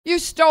you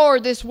store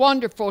this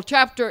wonderful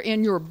chapter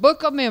in your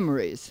book of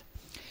memories.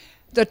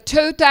 The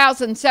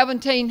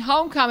 2017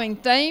 homecoming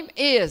theme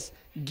is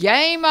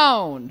Game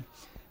On.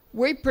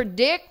 We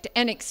predict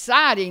an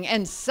exciting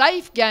and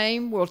safe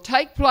game will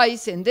take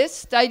place in this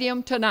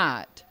stadium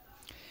tonight.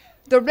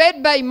 The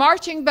Red Bay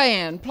Marching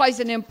Band plays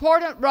an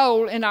important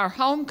role in our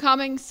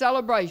homecoming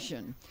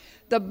celebration.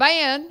 The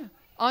band,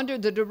 under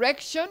the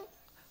direction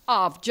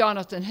of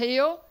Jonathan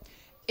Hill,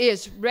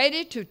 is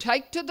ready to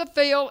take to the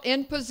field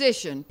in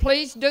position.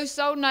 Please do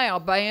so now,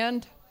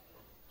 band.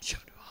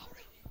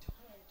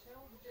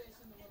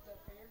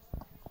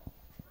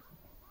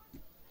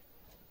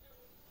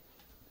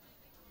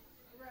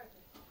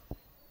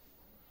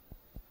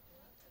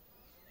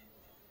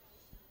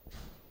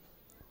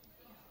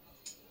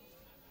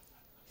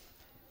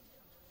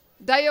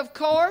 They, of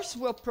course,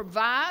 will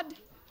provide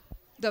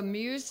the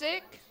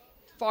music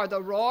for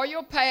the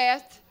Royal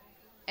Path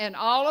and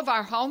all of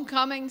our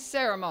homecoming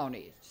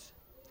ceremonies.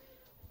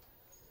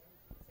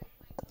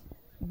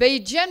 Be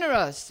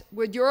generous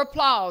with your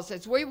applause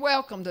as we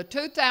welcome the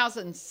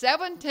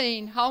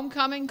 2017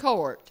 homecoming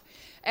court.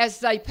 As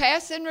they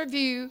pass in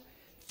review,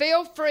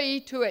 feel free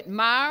to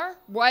admire,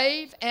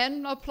 wave,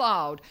 and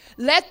applaud.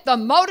 Let the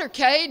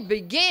motorcade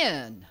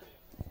begin.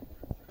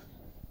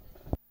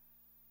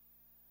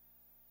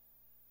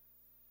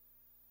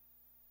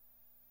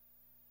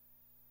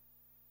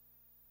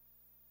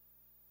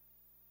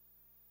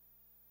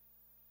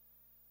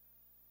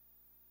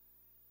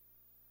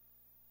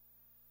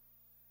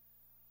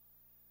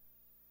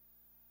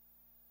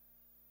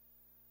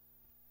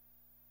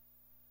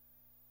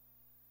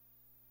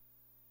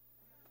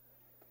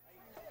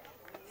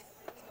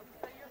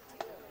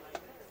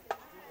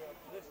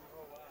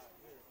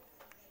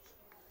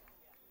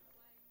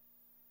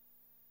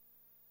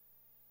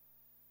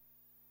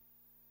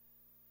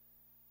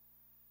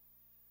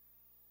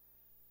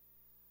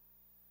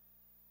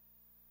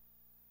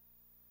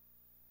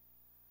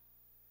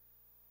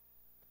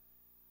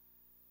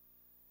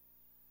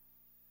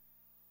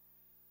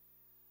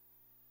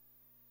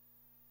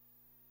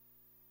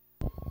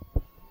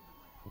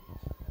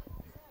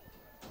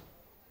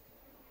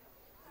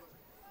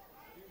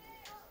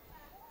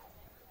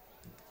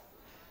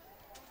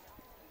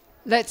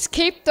 Let's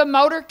keep the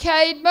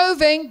motorcade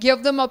moving.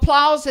 Give them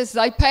applause as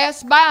they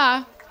pass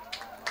by.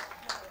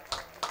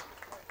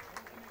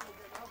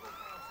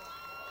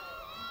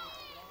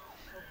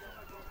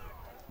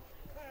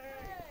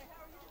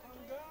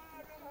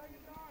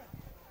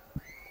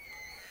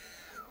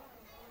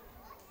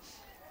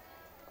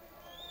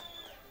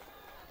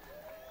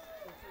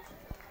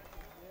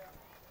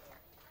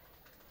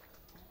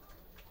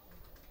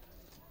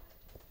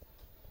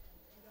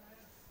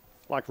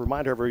 I'd like to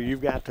remind everybody,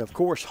 you've got, of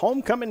course,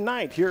 homecoming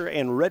night here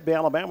in Red Bay,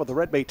 Alabama. The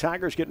Red Bay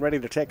Tigers getting ready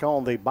to take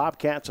on the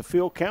Bobcats of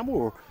Phil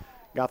Campbell.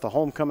 Got the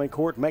homecoming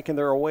court making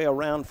their way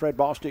around Fred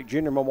Bostic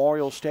Jr.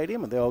 Memorial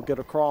Stadium, and they'll get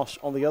across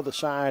on the other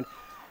side.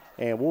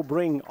 And we'll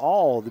bring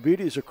all the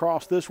beauties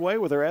across this way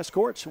with their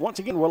escorts. Once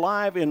again, we're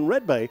live in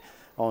Red Bay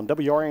on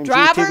WRMG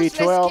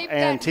TV-12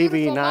 and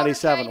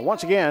TV-97.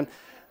 Once again,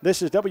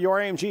 this is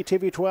WRMG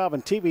TV-12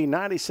 and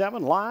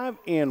TV-97 live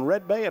in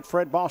Red Bay at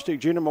Fred Bostic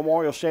Jr.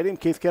 Memorial Stadium.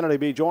 Keith Kennedy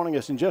will be joining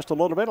us in just a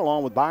little bit,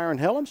 along with Byron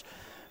Helms,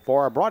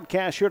 for our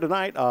broadcast here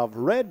tonight of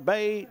Red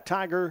Bay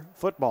Tiger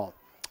football.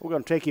 We're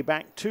going to take you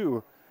back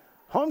to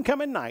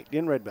homecoming night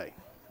in Red Bay.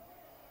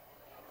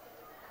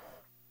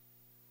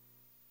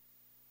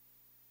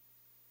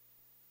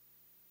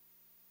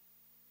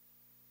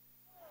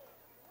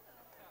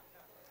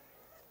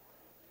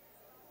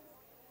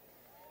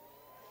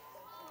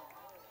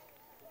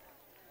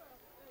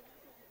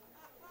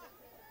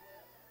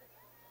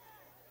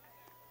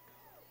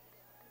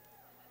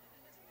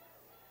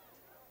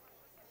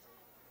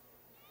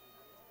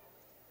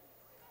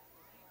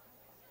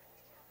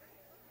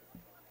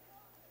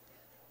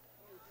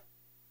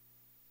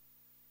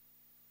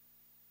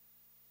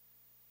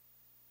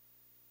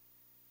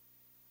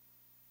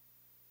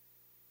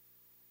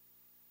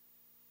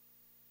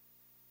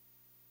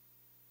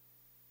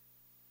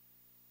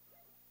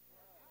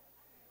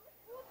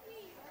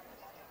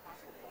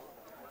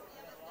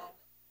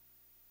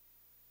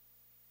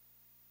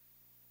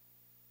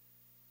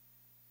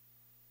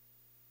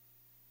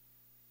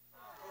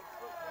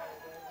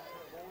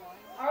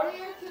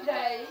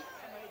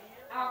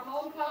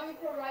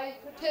 Parade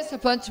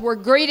participants were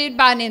greeted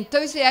by an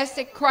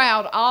enthusiastic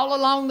crowd all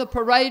along the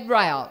parade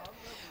route.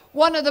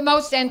 One of the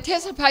most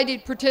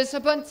anticipated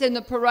participants in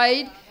the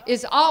parade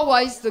is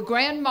always the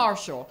Grand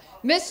Marshal,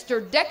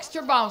 Mr.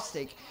 Dexter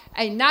Bostic,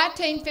 a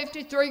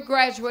 1953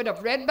 graduate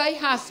of Red Bay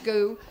High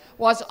School,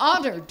 was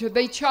honored to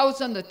be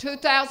chosen the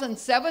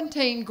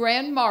 2017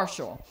 Grand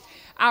Marshal.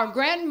 Our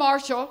Grand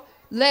Marshal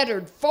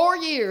lettered 4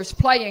 years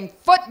playing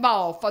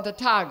football for the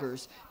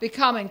Tigers,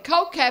 becoming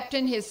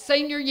co-captain his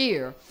senior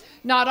year.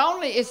 Not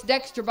only is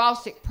Dexter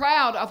Bostic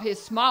proud of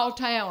his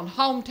small-town,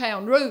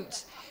 hometown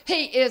roots,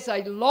 he is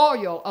a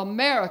loyal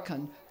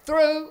American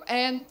through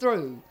and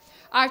through.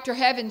 After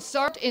having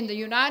served in the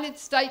United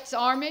States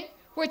Army,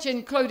 which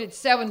included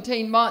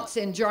 17 months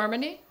in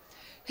Germany,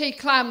 He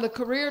climbed the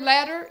career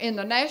ladder in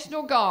the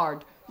National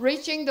Guard,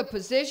 reaching the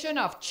position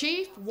of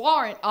Chief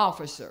Warrant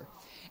Officer.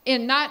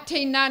 In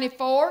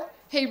 1994,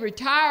 he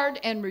retired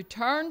and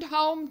returned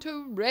home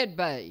to Red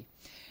Bay.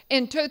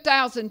 In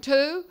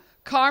 2002,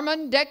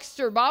 Carmen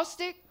Dexter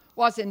Bostic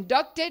was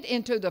inducted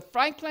into the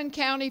Franklin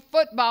County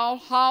Football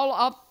Hall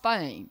of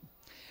Fame.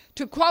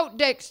 To quote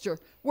Dexter,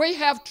 "We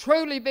have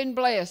truly been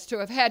blessed to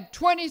have had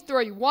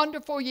 23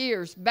 wonderful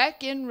years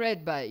back in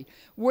Red Bay.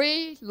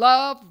 We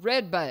love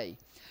Red Bay."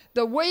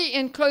 The "we"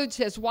 includes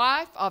his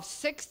wife of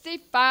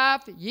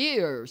 65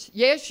 years.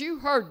 Yes, you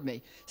heard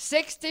me,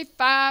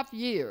 65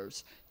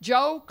 years.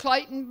 Jo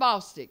Clayton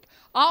Bostic,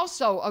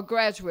 also a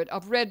graduate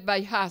of Red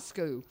Bay High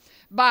School.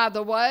 By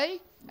the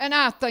way, and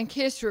I think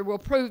history will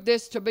prove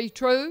this to be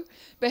true,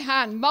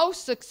 behind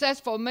most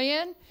successful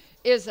men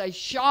is a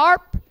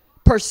sharp,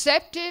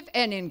 perceptive,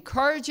 and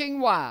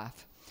encouraging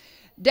wife.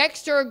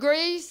 Dexter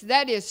agrees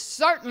that is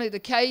certainly the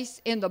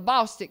case in the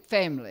Bostic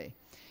family.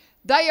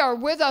 They are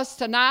with us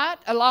tonight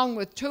along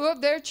with two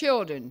of their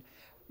children,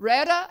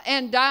 Retta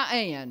and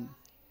Diane.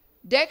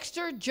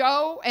 Dexter,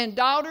 Jo, and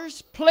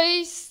daughters,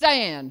 please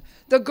stand.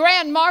 The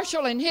Grand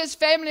Marshal and his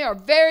family are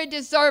very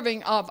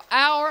deserving of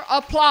our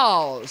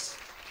applause.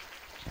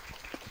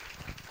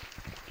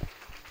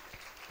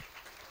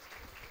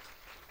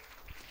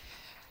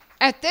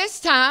 At this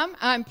time,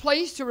 I'm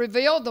pleased to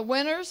reveal the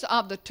winners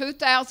of the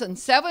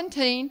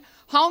 2017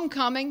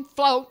 Homecoming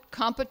Float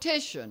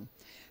Competition.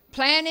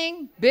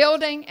 Planning,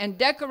 building, and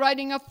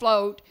decorating a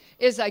float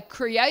is a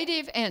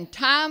creative and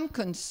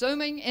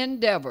time-consuming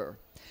endeavor.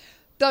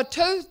 The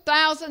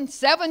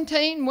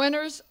 2017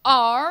 winners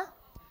are: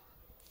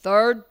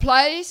 third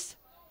place,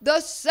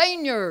 the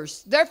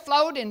seniors, their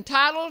float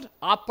entitled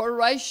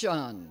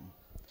Operation.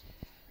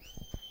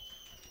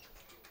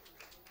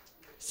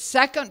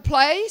 Second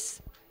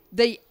place,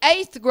 the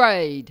 8th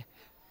grade,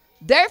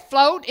 their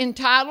float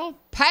entitled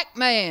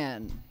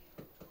Pac-Man.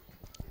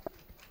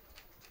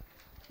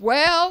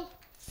 Well,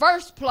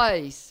 first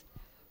place,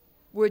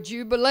 would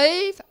you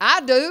believe?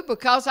 I do,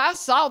 because I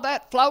saw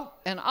that float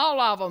and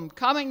all of them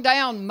coming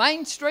down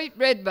Main Street,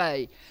 Red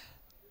Bay.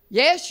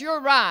 Yes,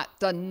 you're right,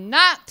 the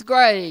 9th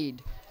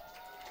grade.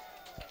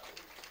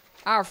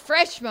 Our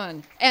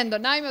freshmen, and the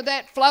name of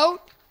that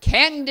float,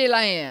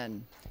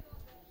 Candyland.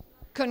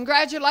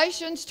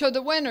 Congratulations to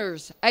the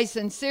winners. A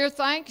sincere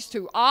thanks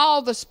to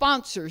all the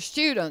sponsors,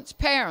 students,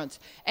 parents,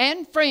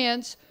 and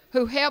friends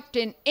who helped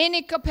in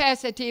any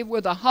capacity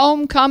with a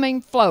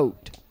homecoming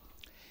float.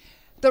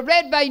 The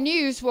Red Bay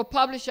News will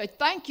publish a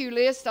thank you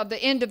list of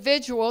the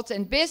individuals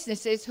and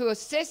businesses who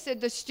assisted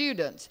the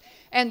students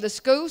and the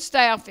school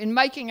staff in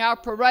making our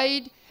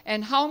parade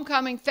and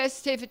homecoming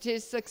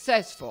festivities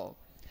successful.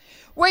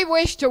 We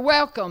wish to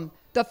welcome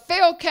the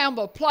Phil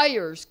Campbell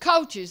players,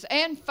 coaches,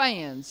 and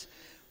fans.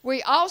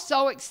 We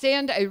also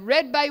extend a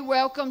Red Bay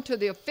welcome to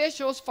the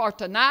officials for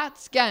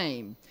tonight's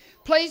game.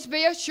 Please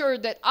be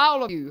assured that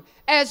all of you,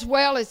 as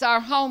well as our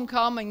home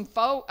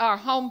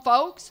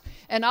folks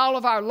and all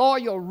of our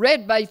loyal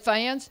Red Bay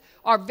fans,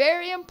 are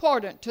very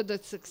important to the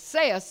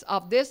success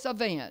of this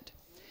event.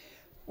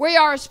 We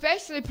are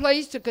especially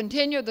pleased to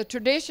continue the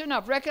tradition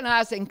of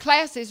recognizing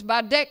classes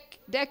by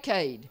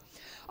decade.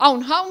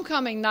 On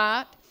homecoming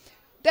night,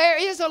 there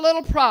is a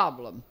little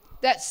problem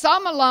that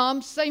some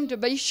alums seem to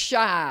be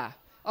shy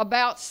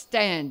about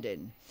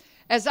standing.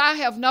 As I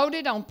have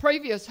noted on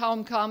previous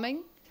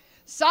homecoming,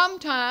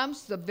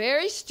 sometimes the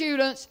very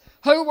students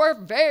who were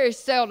very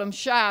seldom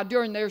shy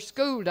during their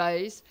school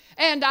days,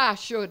 and I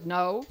should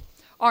know,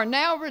 are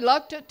now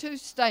reluctant to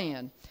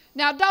stand.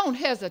 Now don't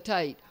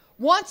hesitate.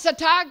 Once a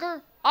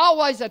tiger,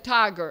 always a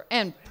tiger,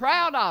 and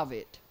proud of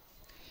it.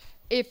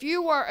 If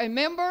you were a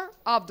member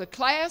of the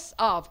class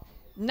of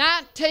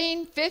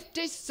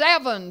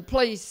 1957,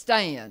 please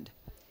stand.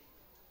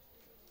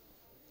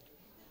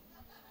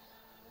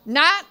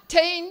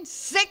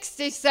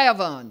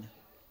 1967.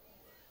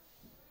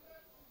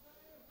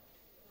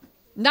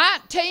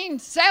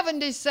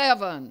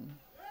 1977.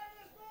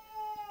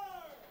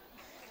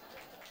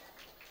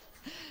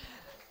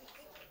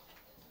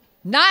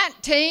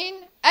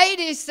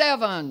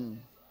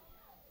 1987.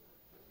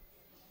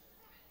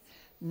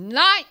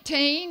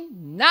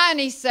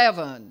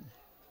 1997.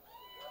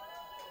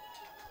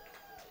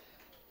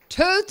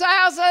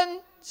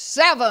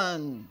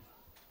 2007.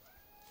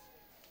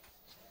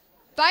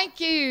 Thank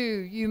you.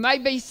 You may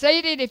be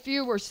seated if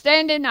you were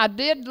standing. I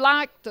did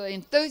like the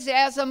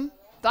enthusiasm.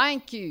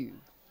 Thank you.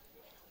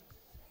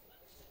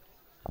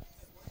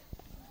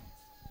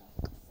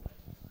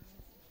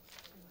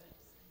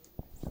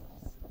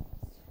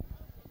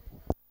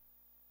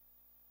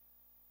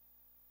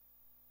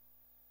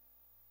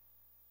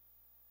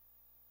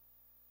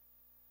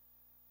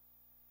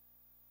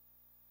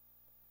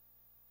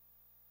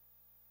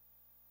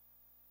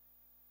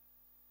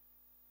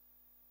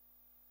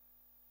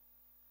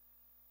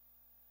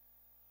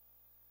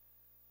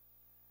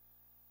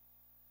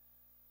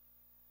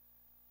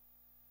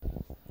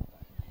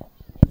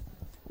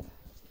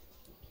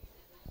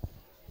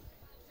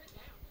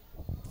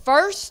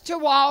 First to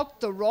walk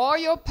the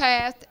royal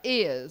path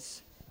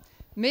is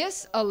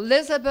Miss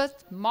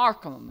Elizabeth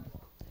Markham.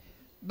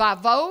 By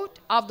vote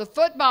of the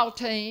football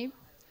team,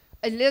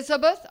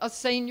 Elizabeth, a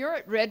senior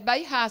at Red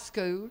Bay High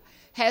School,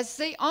 has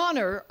the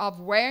honor of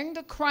wearing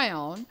the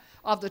crown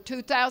of the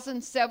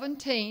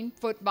 2017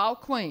 Football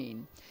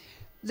Queen.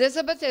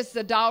 Elizabeth is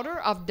the daughter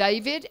of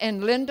David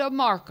and Linda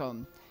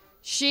Markham.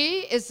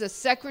 She is the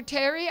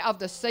secretary of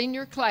the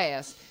senior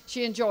class.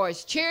 She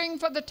enjoys cheering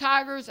for the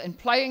Tigers and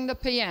playing the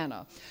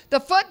piano. The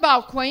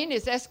football queen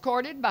is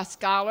escorted by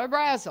Skylar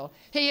Brazel.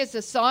 He is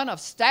the son of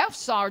Staff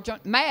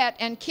Sergeant Matt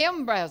and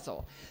Kim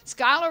Brazel.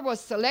 Skylar was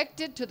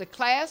selected to the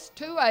Class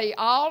 2A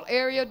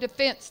All-Area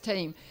Defense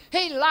Team.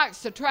 He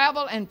likes to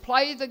travel and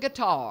play the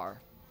guitar.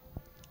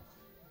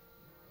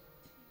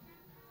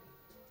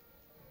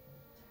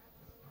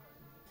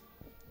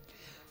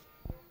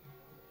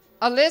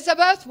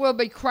 Elizabeth will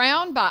be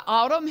crowned by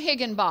Autumn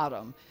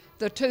Higginbottom,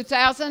 the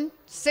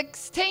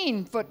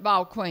 2016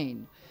 Football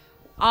Queen.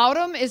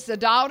 Autumn is the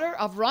daughter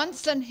of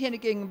Runson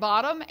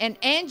Higginbottom and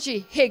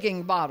Angie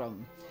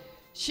Higginbottom.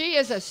 She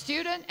is a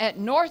student at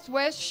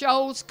Northwest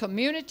Shoals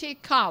Community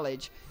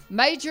College,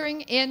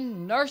 majoring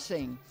in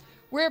nursing.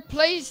 We're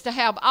pleased to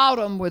have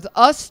Autumn with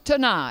us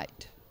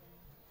tonight.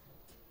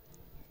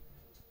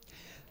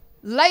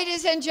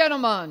 Ladies and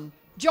gentlemen,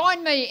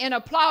 join me in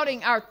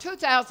applauding our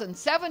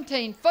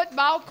 2017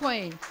 Football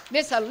Queen,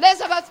 Miss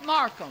Elizabeth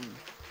Markham.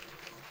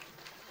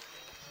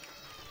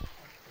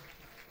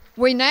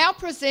 We now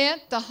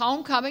present the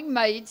homecoming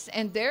maids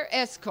and their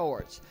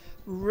escorts.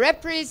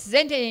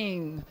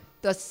 Representing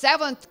the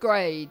 7th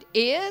grade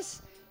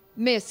is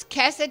Miss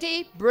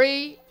Cassidy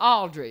Bree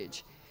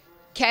Aldridge.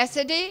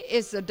 Cassidy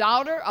is the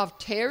daughter of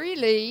Terry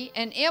Lee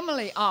and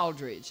Emily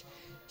Aldridge.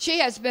 She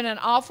has been an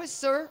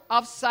officer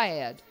of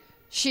SAD.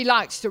 She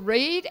likes to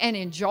read and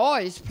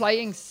enjoys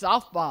playing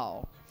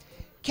softball.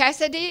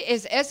 Cassidy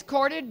is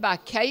escorted by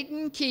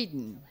Caden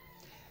Keaton.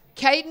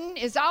 Caden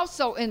is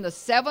also in the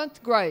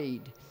 7th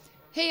grade.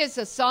 He is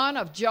the son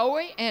of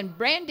Joey and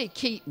Brandy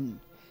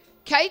Keaton.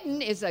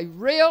 Caden is a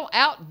real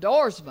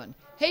outdoorsman.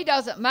 He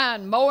doesn't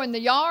mind mowing the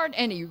yard,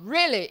 and he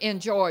really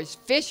enjoys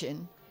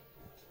fishing.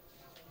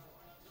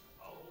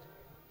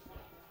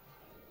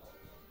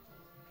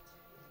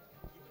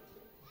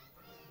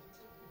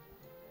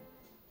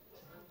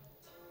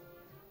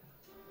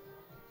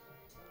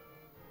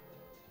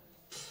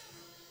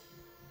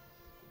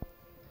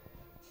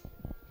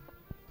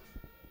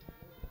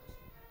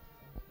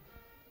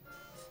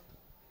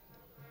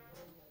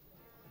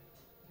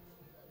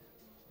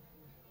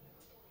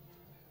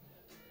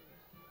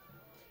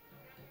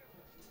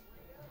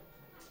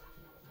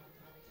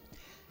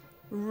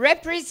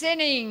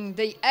 Representing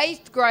the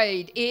 8th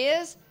grade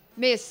is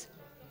Miss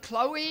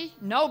Chloe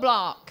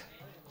Knobloch.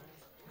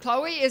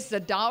 Chloe is the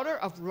daughter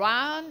of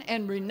Ryan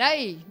and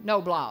Renee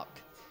Knobloch.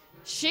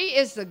 She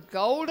is the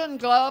Golden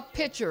Glove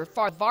pitcher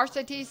for the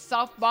varsity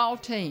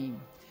softball team.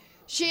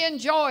 She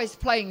enjoys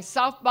playing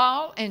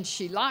softball and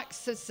she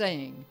likes to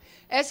sing.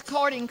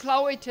 Escorting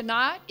Chloe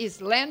tonight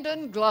is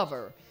Landon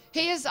Glover.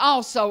 He is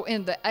also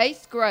in the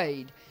 8th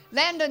grade.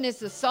 Landon is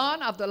the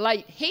son of the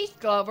late Heath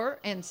Glover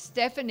and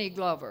Stephanie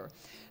Glover.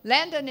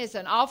 Landon is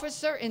an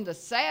officer in the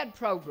SAD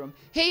program.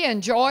 He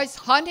enjoys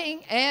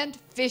hunting and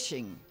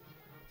fishing.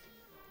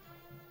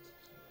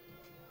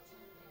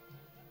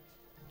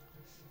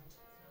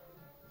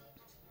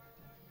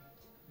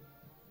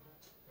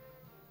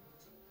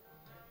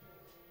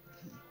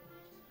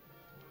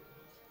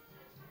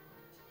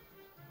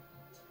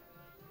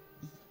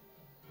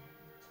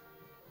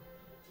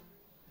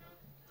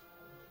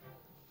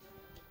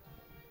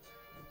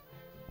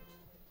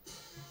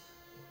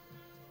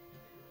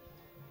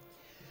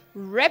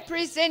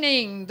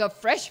 Representing the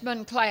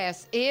freshman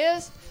class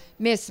is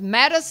Miss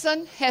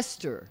Madison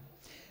Hester.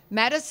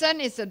 Madison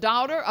is the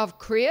daughter of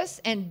Chris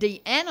and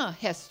Deanna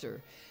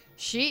Hester.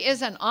 She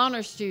is an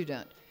honor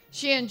student.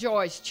 She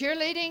enjoys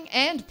cheerleading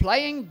and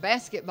playing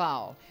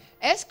basketball.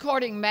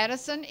 Escorting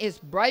Madison is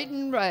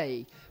Braden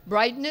Ray.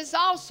 Braden is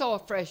also a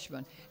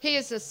freshman. He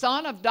is the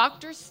son of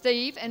Dr.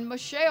 Steve and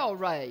Michelle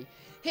Ray.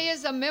 He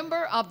is a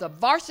member of the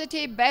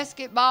varsity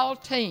basketball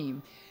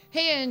team.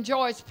 He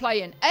enjoys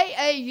playing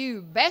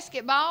AAU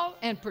basketball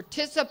and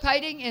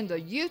participating in the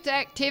youth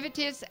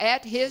activities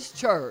at his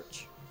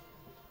church.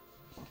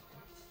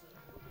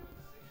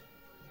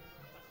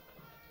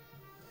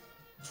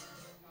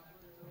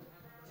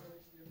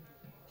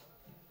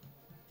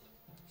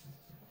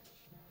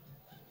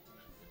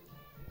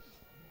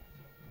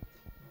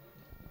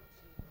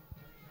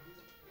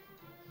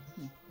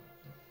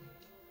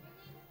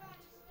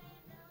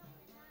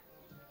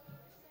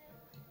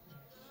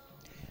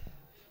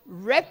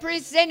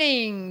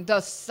 Representing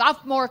the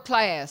sophomore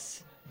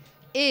class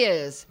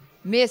is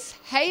Miss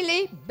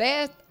Haley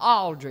Beth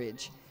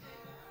Aldridge.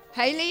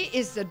 Haley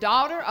is the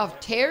daughter of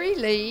Terry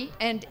Lee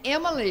and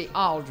Emily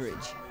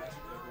Aldridge.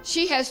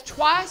 She has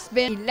twice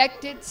been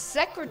elected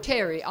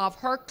secretary of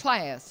her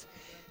class.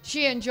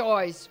 She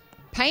enjoys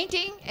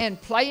painting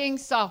and playing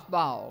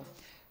softball.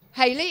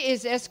 Haley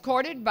is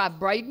escorted by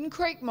Braden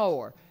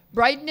Creekmore.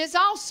 Braden is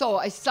also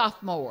a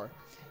sophomore.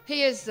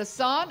 He is the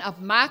son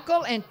of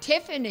Michael and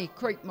Tiffany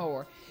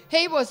Creekmore.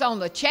 He was on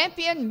the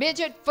champion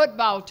midget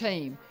football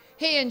team.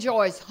 He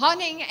enjoys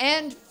hunting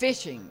and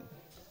fishing.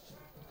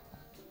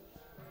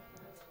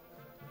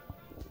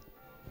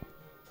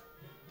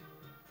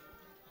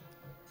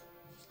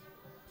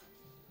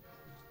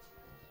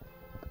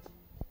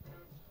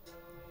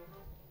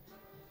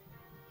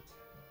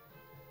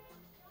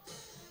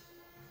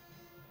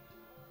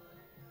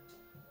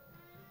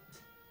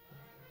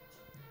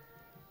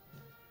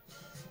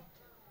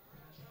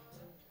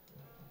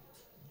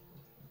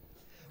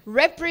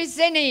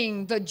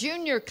 Representing the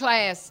junior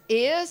class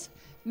is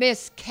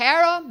Miss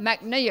Kara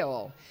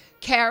McNeil.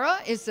 Kara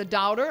is the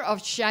daughter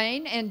of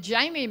Shane and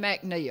Jamie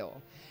McNeil.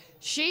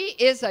 She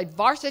is a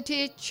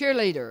varsity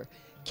cheerleader.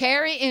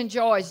 Carrie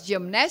enjoys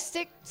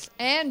gymnastics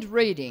and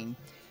reading.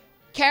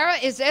 Kara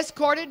is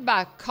escorted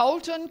by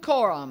Colton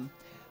Coram.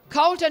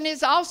 Colton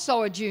is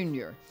also a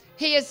junior.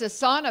 He is the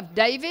son of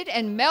David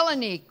and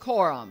Melanie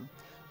Coram.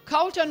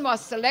 Colton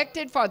was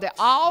selected for the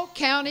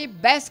all-county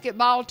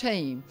basketball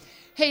team.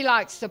 He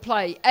likes to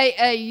play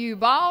AAU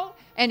ball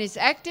and is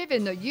active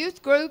in the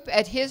youth group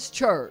at his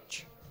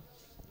church.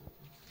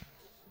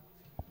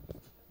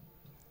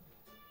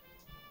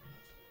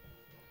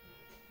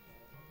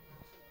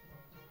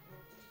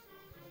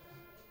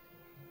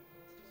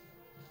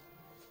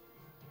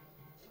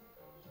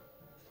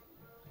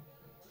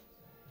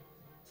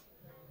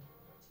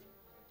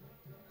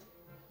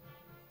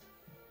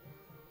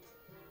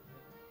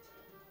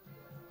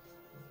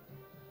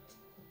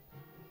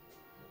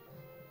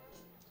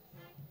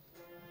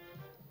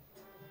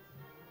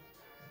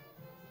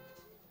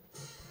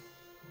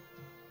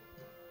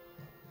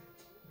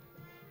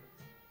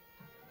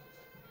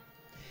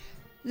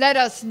 Let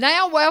us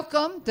now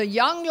welcome the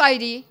young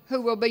lady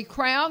who will be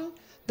crowned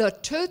the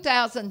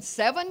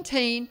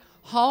 2017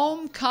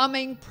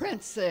 Homecoming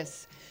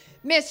Princess,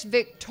 Miss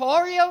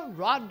Victoria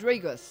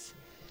Rodriguez.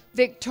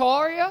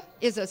 Victoria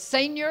is a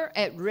senior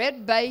at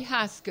Red Bay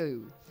High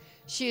School.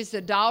 She is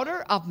the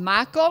daughter of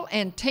Michael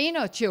and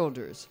Tina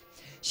Childers.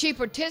 She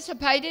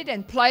participated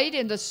and placed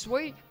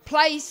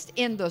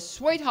in the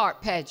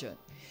Sweetheart Pageant.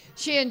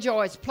 She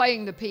enjoys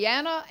playing the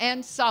piano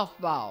and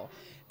softball.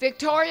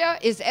 Victoria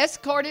is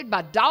escorted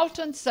by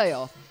Dalton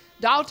Self.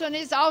 Dalton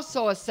is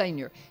also a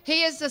senior.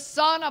 He is the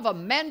son of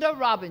Amanda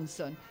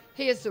Robinson.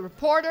 He is the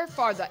reporter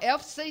for the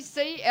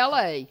FCC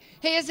LA.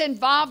 He is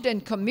involved in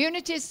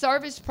community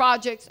service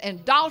projects,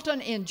 and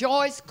Dalton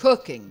enjoys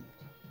cooking.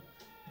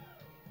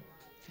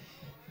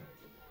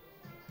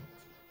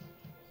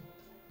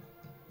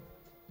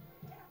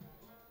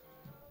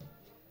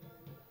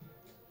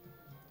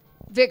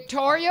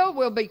 Victoria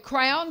will be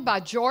crowned by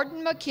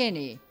Jordan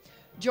McKinney.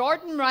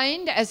 Jordan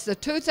reigned as the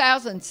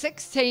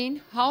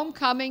 2016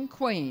 Homecoming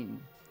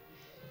Queen.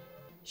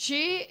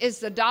 She is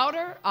the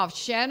daughter of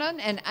Shannon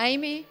and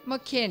Amy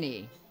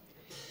McKinney.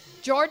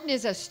 Jordan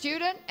is a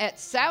student at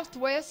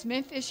Southwest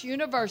Memphis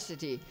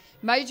University,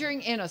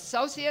 majoring in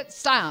Associate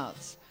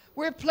Science.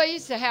 We're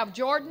pleased to have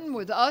Jordan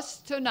with us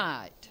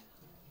tonight.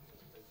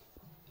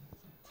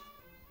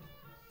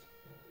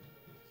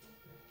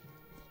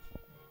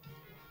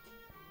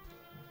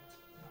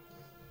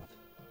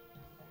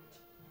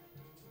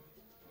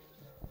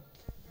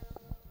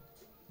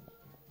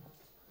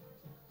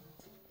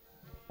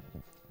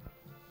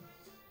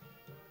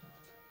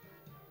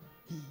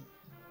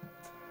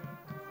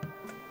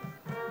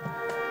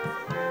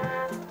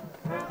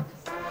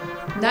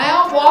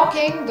 Now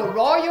walking the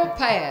royal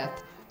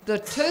path, the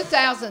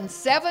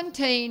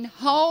 2017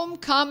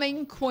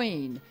 Homecoming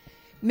Queen,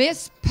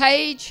 Miss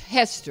Paige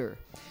Hester.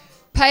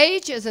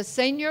 Paige is a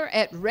senior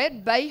at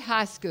Red Bay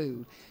High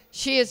School.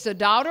 She is the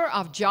daughter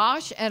of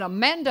Josh and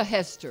Amanda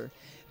Hester.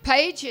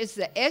 Paige is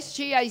the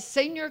SGA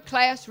senior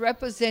class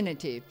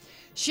representative.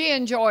 She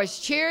enjoys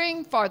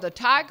cheering for the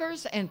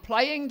Tigers and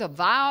playing the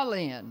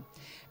violin.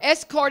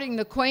 Escorting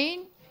the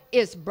Queen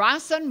is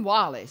Bryson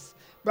Wallace.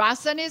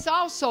 Bryson is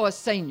also a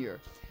senior.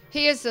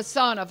 He is the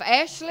son of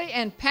Ashley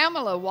and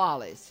Pamela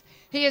Wallace.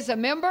 He is a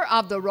member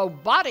of the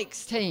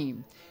robotics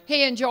team.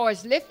 He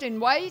enjoys lifting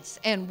weights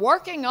and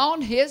working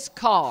on his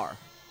car.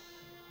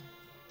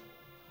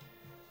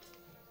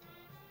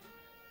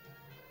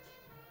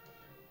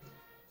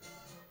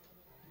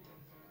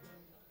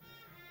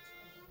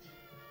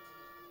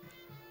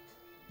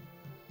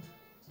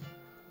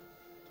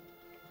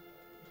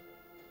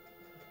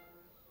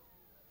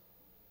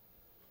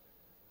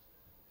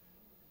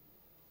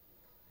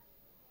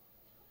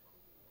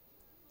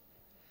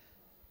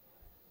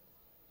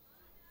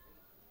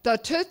 The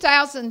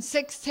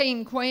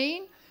 2016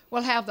 Queen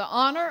will have the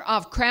honor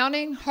of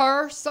crowning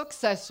her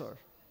successor.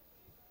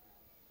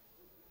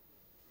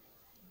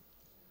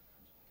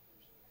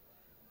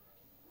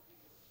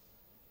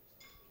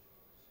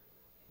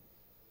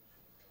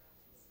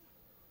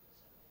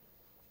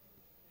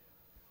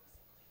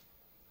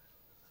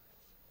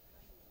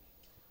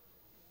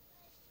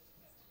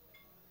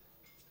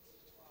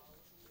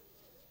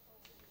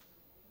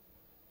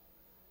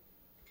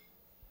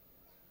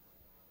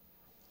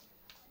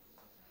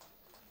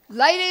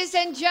 Ladies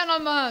and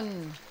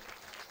gentlemen,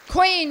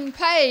 Queen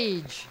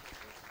Page.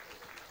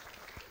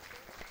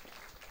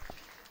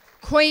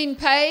 Queen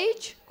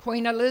Page,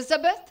 Queen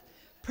Elizabeth,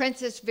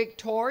 Princess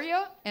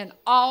Victoria, and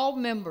all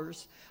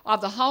members of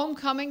the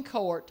homecoming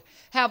court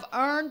have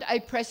earned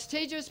a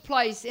prestigious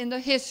place in the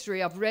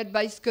history of Red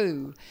Bay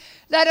School.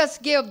 Let us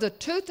give the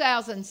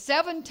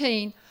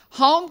 2017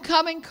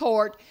 homecoming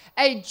court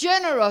a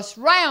generous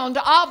round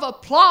of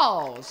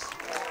applause.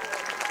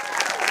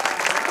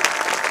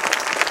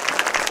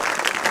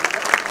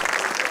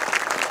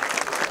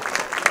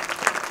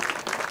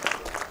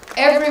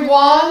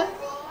 Everyone,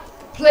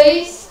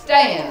 please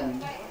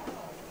stand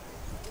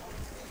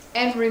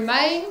and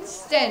remain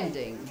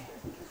standing.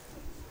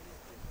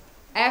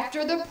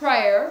 After the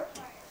prayer,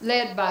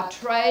 led by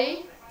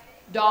Trey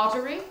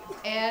Daughtery,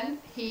 and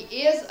he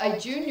is a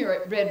junior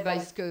at Red Bay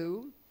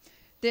School,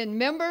 then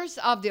members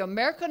of the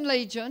American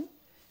Legion,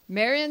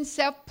 Marion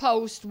Self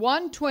Post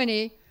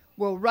 120,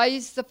 will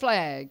raise the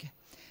flag.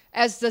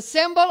 As the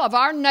symbol of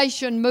our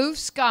nation moves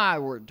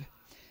skyward,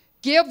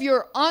 give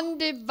your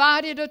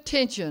undivided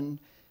attention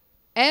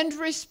and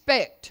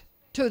respect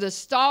to the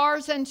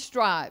Stars and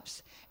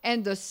Stripes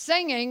and the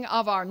singing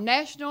of our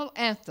national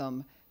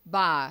anthem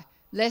by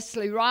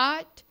Leslie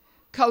Wright,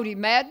 Cody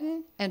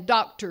Madden, and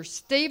Dr.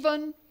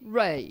 Stephen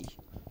Ray.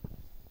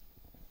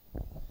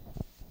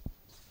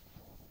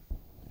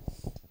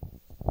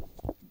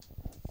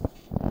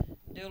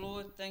 Dear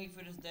Lord, thank you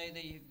for this day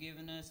that you've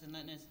given us and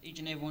letting us, each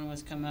and every one of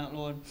us come out,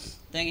 Lord.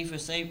 Thank you for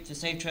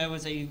safe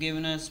travels that you've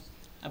given us.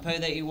 I pray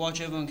that you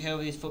watch over and care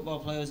over these football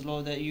players,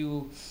 Lord, that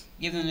you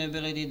give them the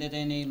ability that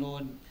they need,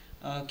 Lord.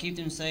 Keep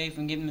them safe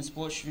and give them the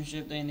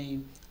sportsmanship they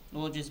need.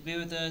 Lord, just be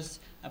with us.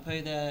 I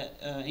pray that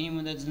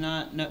anyone that does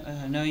not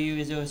know you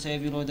as their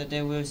Savior, Lord, that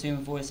they will receive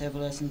him before it's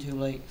everlasting too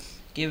late.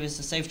 Give us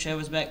the safe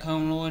travels back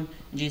home, Lord.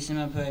 In Jesus'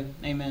 name I pray.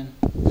 Amen.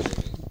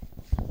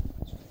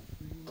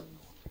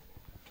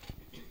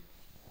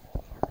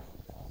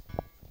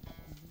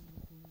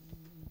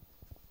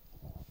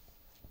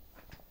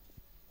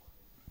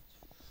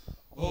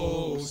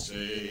 Oh,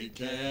 say,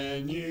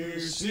 can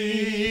you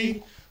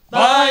see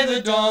by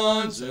the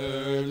dawn's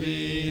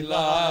early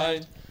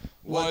light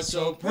what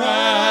so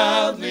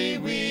proudly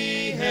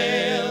we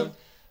hailed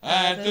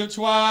at the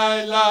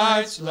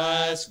twilight's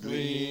last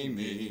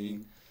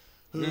gleaming,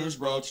 whose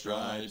broad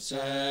stripes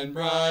and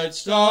bright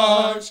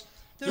stars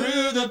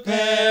through the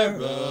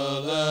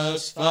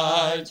perilous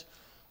fight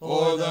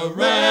o'er the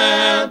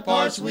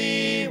ramparts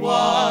we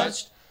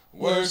watched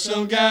were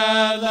so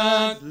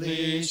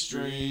gallantly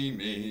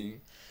streaming,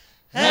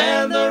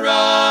 and the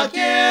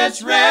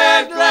rocket's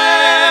red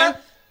glare,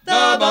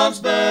 the bombs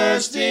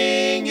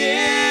bursting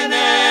in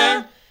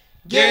air,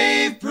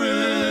 gave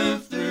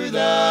proof through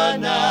the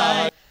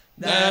night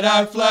that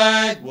our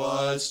flag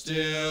was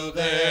still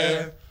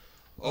there.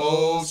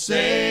 Oh,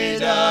 say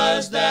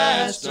does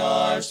that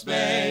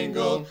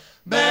star-spangled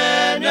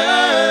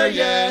banner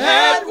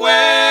yet wave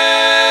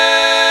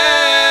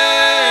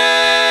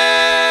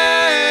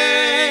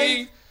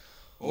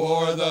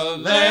o'er the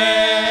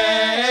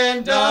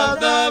land of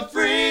the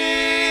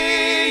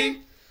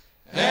free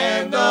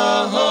and the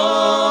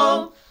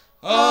home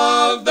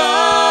of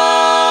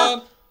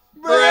the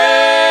brave.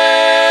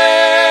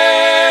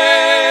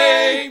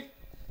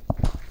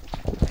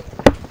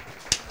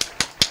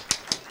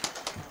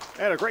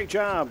 And a great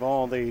job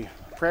on the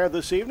prayer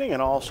this evening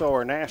and also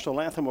our national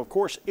anthem. Of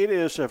course, it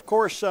is,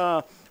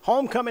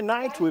 homecoming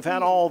night. We've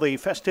had all the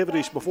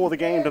festivities before the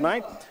game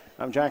tonight.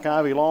 I'm Jack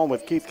Ivey along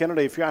with Keith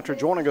Kennedy. If you're out there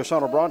joining us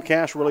on our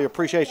broadcast, really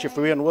appreciate you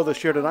for being with us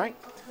here tonight.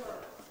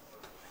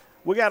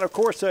 We got, of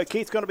course,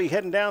 Keith's going to be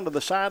heading down to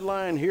the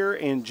sideline here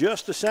in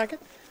just a second.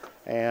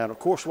 And, of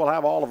course, we'll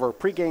have all of our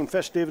pregame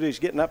festivities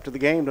getting up to the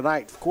game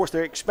tonight. Of course,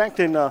 they're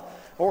expecting,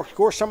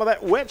 some of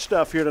that wet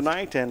stuff here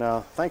tonight,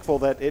 and thankful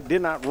that it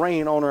did not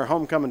rain on our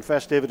homecoming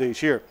festivities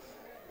here.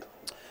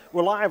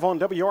 We're live on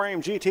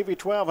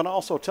WRMG-TV-12 and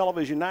also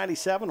Television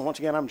 97. Once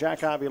again, I'm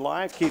Jack Ivey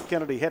live. Keith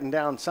Kennedy heading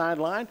down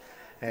sideline.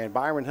 And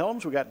Byron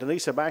Helms, we got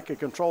Denisa back at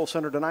Control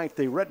Center tonight.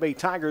 The Red Bay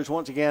Tigers,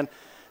 once again,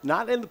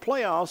 not in the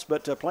playoffs,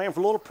 but playing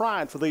for a little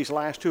pride for these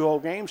last two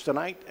home games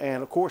tonight.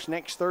 And, of course,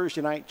 next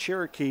Thursday night,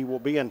 Cherokee will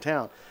be in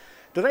town.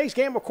 Today's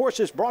game, of course,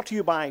 is brought to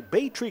you by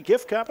Bay Tree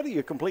Gift Company,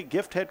 your complete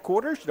gift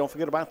headquarters. Don't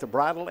forget about the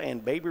Bridal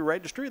and Baby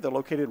Registry. They're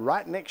located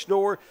right next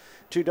door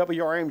to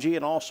WRMG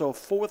and also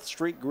 4th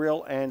Street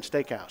Grill and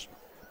Steakhouse.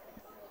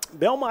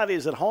 Belmont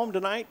is at home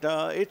tonight.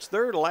 It's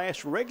their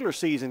last regular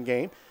season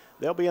game.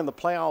 They'll be in the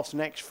playoffs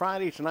next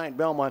Friday. Tonight,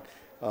 Belmont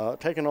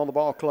taking on the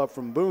ball club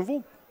from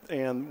Boonville.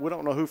 And we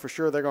don't know who for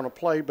sure they're going to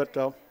play, but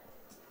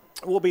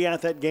we'll be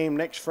at that game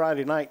next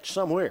Friday night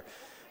somewhere.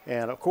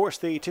 And, of course,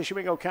 the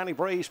Tishomingo County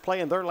Braves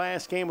playing their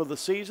last game of the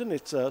season.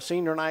 It's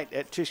senior night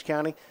at Tisch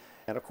County.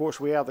 And, of course,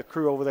 we have the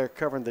crew over there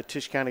covering the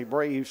Tisch County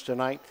Braves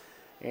tonight,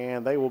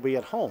 and they will be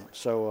at home.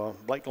 So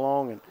Blake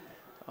Long and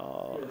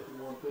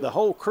the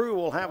whole crew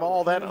will have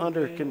all that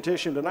under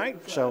condition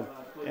tonight. So,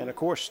 and, of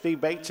course, Steve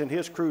Bates and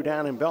his crew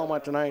down in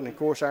Belmont tonight, and, of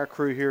course, our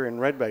crew here in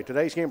Red Bay.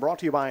 Today's game brought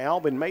to you by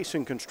Albin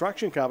Mason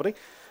Construction Company.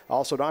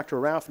 Also, Dr.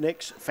 Ralph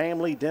Nix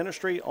Family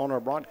Dentistry on our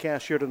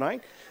broadcast here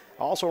tonight.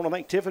 Also want to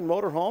thank Tiffin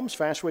Motorhomes,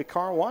 Fastway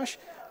Car Wash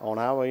on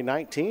Highway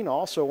 19.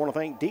 Also want to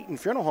thank Deaton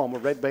Funeral Home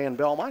of Red Bay and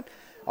Belmont.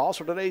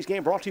 Also today's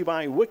game brought to you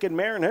by Wicked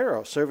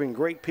Marinero, serving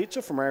great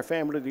pizza from our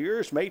family to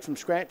yours, made from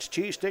scratch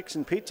cheese sticks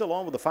and pizza,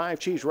 along with the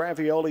 5-cheese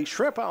ravioli,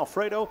 shrimp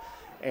Alfredo,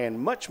 and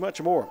much, much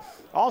more.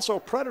 Also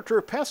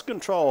Predator Pest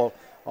Control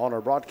on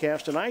our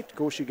broadcast tonight. Of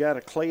course, you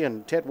got Clay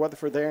and Ted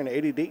Weatherford there, and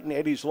Eddie Deaton.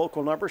 Eddie's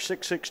local number,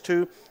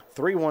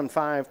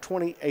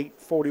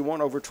 662-315-2841,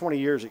 over 20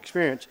 years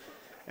experience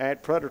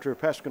at Predator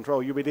Pest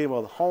Control. You'll be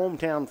dealing with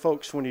hometown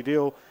folks when you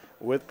deal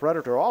with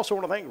Predator. Also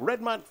want to thank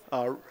Redmont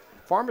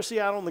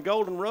Pharmacy out on the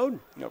Golden Road.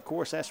 Of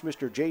course, that's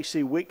Mr.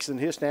 J.C. Weeks and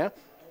his staff.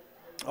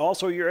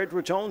 Also, your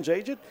Edward Jones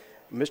agent,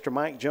 Mr.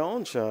 Mike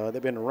Jones.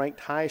 They've been ranked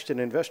highest in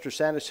investor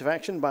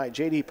satisfaction by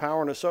J.D.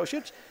 Power &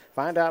 Associates.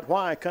 Find out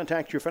why.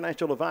 Contact your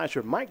financial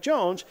advisor, Mike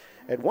Jones,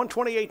 at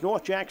 128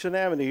 North Jackson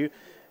Avenue,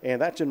 and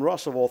that's in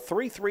Russellville,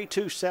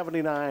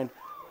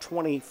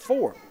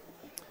 332-7924.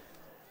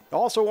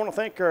 Also want to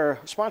thank our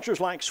sponsors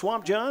like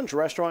Swamp John's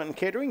Restaurant and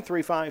Catering,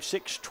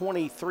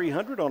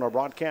 356-2300 on our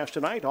broadcast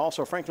tonight.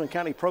 Also Franklin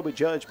County Probate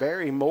Judge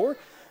Barry Moore,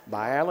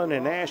 by Allen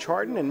and Nash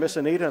Harden, and Miss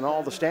Anita and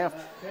all the staff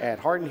at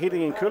Harden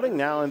Heating and Cooling,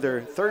 now in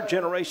their third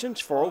generations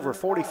for over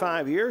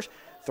 45 years,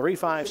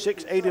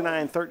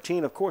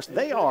 356-8913. Of course,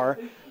 they are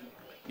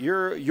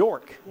your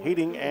York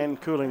Heating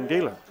and Cooling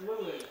dealer.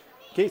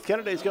 Keith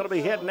Kennedy is going to be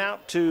heading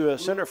out to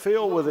center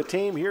field with the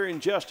team here in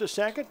just a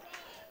second.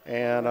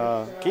 And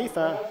Keith,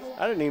 I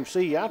didn't even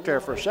see you out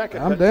there for a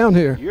second. I'm down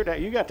here.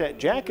 You got that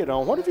jacket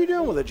on. What have you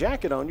done with a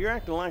jacket on? You're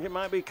acting like it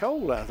might be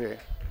cold out there. In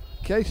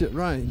case it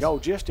rains. Oh,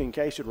 just in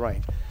case it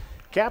rains.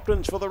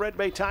 Captains for the Red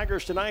Bay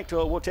Tigers tonight.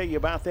 We'll tell you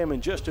about them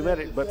in just a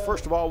minute. But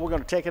first of all, we're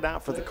going to take it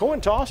out for the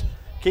coin toss.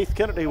 Keith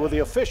Kennedy with the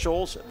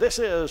officials. This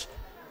is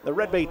the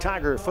Red Bay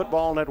Tiger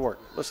Football Network.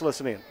 Let's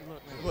listen in.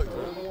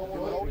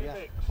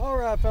 All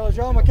right, fellas,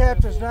 y'all my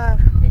captains tonight.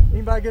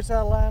 Anybody gets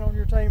out of line on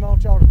your team, I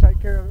want y'all to take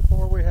care of it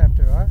before we have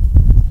to, all right?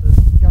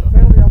 Got a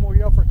penalty, I'm going to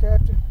yell for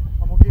captain.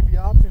 I'm going to give you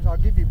options. I'll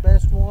give you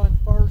best one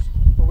first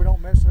so we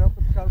don't mess it up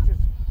with the coaches.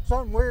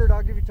 Something weird,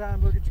 I'll give you time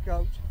to look at your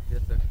coach.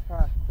 Yes, sir. All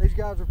right, these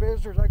guys are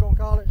visitors. They're going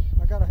to call it.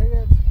 I got a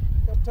heads,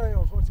 got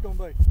tails. What's it going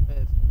to be?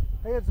 Heads.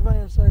 Heads, the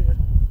man said.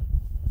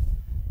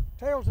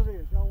 Tails it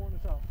is. Y'all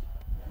want to talk.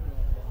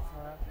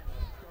 All right.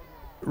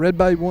 Red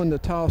Bay won the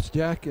toss,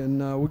 Jack,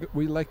 and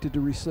we elected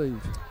to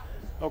receive.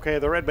 Okay,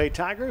 the Red Bay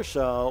Tigers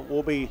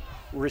will be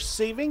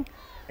receiving,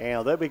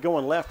 and they'll be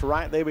going left to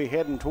right. They'll be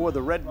heading toward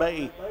the Red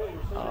Bay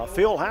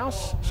field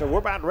house. So we're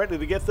about ready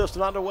to get this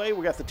underway.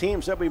 We got the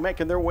teams that'll be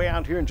making their way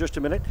out here in just a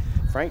minute.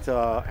 Frank,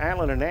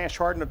 Allen, and Nash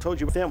Harden have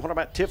told you with them. What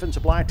about Tiffin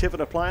Supply,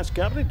 Tiffin Appliance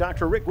Company?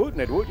 Dr. Rick Wooten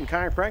at Wooten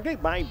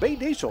Chiropractic. By Bay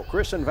Diesel,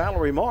 Chris and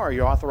Valerie Marr,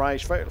 your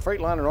authorized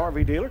Freightliner and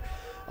RV dealer.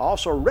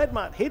 Also,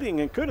 Redmont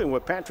Heating and Cooling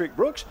with Patrick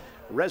Brooks.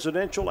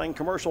 Residential and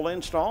commercial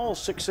installs,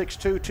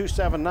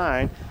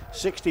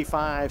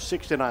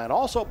 662-279-6569.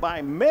 Also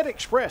by Med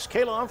Express,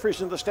 Kayla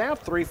Humphreys and the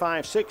staff,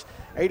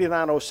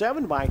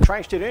 356-8907. By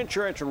Tri-State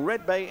Insurance in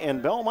Red Bay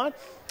and Belmont.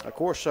 Of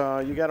course,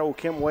 you got old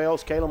Kim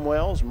Wells, Caleb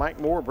Wells, Mike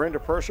Moore, Brenda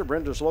Purser.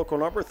 Brenda's local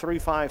number,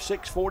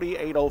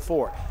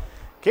 356-4804.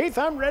 Keith,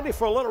 I'm ready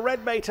for a little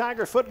Red Bay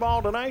Tiger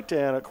football tonight.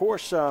 And, of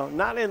course,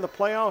 not in the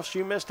playoffs.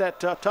 You missed that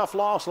tough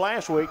loss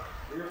last week.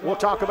 We'll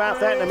talk about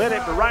that in a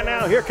minute, but right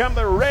now, here come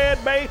the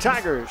Red Bay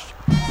Tigers.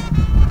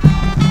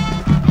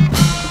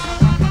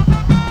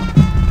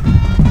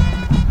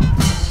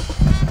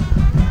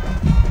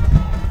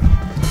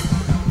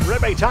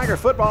 Red Bay Tiger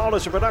football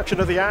is a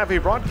production of the Ivy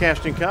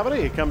Broadcasting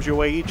Company. It comes your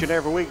way each and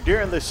every week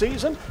during the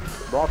season.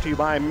 Brought to you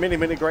by many,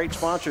 many great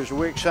sponsors.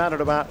 We're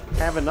excited about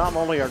having not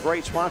only our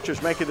great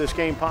sponsors making this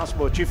game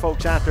possible, but you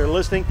folks out there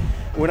listening.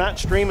 We're not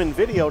streaming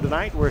video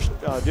tonight. We're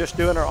just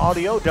doing our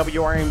audio,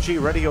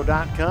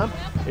 WRMG-Radio.com.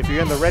 If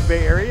you're in the Red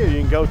Bay area,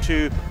 you can go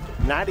to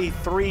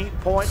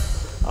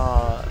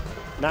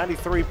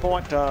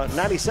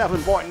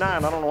 97.9. I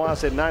don't know why I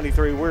said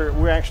 93.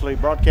 We're actually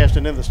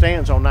broadcasting in the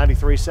stands on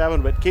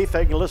 93.7. But Keith,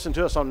 they can listen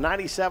to us on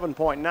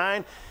 97.9,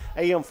 AM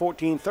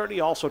 1430,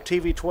 also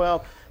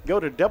TV12.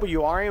 Go to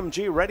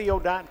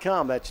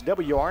WRMG-Radio.com. That's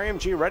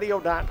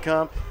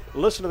WRMG-Radio.com.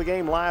 Listen to the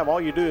game live.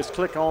 All you do is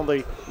click on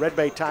the Red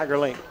Bay Tiger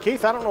link.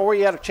 Keith, I don't know where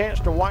you had a chance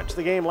to watch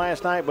the game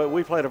last night, but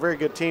we played a very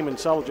good team in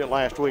Sulligent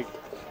last week.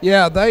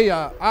 Yeah, they.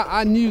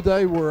 I knew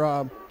they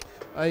were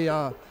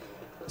a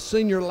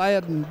senior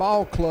lad and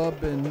ball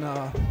club, and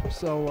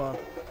so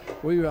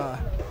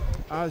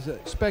I was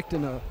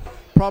expecting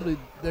probably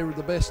they were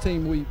the best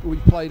team we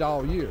played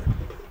all year.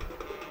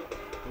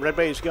 Red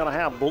Bay's going to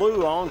have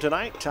blue on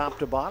tonight, top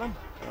to bottom.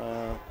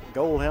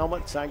 Gold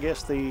helmets, I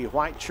guess the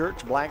white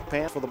shirts, black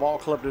pants for the ball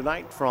club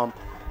tonight from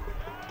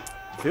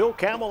Phil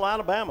Campbell,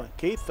 Alabama.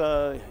 Keith,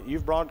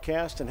 you've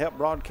broadcast and helped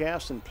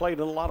broadcast and played in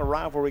a lot of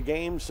rivalry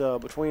games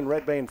between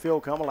Red Bay and Phil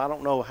Campbell. I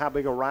don't know how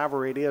big a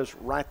rivalry it is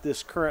right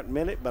this current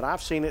minute, but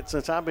I've seen it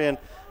since I've been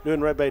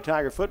doing Red Bay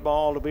Tiger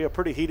football to be a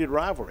pretty heated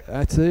rivalry.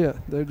 That's it.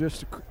 They're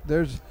just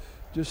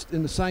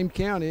in the same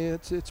county.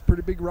 It's a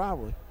pretty big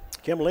rivalry.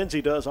 Kim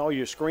Lindsay does all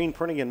your screen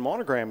printing and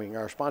monogramming.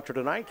 Our sponsor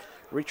tonight.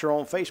 Reach her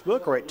on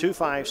Facebook or at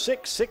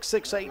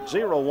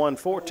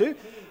 256-668-0142.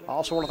 I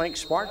also want to thank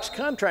Sparks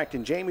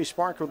Contracting. Jamie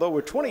Sparks with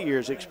over 20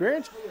 years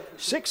experience.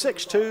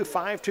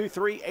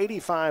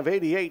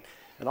 662-523-8588.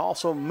 And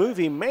also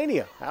Movie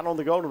Mania out on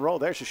the Golden Road.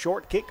 There's a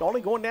short kick only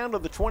going down to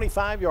the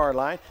 25-yard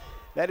line.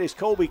 That is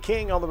Kobe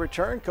King on the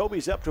return.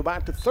 Kobe's up to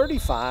about the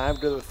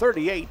 35 to the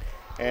 38.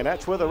 And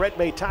that's where the Red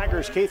Bay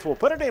Tigers, Keith, will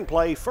put it in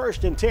play,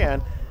 1st and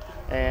 10.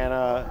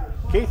 And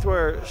Keith,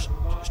 we're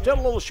still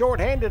a little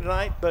short-handed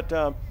tonight, but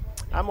I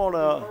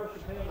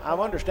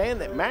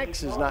understand that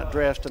Max is not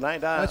dressed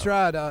tonight. That's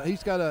right.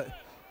 He's got an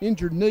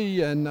injured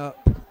knee, and I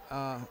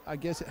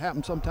guess it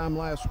happened sometime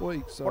last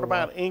week. So what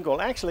about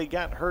Engel? Actually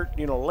got hurt,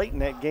 late in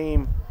that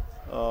game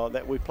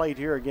that we played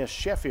here against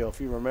Sheffield, if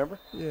you remember.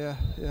 Yeah.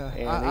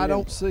 I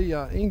don't see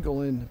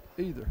Engel in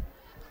either.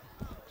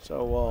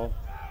 So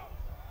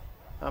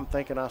I'm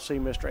thinking I see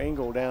Mr.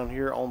 Engel down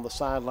here on the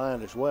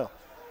sideline as well.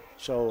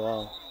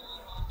 So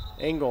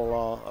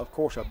Engel, of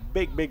course, a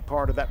big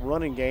part of that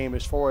running game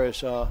as far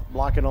as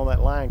blocking on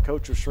that line.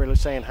 Coach was really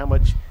saying how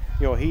much,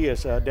 he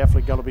is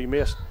definitely going to be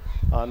missed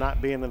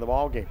not being in the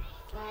ball game.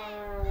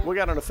 We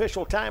got an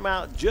official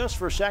timeout just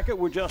for a second.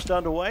 We're just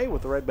underway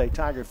with the Red Bay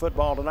Tiger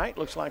football tonight.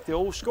 Looks like the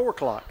old score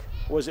clock.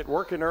 Was it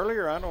working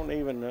earlier? I don't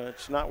even,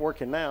 it's not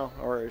working now,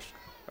 or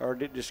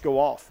did it just go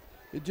off?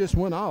 It just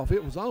went off.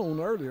 It was on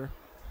earlier.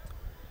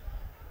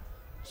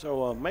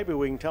 So maybe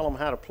we can tell them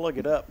how to plug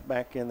it up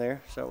back in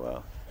there.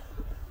 So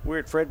we're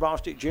at Fred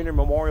Bostic Jr.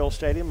 Memorial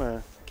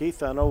Stadium.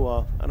 Keith, I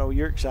know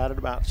you're excited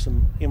about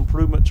some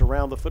improvements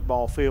around the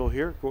football field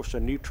here. Of course, a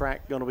new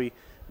track going to be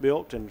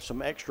built and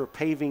some extra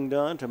paving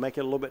done to make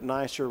it a little bit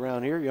nicer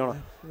around here. You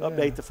want to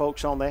update the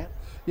folks on that?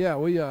 Yeah,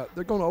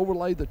 they're going to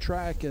overlay the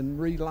track and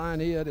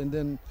reline it, and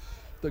then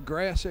the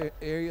grass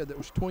area that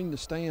was between the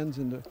stands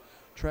and the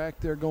track,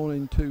 they're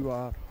going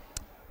to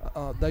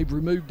they've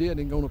removed it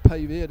and going to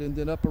pave it, and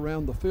then up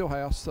around the field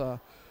house,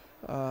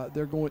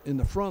 they're going in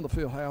the front of the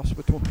field house,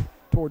 but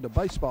toward the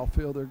baseball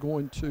field, they're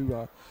going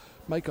to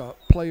make a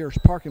player's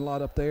parking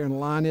lot up there and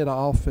line it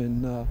off,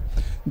 and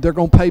they're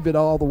going to pave it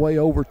all the way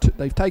over to.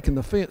 They've taken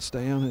the fence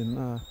down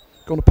and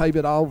going to pave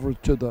it over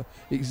to the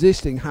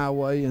existing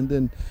highway, and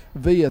then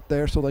V it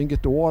there so they can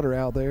get the water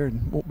out there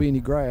and won't be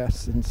any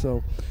grass, and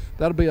so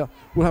that'll be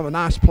we'll have a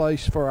nice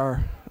place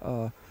for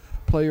our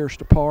players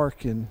to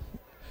park, and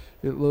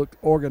it'll look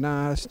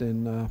organized,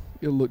 and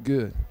it'll look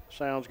good.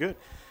 Sounds good.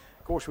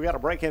 Of course, we got a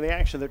break in the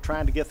action. They're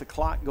trying to get the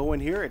clock going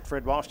here at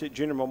Fred Bostic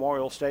Jr.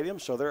 Memorial Stadium,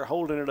 so they're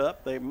holding it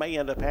up. They may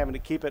end up having to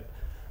keep it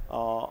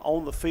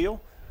on the field.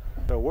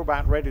 So we're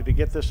about ready to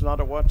get this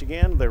another once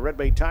again. The Red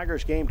Bay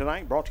Tigers game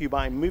tonight brought to you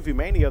by Movie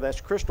Mania.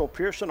 That's Crystal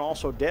Pearson,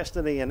 also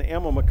Destiny and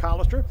Emma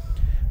McCollister.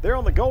 They're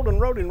on the Golden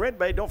Road in Red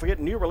Bay. Don't forget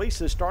new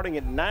releases starting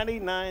at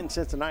 99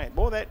 cents a night.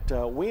 Boy,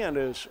 that wind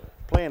is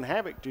playing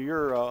havoc to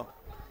your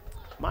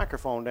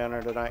microphone down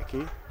there tonight,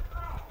 Keith.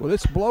 Well,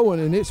 it's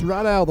blowing, and it's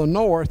right out of the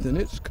north, and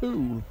it's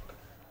cool.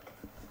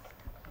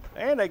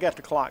 And they got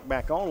the clock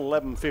back on,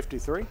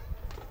 11:53.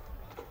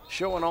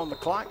 Showing on the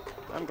clock.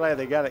 I'm glad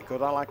they got it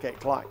because I like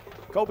that clock.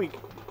 Kobe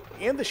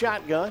in the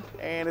shotgun,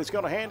 and is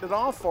going to hand it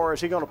off, or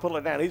is he going to pull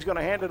it down? He's going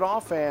to hand it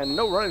off, and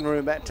no running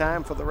room that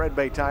time for the Red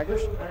Bay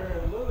Tigers.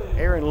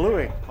 Aaron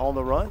Louie on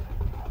the run.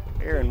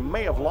 Aaron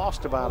may have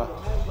lost about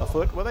a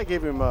foot. Well, they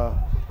give him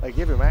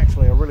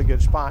actually a really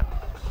good spot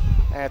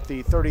at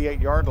the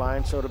 38-yard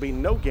line, so it'll be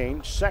no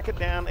gain. 2nd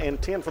down and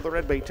 10 for the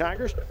Red Bay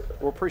Tigers.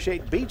 We'll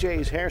appreciate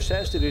BJ's Hair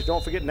Sensitive.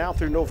 Don't forget, now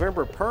through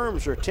November,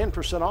 perms are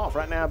 10% off.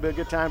 Right now would be a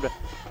good time to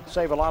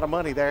save a lot of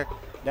money there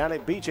down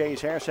at BJ's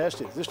Hair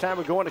Sensitive. This time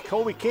we're going to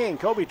Kobe King.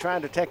 Kobe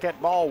trying to take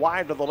that ball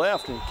wide to the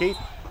left, and Keith,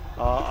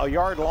 a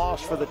yard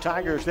loss for the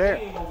Tigers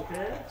there.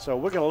 So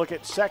we're going to look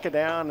at 2nd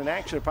down, and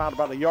actually probably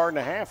about a yard and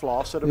a half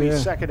loss. So it'll be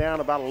 2nd down,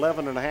 about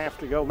 11 and a half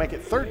to go. Make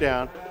it 3rd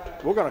down.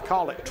 We're going to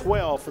call it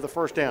 12 for the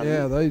 1st down.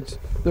 Yeah,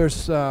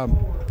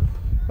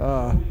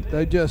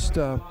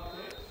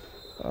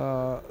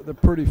 they're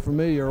pretty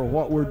familiar with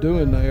what we're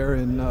doing there,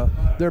 and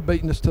they're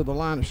beating us to the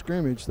line of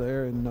scrimmage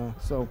there, and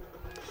so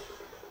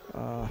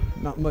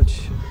not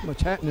much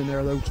happening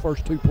there those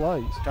first 2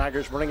 plays.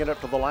 Tigers bring it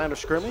up to the line of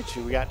scrimmage.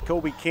 We got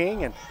Kobe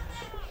King and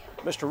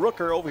Mr.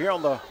 Rooker over here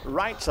on the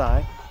right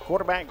side.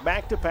 Quarterback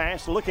back to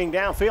pass, looking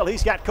downfield.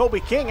 He's got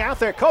Kobe King out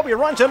there. Kobe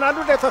runs in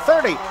under it at the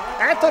 30,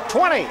 at the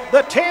 20,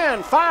 the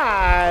 10,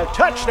 5,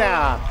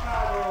 touchdown.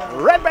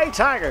 Red Bay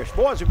Tigers.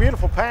 Boy, it's a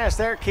beautiful pass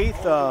there,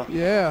 Keith.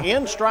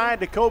 In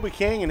stride to Kobe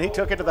King, and he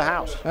took it to the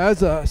house.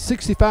 That's a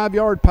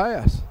 65-yard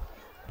pass.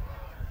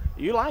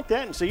 You like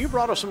that, and so you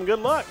brought us some good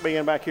luck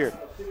being back here.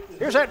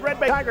 Here's that Red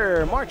Bay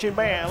Tiger marching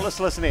band.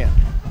 Let's listen in.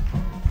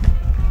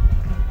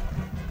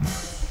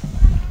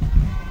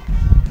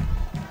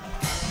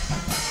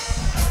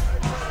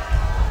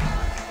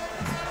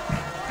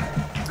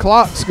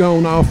 Clock's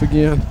going off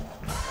again.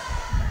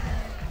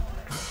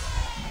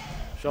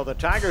 So the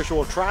Tigers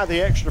will try the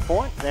extra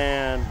point,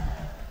 and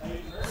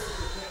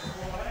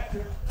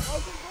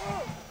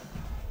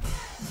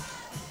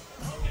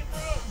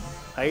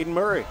Aiden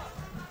Murray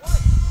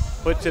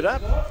puts it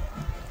up,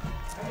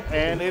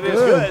 and it is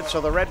good.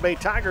 So the Red Bay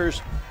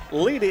Tigers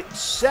lead it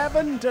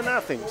 7-0,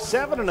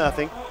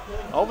 7-0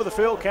 over the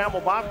Phil Campbell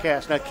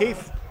Bobcats. Now,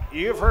 Keith,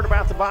 you've heard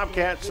about the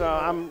Bobcats.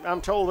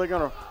 I'm told they're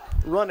going to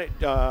run it,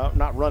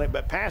 not run it,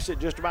 but pass it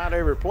just about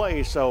every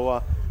play.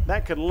 So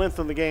that could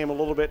lengthen the game a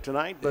little bit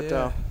tonight. But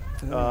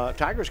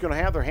Tigers going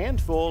to have their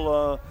hands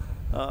full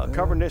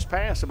covering this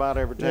pass about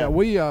every time.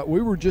 Yeah,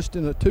 we were just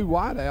in a 2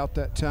 wide out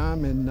that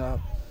time, and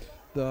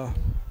the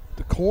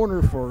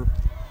corner for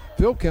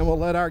Phil Campbell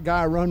let our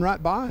guy run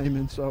right by him,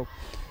 and so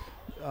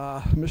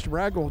Mr.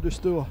 Raggle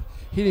just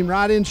hit him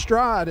right in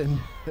stride, and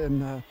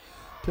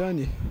telling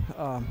you,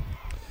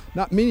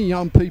 not many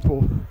young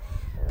people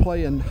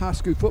playing high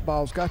school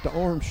football has got the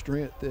arm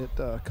strength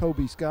that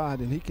Kobe's got,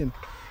 and he can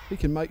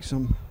make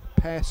some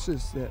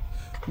passes that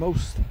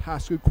most high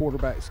school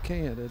quarterbacks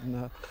can't,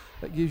 and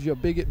that gives you a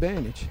big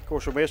advantage. Of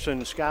course, we're missing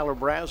Skylar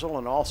Brazel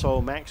and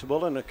also Max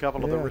Bullen, a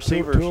couple of the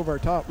receivers. Two of our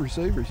top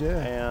receivers,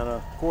 And,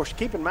 of course,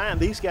 keep in mind,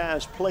 these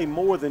guys play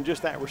more than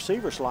just that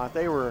receiver slot.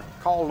 They were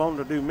called on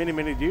to do many,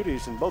 many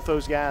duties, and both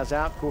those guys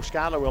out. Of course,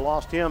 Skylar, we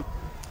lost him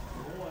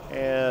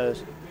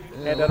as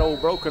had that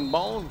old broken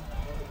bone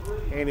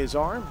in his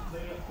arm.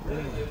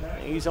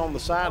 He's on the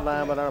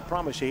sideline, but I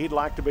promise you he'd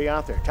like to be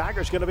out there.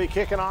 Tigers going to be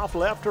kicking off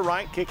left to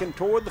right, kicking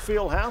toward the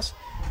field house.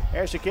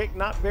 There's a kick,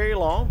 not very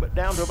long, but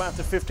down to about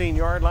the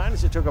 15-yard line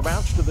as it took a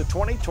bounce to the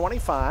 20,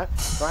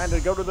 25, trying to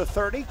go to the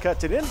 30,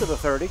 cuts it into the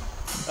 30,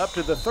 up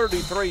to the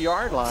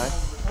 33-yard line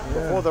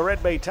before the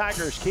Red Bay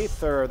Tigers,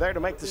 Keith, are there to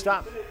make the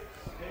stop.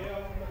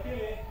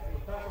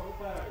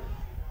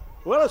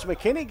 Well, has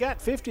McKinney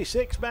got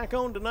 56 back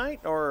on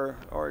tonight, or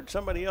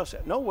somebody else?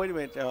 No, wait a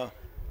minute.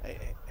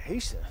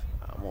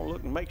 I'm going to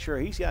look and make sure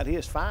he's got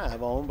his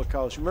 5 on,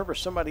 because remember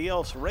somebody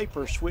else,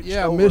 Raper, switched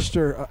over. Yeah,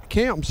 Mr.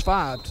 Camp's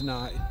 5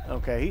 tonight.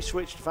 Okay, he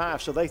switched to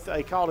 5, so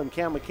they called him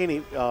Cam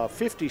McKinney.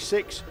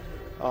 56,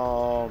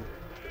 I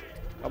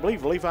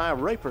believe Levi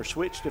Raper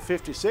switched to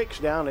 56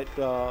 down at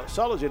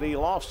Sullivan. He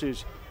left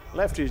his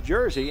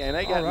jersey, and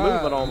they got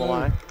movement on the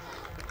line.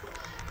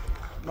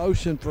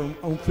 Motion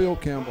on Phil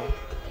Campbell.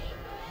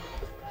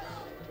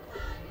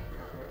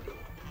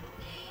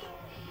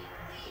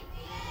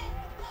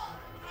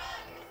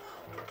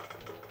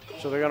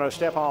 So they're going to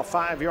step off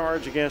 5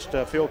 yards against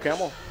Phil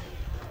Campbell.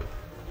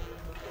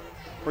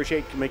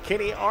 Appreciate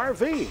McKinney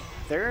RV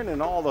there,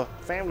 and all the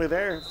family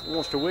there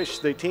wants to wish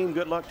the team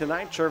good luck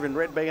tonight, serving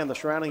Red Bay and the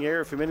surrounding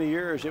area for many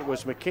years. It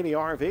was McKinney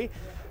RV.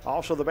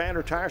 Also the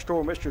Banner Tire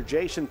Store, Mr.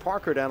 Jason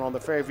Parker down on the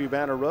Fairview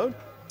Banner Road,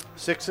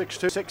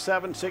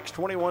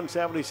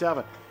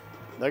 662-676-2177.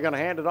 They're going to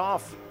hand it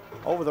off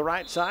over the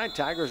right side.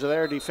 Tigers are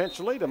there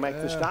defensively to make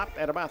the stop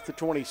at about the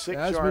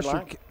 26-yard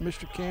line.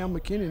 Mr. Cam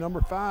McKinney, number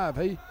 5.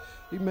 He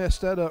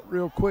messed that up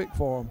real quick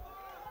for him.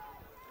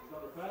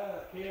 Number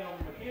 5, Cam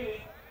McKinney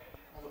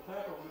on the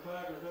tackle for the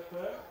Tigers up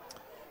there.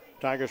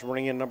 Tigers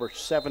bring in number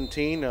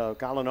 17,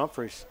 Colin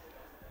Humphreys.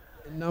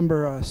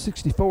 Number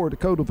 64,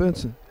 Dakota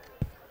Vincent.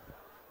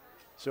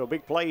 So a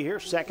big play here,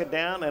 second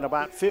down, and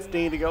about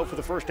 15 to go for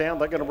the first down.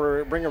 They're going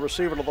to bring a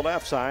receiver to the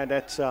left side.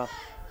 That's the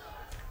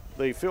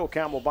Phil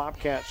Campbell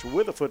Bobcats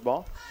with the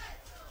football.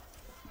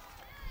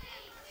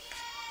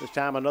 This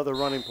time another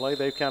running play.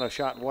 They've kind of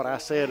shot what I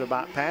said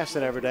about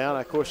passing every down.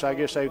 Of course, I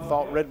guess they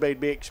thought Red Bay'd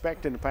be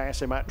expecting to pass.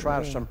 They might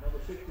try some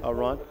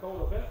run.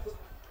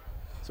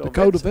 So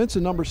Dakota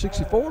Vincent, number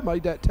 64,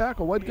 made that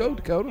tackle. Way to go,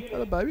 Dakota.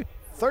 Hello, baby.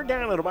 Third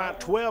down and about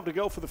 12 to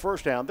go for the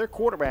first down. Their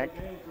quarterback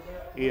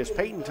is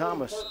Peyton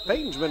Thomas.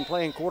 Peyton's been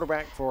playing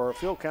quarterback for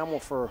Phil Campbell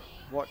for,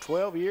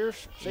 12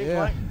 years, seems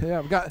like?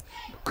 Yeah, we've got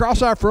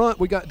across our front,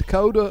 we got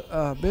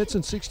Dakota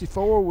Vincent,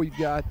 64. We've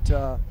got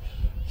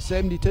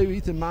 72,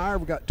 Ethan Meyer.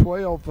 We've got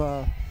 12,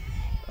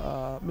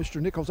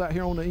 Mr. Nichols out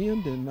here on the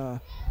end. And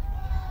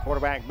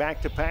quarterback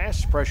back to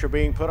pass. Pressure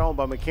being put on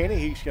by McKinney.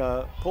 He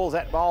pulls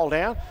that ball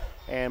down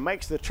and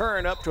makes the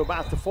turn up to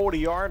about the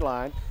 40-yard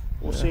line.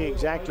 We'll see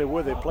exactly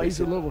where they place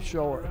it. He's a little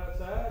short.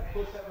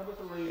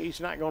 He's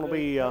not going to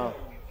be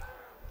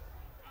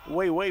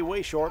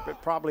way short,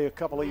 but probably a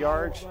couple of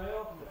yards.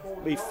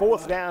 Be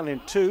 4th down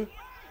and 2.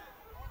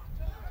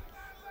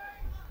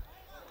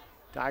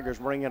 Tigers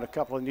bring in a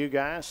couple of new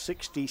guys,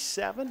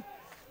 67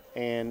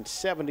 and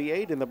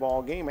 78 in the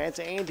ball game. That's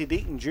Andy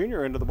Deaton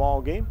Jr. into the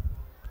ball game,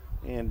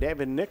 and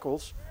Devin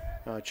Nichols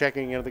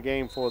checking into the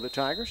game for the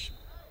Tigers.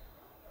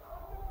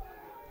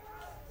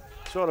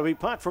 So it'll be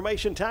punt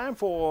formation time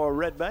for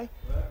Red Bay,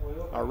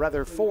 or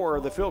rather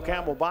for the Phil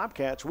Campbell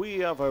Bobcats. We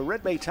have a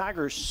Red Bay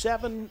Tigers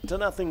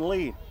 7-0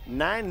 lead.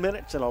 9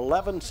 minutes and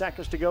 11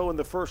 seconds to go in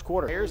the first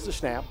quarter. Here's the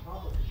snap.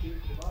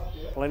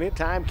 Plenty of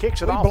time.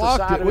 Kicks it off the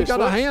side of his foot. We got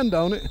a hand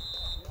on it.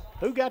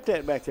 Who got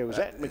that back there? Was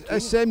that McKinney?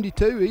 That's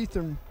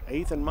 72,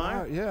 Ethan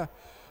Meyer? Yeah.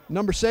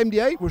 Number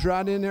 78 was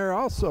right in there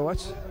also.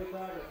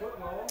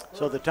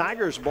 So the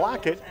Tigers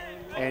block it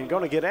and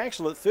going to get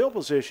excellent field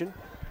position.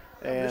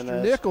 And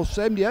Mr. Nichols,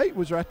 78,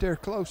 was right there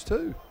close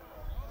too.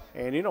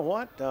 And you know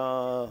what?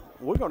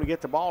 We're going to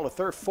get the ball at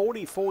their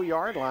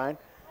 44-yard line.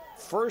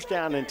 First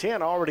down and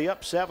 10, already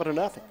up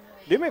 7-0.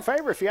 Do me a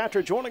favor, if you're out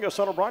there joining us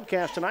on a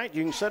broadcast tonight,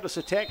 you can send us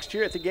a text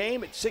here at the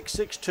game at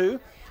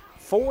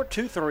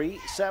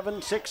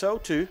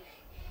 662-423-7602.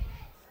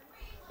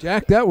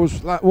 Jack, that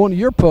was like one of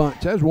your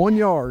punts. That was 1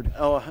 yard.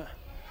 Oh,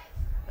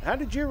 how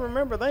did you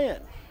remember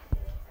that?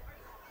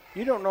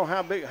 You don't know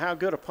how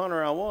good a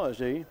punter I was,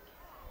 do you?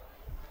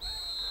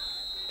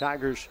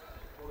 Tigers.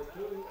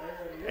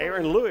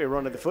 Aaron Louis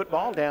running the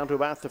football down to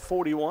about the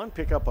 41,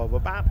 pickup of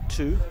about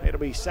 2. It'll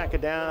be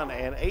 2nd down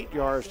and 8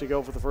 yards to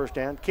go for the first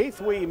down. Keith,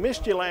 we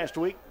missed you last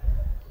week.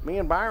 Me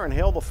and Byron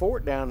held the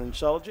fort down in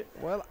Sulligent.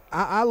 Well,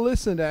 I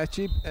listened at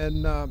you,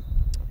 and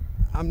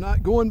I'm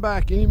not going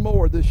back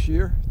anymore this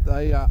year.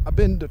 I've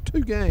been to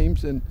 2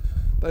 games, and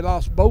they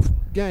lost both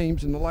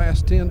games in the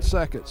last 10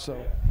 seconds,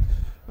 so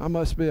I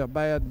must be a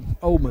bad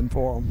omen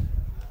for them.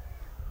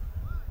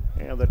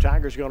 And the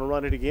Tigers going to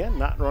run it again.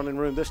 Not running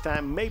room this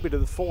time, maybe to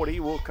the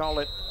 40. We'll call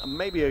it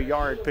maybe a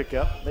yard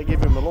pickup. They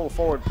give him a little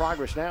forward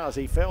progress now as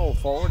he fell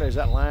forward as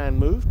that line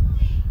moved.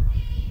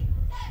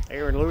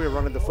 Aaron Louis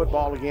running the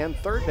football again.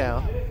 3rd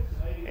down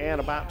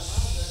and about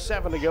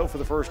 7 to go for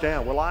the first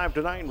down. We're live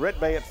tonight in Red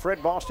Bay at Fred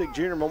Bostic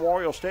Jr.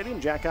 Memorial Stadium.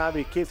 Jack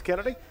Ivey, Keith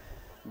Kennedy,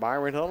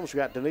 Byron Helms. We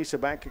got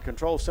Denisa back at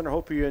Control Center.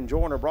 Hope you're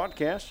enjoying our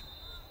broadcast.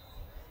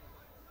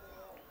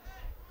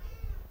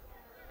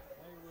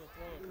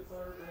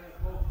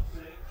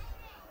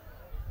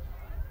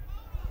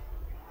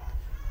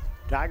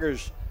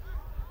 Tigers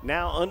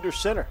now under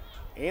center.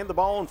 And the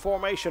ball in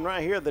formation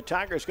right here. The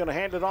Tigers going to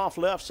hand it off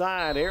left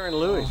side. Aaron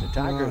Lewis. The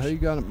Tigers he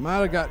might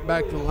have got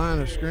back to the line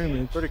of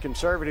scrimmage. Pretty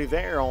conservative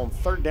there on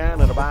 3rd down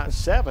at about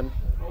 7.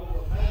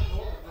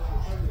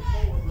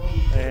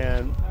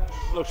 And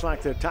looks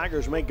like the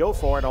Tigers may go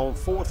for it on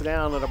 4th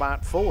down at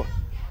about 4.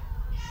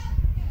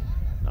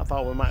 I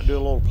thought we might do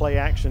a little play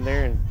action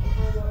there and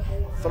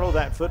throw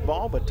that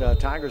football, but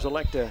Tigers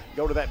elect to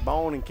go to that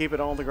bone and keep it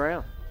on the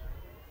ground.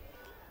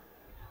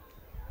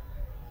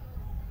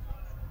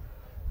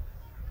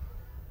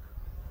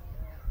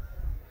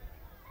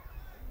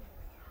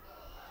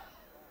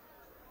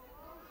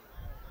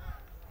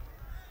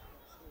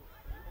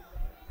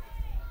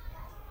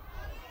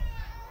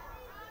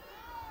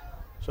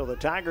 So the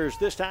Tigers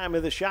this time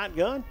in the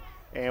shotgun,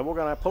 and we're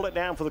going to pull it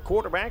down for the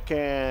quarterback,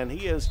 and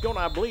he is going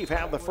to, I believe,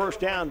 have the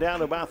first down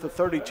to about the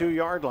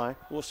 32-yard line.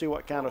 We'll see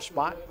what kind of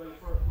spot.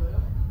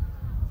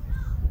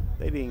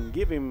 They didn't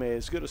give him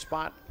as good a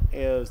spot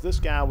as this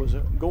guy was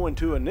going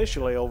to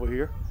initially over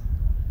here.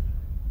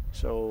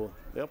 So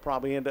they'll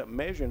probably end up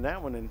measuring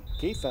that one. And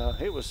Keith,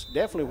 it was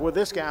definitely where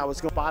this guy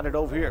was going to spot it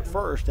over here at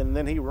first, and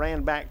then he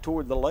ran back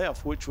toward the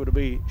left, which would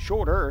be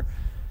shorter.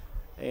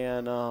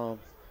 And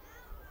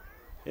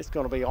it's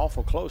going to be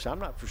awful close. I'm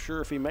not for sure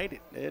if he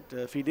made it.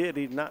 If he did,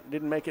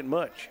 didn't make it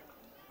much.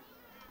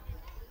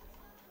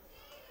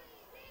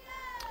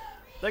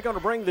 They're going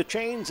to bring the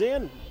chains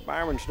in.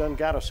 Byron's done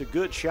got us a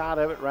good shot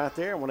of it right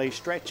there. When they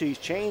stretch these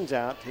chains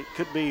out, it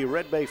could be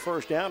Red Bay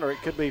first down, or it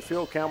could be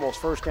Phil Campbell's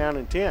first down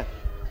and 10.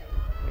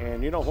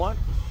 And you know what?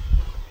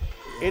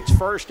 It's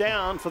first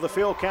down for the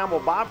Phil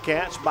Campbell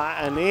Bobcats by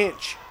an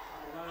inch.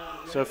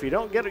 So if you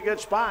don't get a good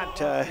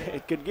spot,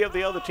 it could give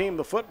the other team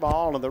the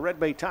football, and the Red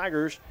Bay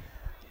Tigers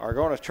are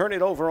going to turn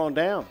it over on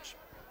downs.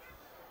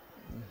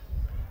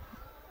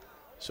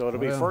 So it'll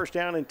be first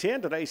down and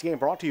 10. Today's game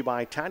brought to you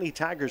by Tiny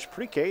Tigers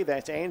Pre-K.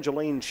 That's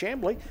Angeline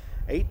Chambly,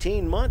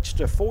 18 months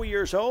to 4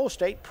 years old.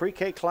 State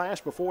pre-K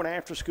class before and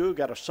after school.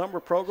 Got a summer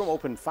program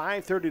open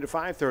 5:30 to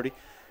 5:30.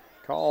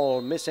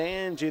 Call Miss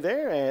Angie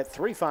there at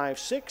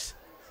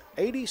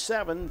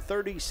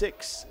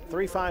 356-8736.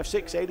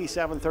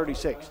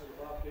 356-8736.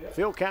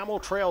 Phil Campbell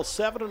trails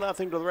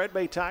 7-0 to the Red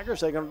Bay Tigers.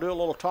 They're going to do a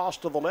little toss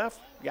to the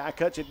left. Guy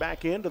cuts it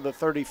back into the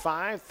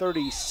 35,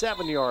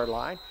 37-yard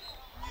line.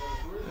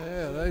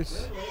 Yeah, they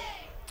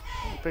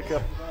pick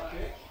up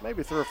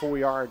maybe 3 or 4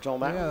 yards on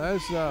that. Yeah,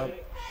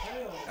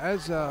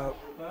 that's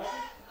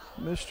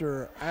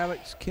Mr.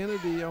 Alex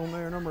Kennedy on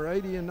there, number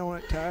 80, and on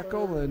that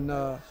tackle, and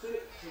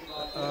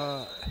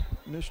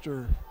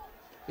Mr.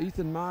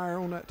 Ethan Meyer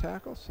on that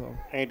tackle. So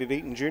Andy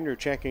Deaton Jr.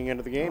 checking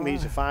into the game.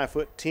 He's a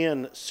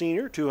 5'10"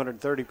 senior,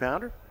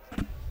 230-pounder.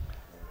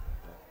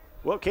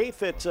 Well,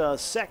 Keith, it's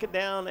 2nd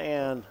down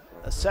and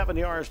 7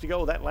 yards to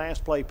go. That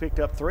last play picked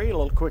up 3. A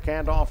little quick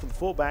handoff to the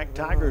fullback.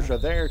 Tigers are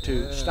there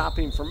to stop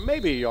him from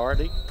maybe a yard.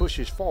 He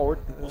pushes forward.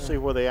 We'll see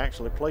where they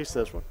actually place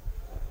this one.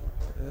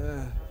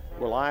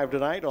 We're live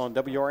tonight on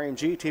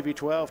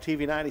WRMG-TV-12,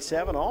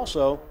 TV97,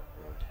 also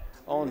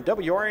on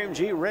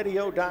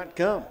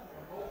WRMGradio.com.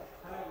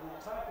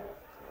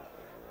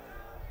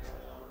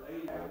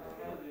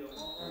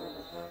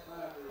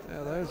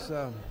 Yeah,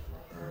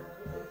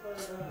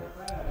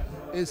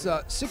 there's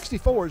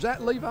 64. Is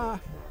that Levi?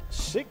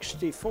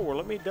 64.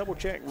 Let me double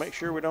check, make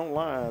sure we don't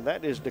lie.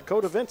 That is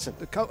Dakota Vincent.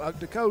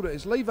 Dakota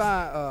is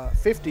Levi.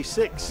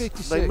 56.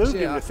 56. They moved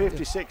him to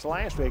 56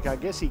 last week. I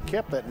guess he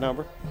kept that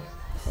number.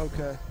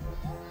 Okay.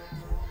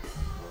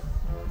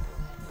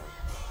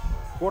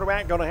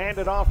 Quarterback going to hand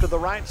it off to the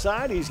right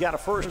side. He's got a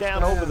first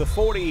down over the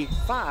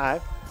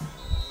 45.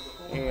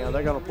 And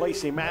they're going to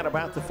place him at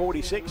about the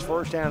 46,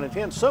 first down and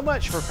 10. So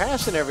much for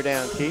passing every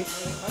down, Keith.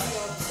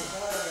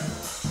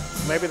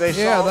 Maybe they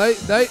saw.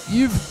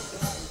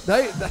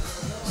 Yeah,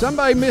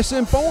 somebody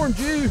misinformed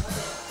you.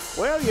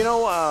 Well, you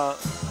know,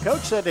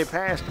 Coach said they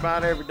passed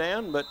about every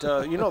down, but,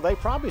 you know, they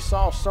probably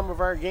saw some of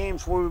our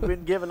games where we've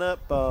been giving up.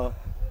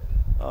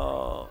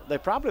 They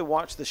probably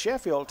watched the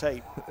Sheffield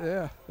tape.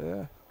 Yeah.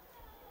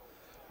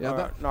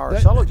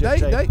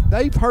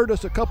 They've heard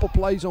us a couple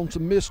plays on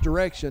some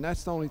misdirection.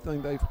 That's the only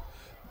thing they've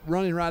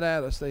running right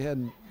at us. They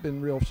hadn't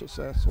been real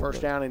successful.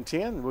 First down and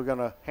 10. We're going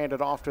to hand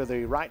it off to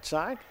the right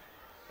side,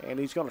 and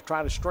he's going to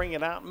try to string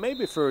it out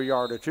maybe for a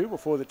yard or two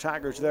before the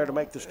Tigers are there to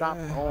make the stop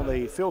on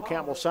the Phil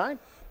Campbell side.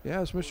 Yeah,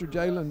 it's Mr.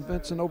 Jalen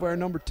Vincent over there,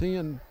 number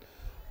 10,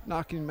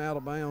 knocking him out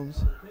of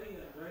bounds.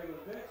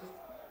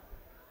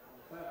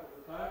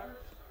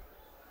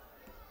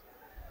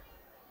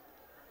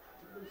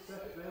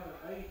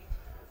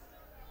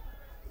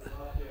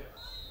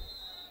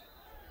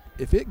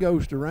 If it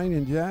goes to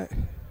raining, Jack,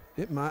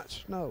 it might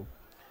snow.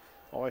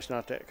 Oh, it's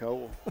not that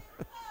cold.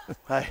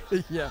 Hey,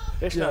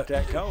 it's not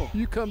that cold.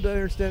 You come down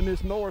here and stand in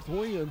this north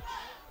wind.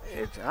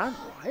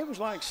 It was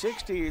like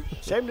 60,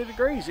 70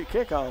 degrees at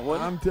kickoff,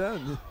 wasn't it? I'm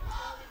telling you.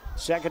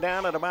 Second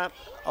down at about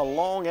a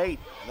long 8.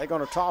 They're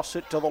going to toss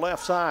it to the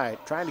left side,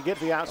 trying to get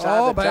to the outside.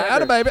 Oh,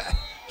 baby.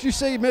 Did you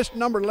see Mr.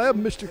 number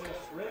 11, Mr.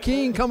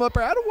 King, come up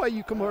there? Out of the way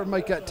you come over and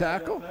make that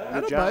tackle.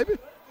 Out of baby.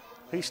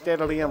 He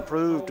steadily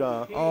improved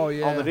on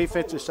the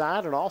defensive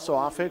side and also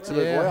offensive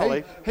as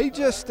well. He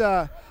just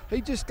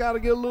got to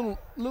get a little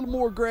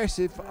more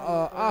aggressive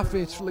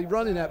offensively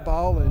running that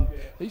ball, and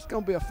he's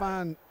going to be a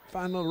fine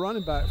little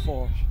running back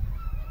for us.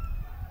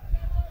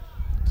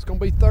 It's going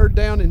to be third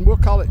down, and we'll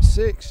call it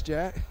 6,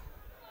 Jack.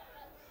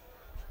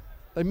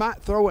 They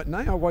might throw it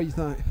now. What do you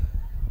think?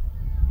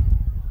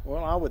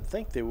 Well, I would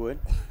think they would.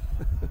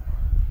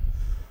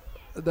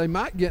 They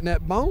might get in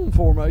that bone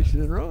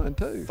formation and run,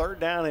 too. Third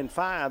down and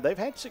 5. They've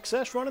had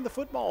success running the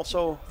football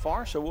so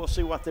far, so we'll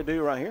see what they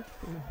do right here.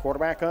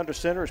 Quarterback under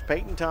center is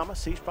Peyton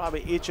Thomas. He's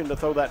probably itching to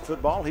throw that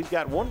football. He's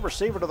got one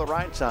receiver to the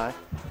right side.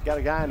 Got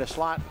a guy in the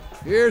slot.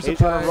 He's going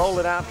to roll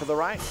it out to the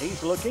right.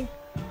 He's looking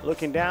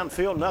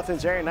downfield.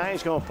 Nothing's there. Now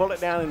he's going to pull it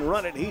down and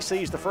run it. He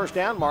sees the first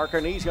down marker,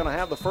 and he's going to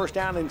have the first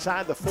down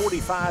inside the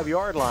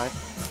 45-yard line,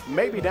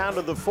 maybe down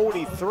to the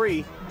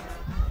 43.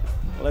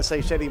 Unless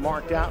they said he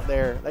marked out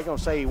there. They're going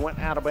to say he went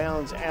out of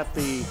bounds at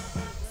the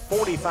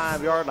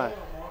 45-yard line.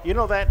 You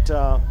know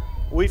that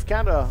we've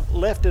kind of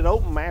left it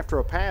open after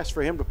a pass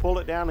for him to pull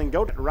it down and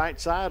go to the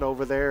right side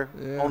over there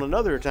on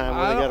another time.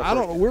 I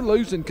don't know. We're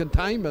losing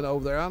containment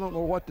over there. I don't know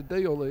what the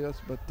deal is,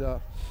 but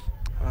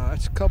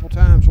it's a couple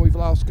times we've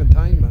lost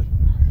containment.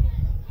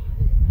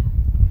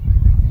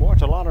 Boy,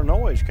 it's a lot of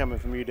noise coming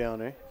from you down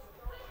there.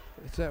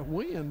 It's that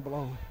wind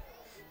blowing.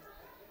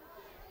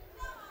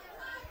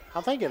 I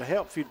think it'll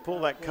help if you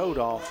pull that coat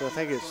off. I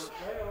think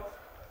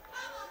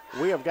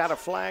we have got a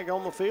flag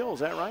on the field. Is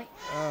that right?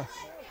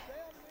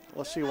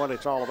 Let's see what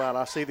it's all about.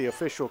 I see the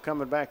official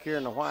coming back here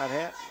in the white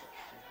hat.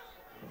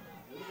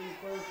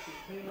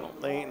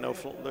 No,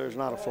 there's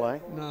not a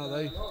flag. No,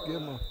 they give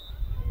them a.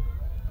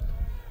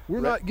 We're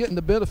not getting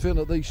the benefit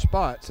of these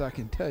spots, I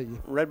can tell you.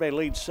 Red Bay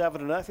leads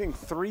 7-0,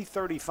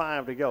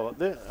 3:35 to go.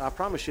 I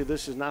promise you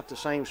this is not the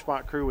same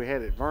spot crew we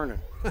had at Vernon.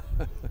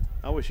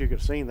 I wish you could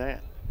have seen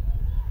that.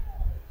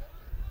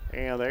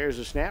 And there's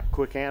a snap,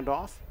 quick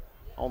handoff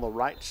on the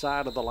right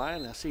side of the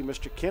line. I see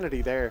Mr.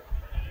 Kennedy there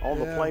on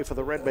the play for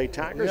the Red Bay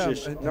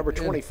Tigers. Number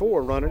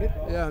 24 running it.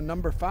 Yeah,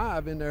 number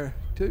 5 in there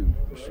too,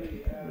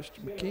 Mr.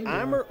 McKinney.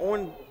 Eimer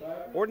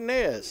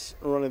Ordonez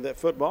running that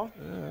football.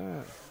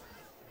 Yeah.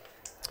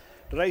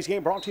 Today's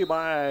game brought to you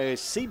by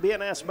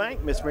CBNS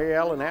Bank, Miss Mary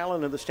Ellen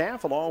Allen and the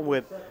staff, along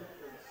with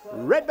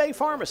Red Bay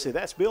Pharmacy.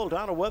 That's Bill,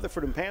 Donna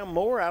Weatherford, and Pam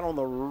Moore out on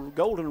the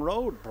Golden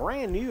Road.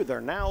 Brand new.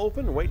 They're now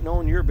open, waiting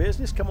on your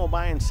business. Come on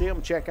by and see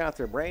them. Check out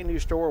their brand new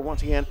store.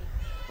 Once again,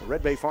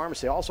 Red Bay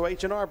Pharmacy. Also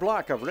H&R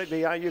Block of Red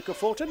Bay, Iuka,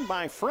 Fulton,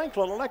 by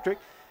Franklin Electric,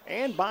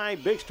 and by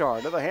Big Star.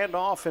 Another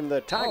handoff in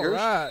the Tigers.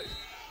 All right.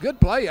 Good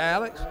play,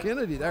 Alex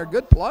Kennedy there.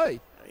 Good play.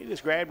 He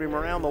just grabbed him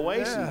around the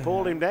waist and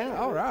pulled him down.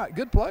 All right.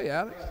 Good play,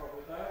 Alex.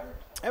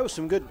 That was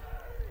some good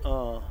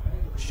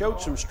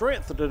showed some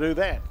strength to do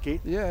that,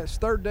 Keith. Yeah, it's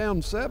third down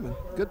and 7.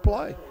 Good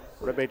play.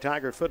 Red Bay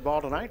Tiger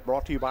football tonight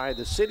brought to you by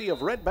the City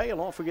of Red Bay. And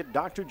don't forget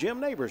Dr.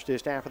 Jim Neighbors, the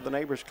staff at the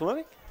Neighbors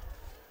Clinic.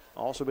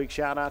 Also, big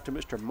shout out to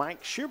Mr.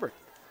 Mike Schubert,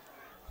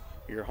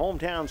 your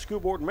hometown school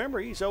board member.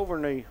 He's over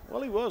in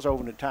he was over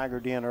in the Tiger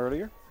Den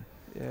earlier.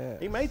 Yeah.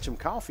 He made some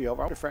coffee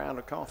over. I'm out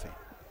of coffee.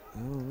 I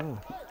don't know.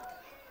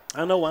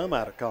 I know I'm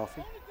out of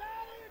coffee.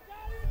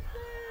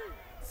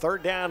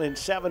 Third down and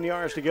 7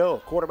 yards to go.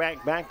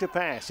 Quarterback back to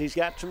pass. He's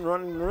got some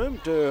running room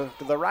to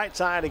the right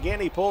side again.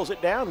 He pulls it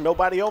down.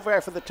 Nobody over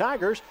there for the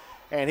Tigers.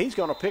 And he's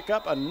going to pick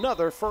up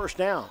another first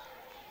down.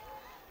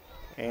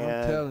 And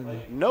I'm telling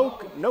you.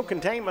 No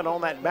containment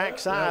on that back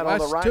side on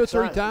the right side. 2 or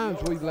 3 side. times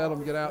we've let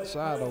them get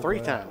outside over 3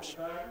 there. times.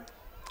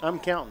 I'm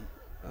counting.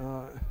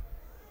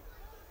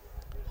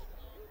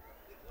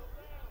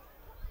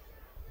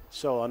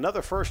 So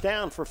another first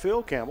down for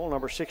Phil Campbell,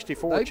 number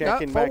 64, They've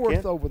checking got back in.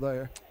 fourth over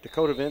there.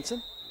 Dakota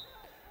Vinson.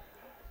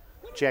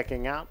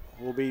 Checking out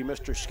will be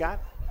Mr. Scott.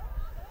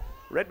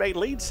 Red Bay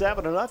leads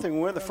 7-0.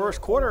 We're in the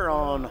first quarter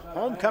on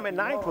homecoming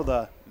night with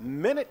a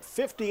minute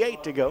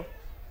 58 to go.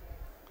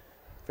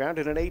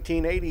 Founded in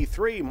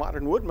 1883,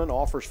 Modern Woodman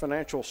offers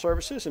financial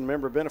services and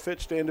member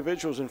benefits to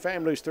individuals and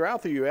families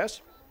throughout the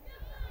U.S.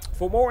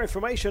 For more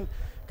information,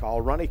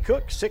 call Ronnie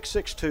Cook,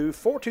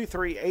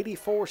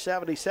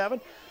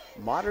 662-423-8477.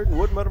 Modern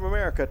Woodman of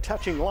America,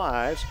 touching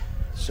lives.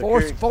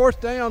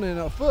 Fourth down in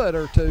a foot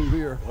or two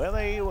here. Well,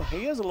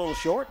 he is a little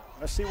short.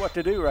 Let's see what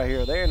to do right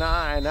here. There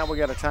and now we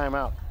got a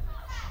timeout.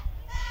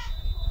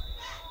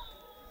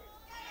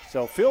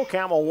 So Phil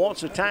Campbell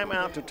wants a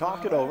timeout to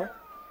talk it over.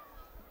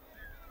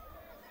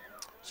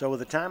 So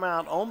with a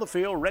timeout on the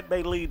field, Red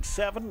Bay leads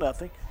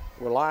 7-0.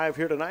 We're live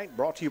here tonight,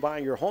 brought to you by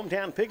your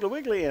hometown Piggly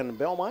Wiggly in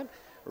Belmont,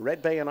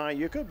 Red Bay and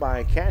Iuka,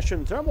 by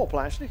Cashion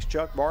Thermoplastics,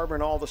 Chuck Barber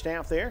and all the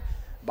staff there,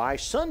 by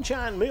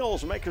Sunshine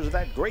Mills, makers of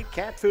that great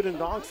cat food and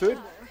dog food,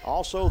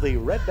 also the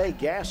Red Bay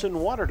Gas and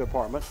Water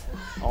Department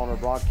on our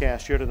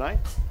broadcast here tonight.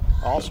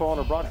 Also on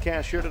our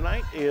broadcast here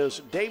tonight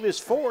is Davis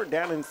Ford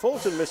down in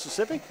Fulton,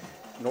 Mississippi.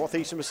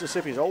 Northeast of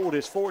Mississippi's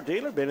oldest Ford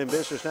dealer, been in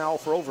business now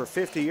for over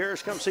 50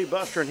 years. Come see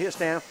Buster and his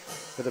staff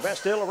for the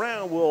best deal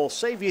around. We'll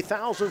save you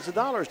thousands of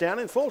dollars down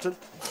in Fulton.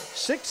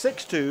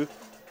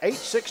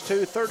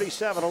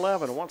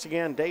 662-862-3711. Once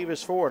again,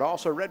 Davis Ford.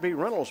 Also Red Bay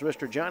Rentals,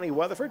 Mr. Johnny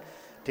Weatherford.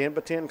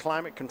 10x10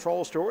 climate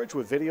control storage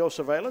with video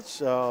surveillance.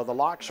 The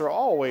locks are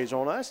always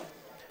on us.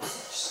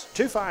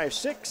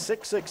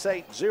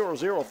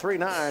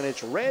 256-668-0039.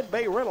 It's Red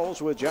Bay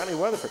Rentals with Johnny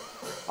Weatherford.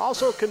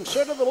 Also,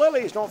 consider the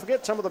Lilies. Don't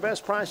forget some of the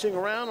best pricing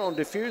around on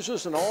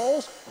diffusers and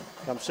oils.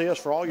 Come see us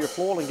for all your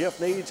floral and gift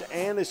needs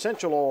and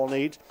essential oil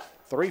needs.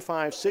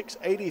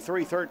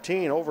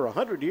 356-8313. Over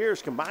 100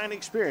 years combined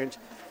experience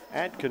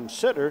at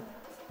Consider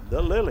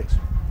the Lilies.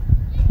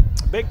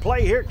 Big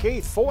play here,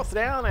 Keith. Fourth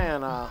down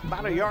and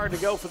about a yard to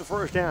go for the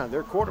first down.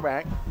 Their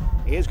quarterback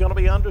is going to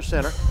be under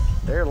center.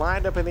 They're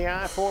lined up in the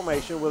I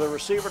formation with a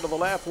receiver to the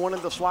left, one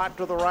in the slot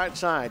to the right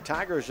side.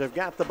 Tigers have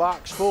got the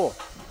box full.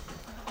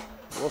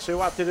 We'll see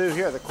what to do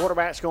here. The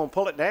quarterback's going to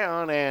pull it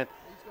down, and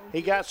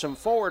he got some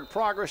forward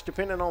progress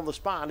depending on the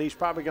spot. He's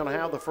probably going to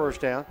have the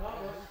first down.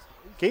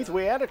 Keith,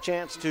 we had a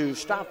chance to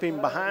stop him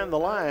behind the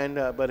line,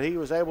 but he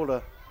was able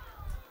to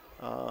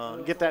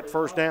get that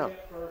first down.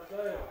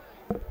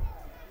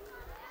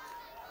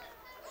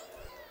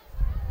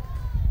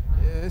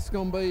 Yeah, it's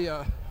going to be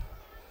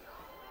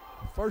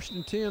first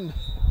and 10,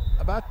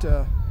 about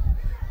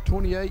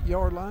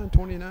 28-yard line,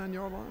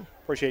 29-yard line.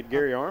 Appreciate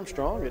Gary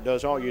Armstrong. It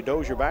does all your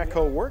dozer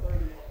backhoe work.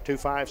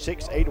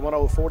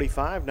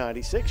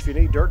 256-810-4596. If you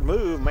need dirt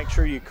move, make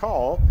sure you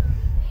call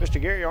Mr.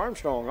 Gary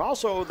Armstrong.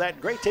 Also, that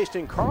great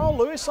tasting Carl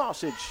Lewis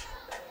sausage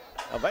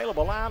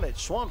available out at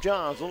Swamp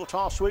John's. A little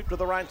toss sweep to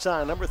the right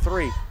side. Number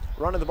 3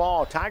 running the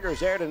ball. Tigers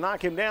there to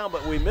knock him down,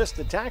 but we missed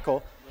the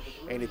tackle.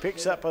 And he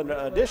picks up an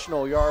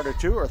additional yard or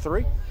 2 or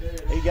 3.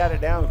 He got it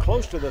down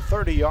close to the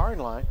 30-yard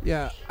line.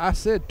 Yeah, I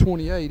said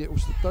 28. It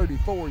was the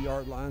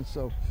 34-yard line.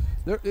 So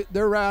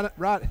they're right.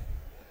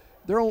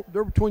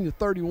 They're between the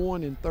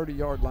 31 and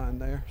 30-yard line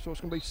there. So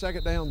it's going to be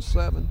second down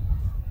 7.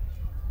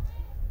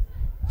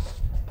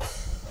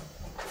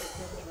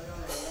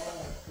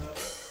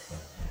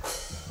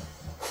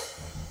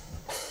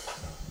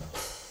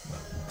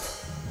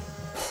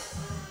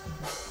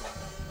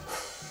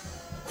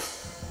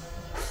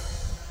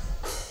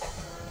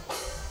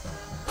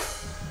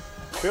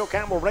 Phil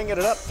Campbell bringing it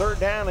up, third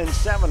down and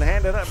 7,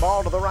 handing that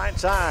ball to the right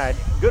side.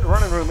 Good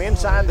running room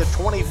inside the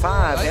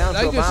 25. They down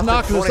to just about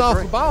knocking the us off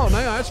the ball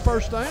now. That's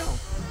first down.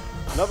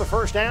 Another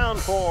first down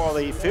for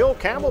the Phil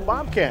Campbell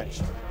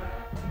Bobcats.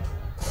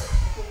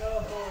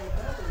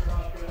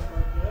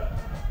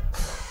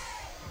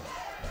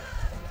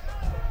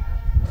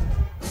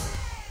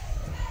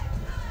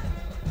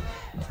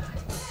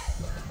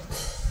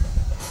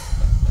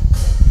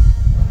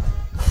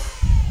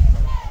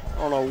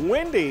 On a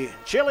windy,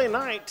 chilly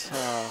night,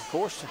 of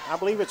course, I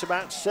believe it's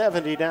about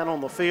 70 down on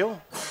the field.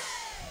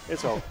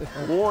 It's a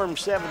warm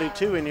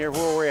 72 in here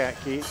where we're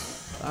at,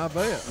 Keith. I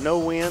bet. No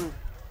wind.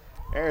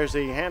 There's the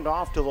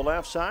handoff to the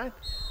left side.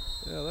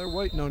 Yeah, they're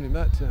waiting on him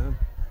that time.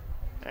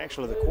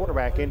 Actually, the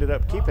quarterback ended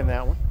up keeping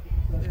that one.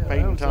 Yeah,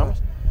 Peyton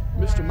Thomas.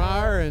 Mr.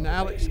 Meyer and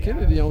Alex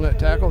Kennedy on that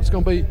tackle. It's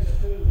going to be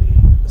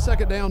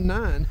second down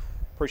 9.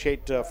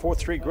 Appreciate 4th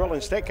Street Grill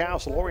and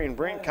Steakhouse, Lori and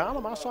Brent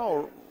Collum. I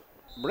saw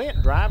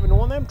Brent driving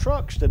one of them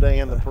trucks today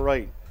in the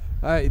parade.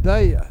 Hey,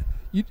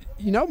 you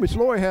know, Miss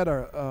Lori had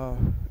a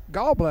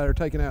gallbladder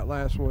taken out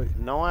last week.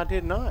 No, I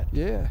did not.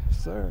 Yeah,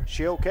 sir.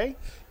 She okay?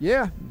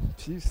 Yeah,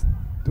 she's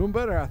doing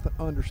better, I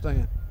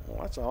understand.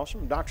 Well, that's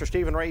awesome. Dr.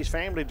 Stephen Ray's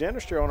family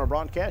dentistry on our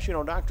broadcast. You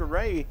know, Dr.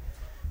 Ray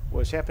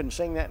was helping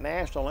sing that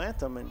national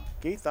anthem, and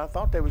Keith, I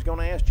thought they was going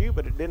to ask you,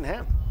 but it didn't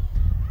happen.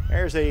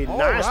 There's a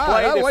nice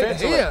play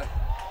defensively.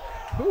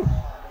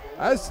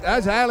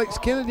 That's Alex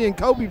Kennedy and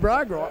Kobe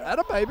Brygart. That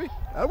a baby.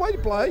 That a way to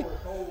play.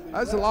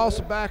 That's a loss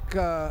back.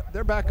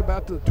 They're back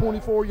about to the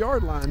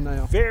 24-yard line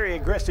now. Very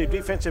aggressive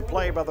defensive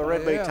play by the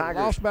Red Bay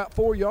Tigers. Lost about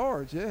 4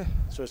 yards, yeah.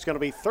 So it's going to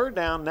be 3rd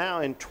down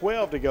now and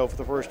 12 to go for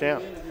the first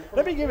down.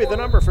 Let me give you the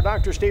number for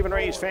Dr. Stephen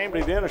Ray's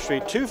Family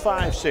Dentistry,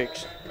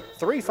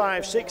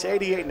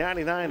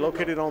 256-356-8899,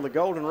 located on the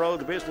Golden Road.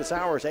 The business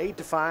hours 8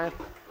 to 5.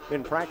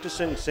 Been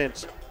practicing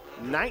since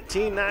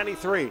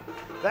 1993.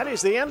 That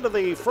is the end of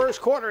the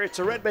first quarter. It's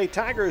the Red Bay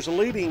Tigers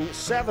leading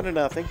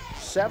 7-0.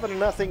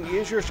 7-0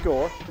 is your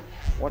score.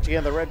 Once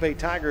again, the Red Bay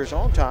Tigers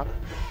on top.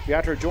 If you're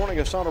out there joining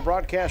us on the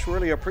broadcast,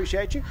 really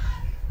appreciate you.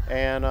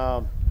 And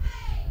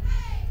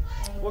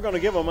we're going to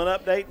give them an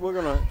update. We're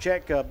going to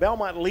check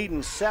Belmont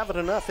leading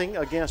 7-0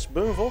 against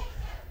Boonville.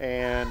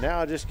 And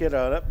now I just get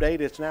an update.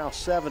 It's now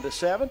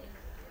 7-7.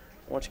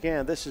 Once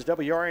again, this is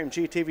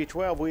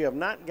WRMG-TV-12. We have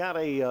not got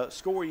a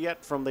score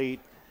yet from the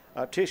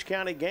Tisch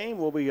County game.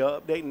 We'll be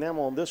updating them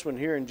on this one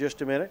here in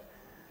just a minute.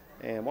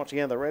 And once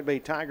again, the Red Bay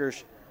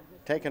Tigers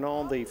taking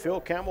on the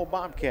Phil Campbell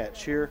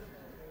Bobcats here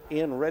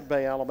in Red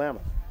Bay, Alabama.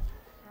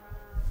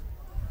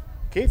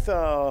 Keith,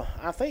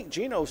 I think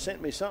Gino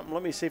sent me something.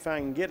 Let me see if I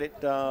can get it.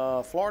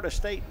 Florida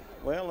State.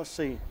 Well, let's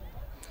see.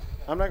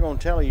 I'm not going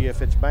to tell you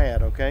if it's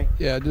bad, okay?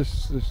 Yeah,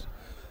 just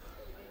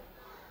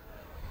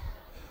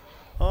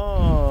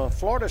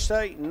Florida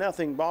State,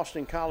 nothing.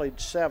 Boston College,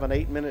 7.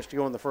 8 minutes to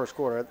go in the first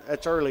quarter.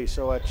 That's early,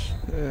 so that's.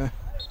 Yeah.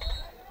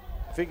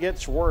 If it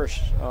gets worse,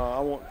 I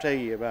won't tell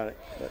you about it.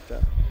 But,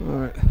 all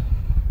right.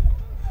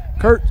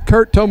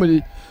 Kurt told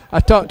me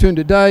I talked to him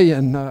today,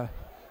 and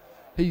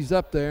he's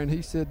up there, and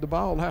he said the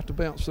ball will have to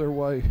bounce their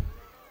way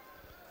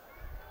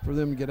for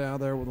them to get out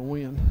of there with a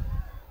win.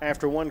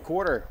 After one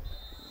quarter,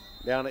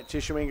 down at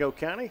Tishomingo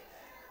County,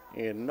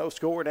 and no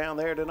score down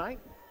there tonight.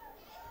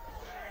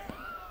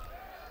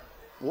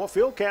 Well,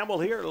 Phil Campbell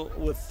here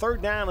with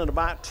 3rd down and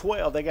about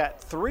 12. They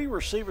got 3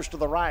 receivers to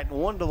the right and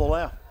 1 to the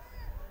left.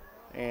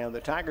 And the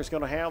Tigers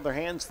going to have their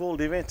hands full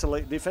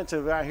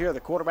defensive out here. The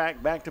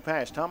quarterback back to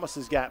pass. Thomas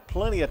has got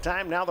plenty of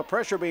time. Now the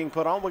pressure being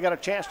put on. We got a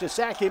chance to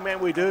sack him,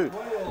 and we do.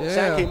 Yeah.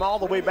 Sack him all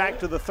the way back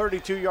to the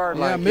 32-yard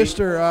line. Yeah,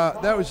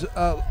 that was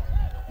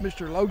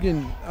Mr.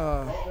 Logan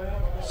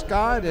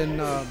Scott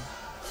and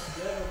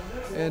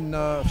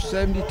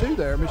 72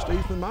 there, Mr.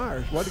 Ethan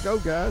Myers. Way to go,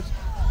 guys.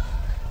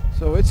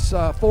 So it's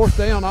 4th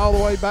down all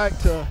the way back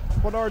to,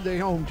 what are they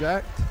home,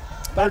 Jack?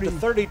 About the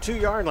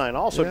 32-yard line.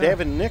 Also, yeah.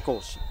 Devin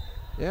Nichols.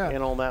 Yeah.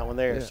 In on that one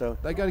there. Yeah. So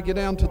they got to get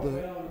down to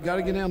the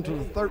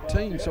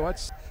 13. So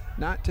that's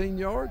 19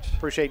 yards.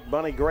 Appreciate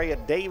Bunny Gray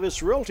at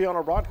Davis Realty on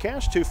our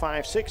broadcast.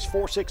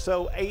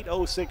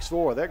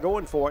 256-460-8064. They're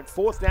going for it.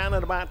 4th down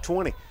and about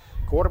 20.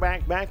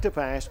 Quarterback back to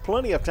pass.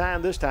 Plenty of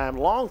time this time.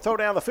 Long throw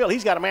down the field.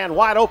 He's got a man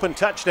wide open.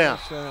 Touchdown.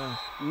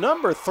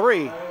 Number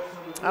 3.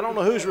 I don't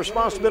know whose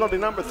responsibility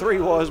number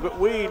 3 was, but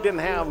we didn't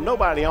have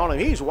nobody on him.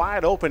 He's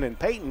wide open, and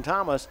Peyton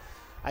Thomas,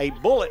 a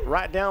bullet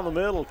right down the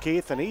middle,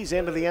 Keith, and he's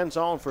into the end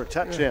zone for a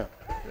touchdown.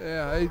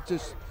 Yeah, he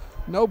just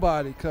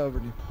nobody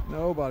covered him.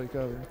 Nobody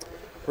covered him.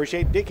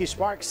 Appreciate Dickie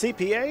Sparks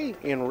CPA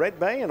in Red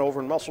Bay and over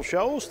in Muscle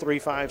Shoals,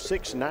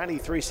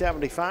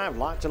 356-9375.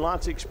 Lots and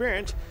lots of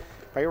experience.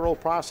 Payroll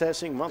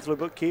processing, monthly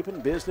bookkeeping,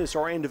 business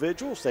or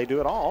individuals, they do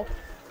it all.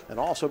 And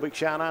also big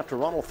shout out to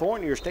Ronald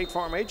Thorne, your State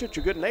Farm agent,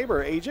 your good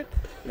neighbor agent,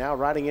 now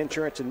writing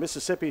insurance in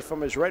Mississippi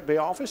from his Red Bay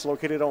office,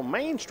 located on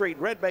Main Street,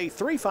 Red Bay,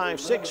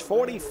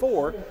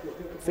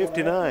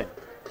 356-4459.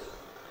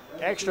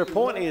 Extra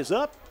point is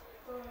up,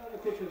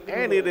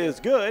 and it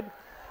is good.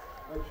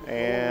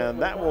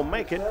 And that will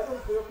make it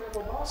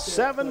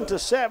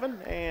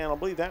 7-7. And I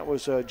believe that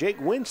was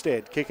Jake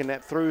Winstead kicking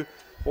that through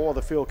for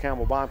the Phil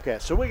Campbell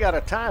Bobcats. So we got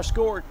a tie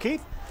score,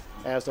 Keith,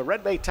 as the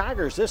Red Bay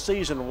Tigers this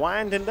season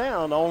winding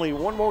down. Only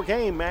one more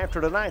game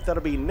after tonight.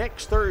 That'll be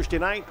next Thursday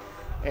night.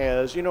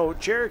 As you know,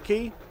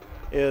 Cherokee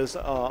is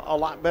a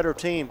lot better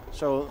team.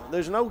 So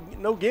there's no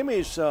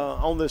gimmies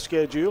on this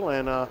schedule.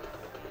 And,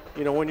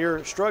 you know, when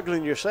you're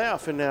struggling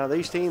yourself and now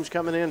these teams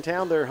coming in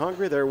town, they're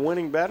hungry, they're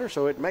winning better,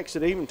 so it makes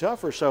it even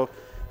tougher. So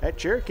that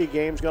Cherokee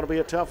game is going to be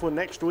a tough one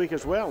next week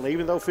as well. And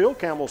even though Phil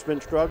Campbell's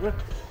been struggling,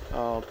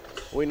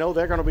 we know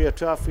they're going to be a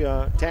tough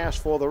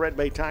task for the Red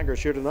Bay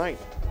Tigers here tonight.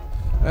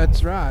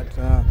 That's right.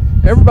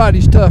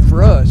 Everybody's tough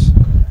for us.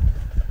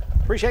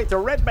 Appreciate the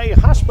Red Bay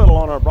Hospital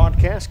on our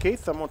broadcast,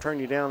 Keith. I'm going to turn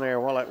you down there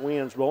while that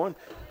wind's blowing.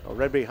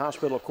 Red Bay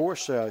Hospital, of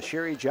course,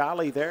 Sherry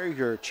Jolly there,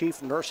 your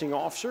chief nursing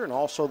officer and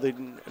also the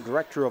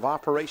director of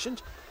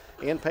operations.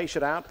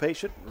 Inpatient,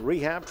 outpatient,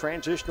 rehab,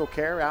 transitional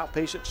care,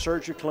 outpatient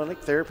surgery clinic,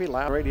 therapy,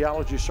 lab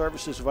radiology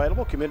services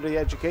available, community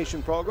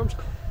education programs.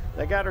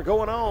 They got her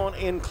going on,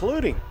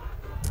 including,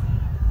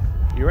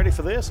 you ready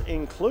for this?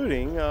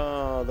 Including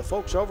the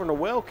folks over in the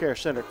Well Care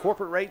Center.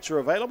 Corporate rates are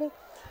available.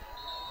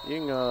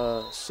 You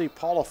can see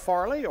Paula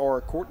Farley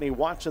or Courtney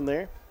Watson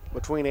there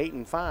between 8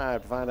 and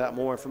 5 to find out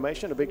more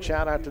information. A big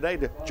shout out today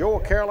to Joel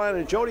Caroline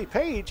and Jody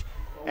Page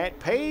at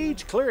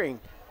Page Clearing.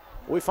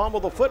 We fumble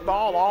the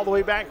football all the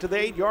way back to the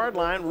 8-yard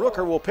line.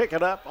 Rooker will pick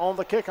it up on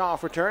the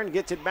kickoff return,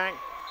 gets it back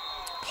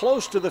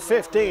close to the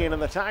 15,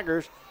 and the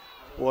Tigers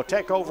will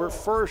take over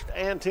 1st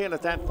and 10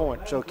 at that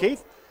point. So,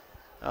 Keith,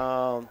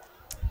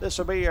 this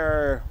will be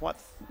our,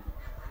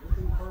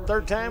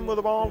 third time with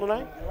the ball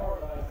tonight?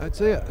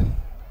 That's it.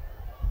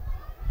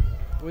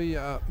 We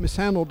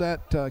mishandled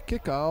that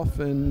kickoff,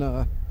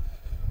 and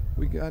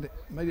we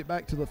made it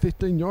back to the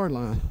 15-yard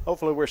line.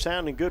 Hopefully we're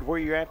sounding good where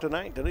you're at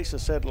tonight. Denisa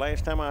said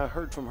last time I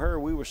heard from her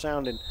we were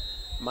sounding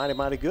mighty,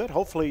 mighty good.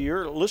 Hopefully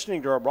you're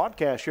listening to our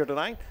broadcast here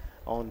tonight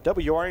on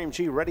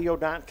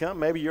WRMG-Radio.com.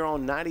 Maybe you're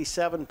on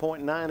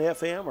 97.9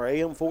 FM or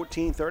AM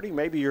 1430.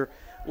 Maybe you're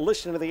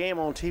listening to the AM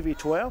on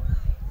TV-12.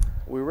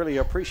 We really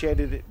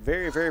appreciated it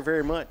very, very,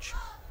 very much.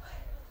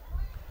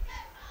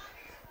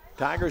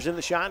 Tigers in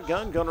the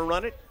shotgun, going to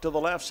run it to the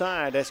left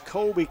side. That's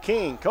Kobe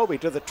King. Kobe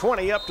to the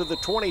 20, up to the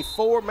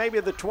 24, maybe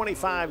the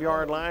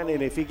 25-yard line.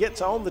 And if he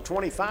gets on the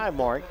 25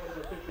 mark,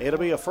 it'll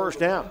be a first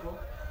down.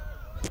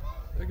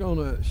 They're going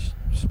to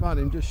spot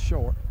him just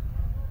short.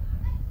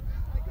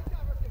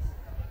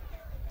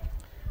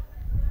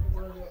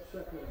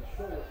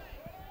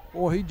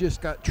 Boy, he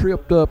just got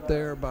tripped up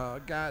there by a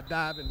guy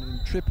diving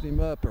and tripping him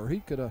up, or he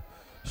could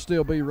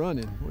still be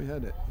running. We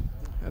had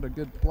a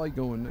good play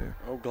going there.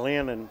 Oh,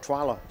 Glenn and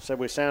Twyla said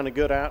we sounded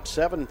good out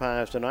 7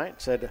 pies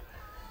tonight. Said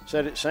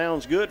it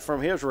sounds good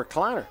from his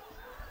recliner.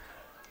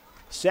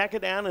 2nd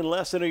down and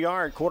less than a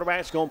yard.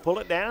 Quarterback's going to pull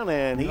it down,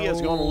 and he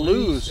is going to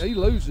lose. He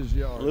loses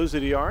yards. Lose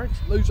the yards.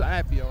 Lose a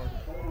half yard.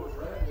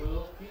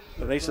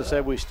 Denisa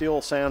said we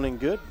still sounding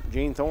good.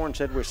 Gene Thorne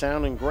said we're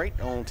sounding great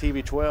on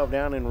TV-12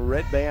 down in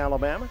Red Bay,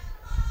 Alabama.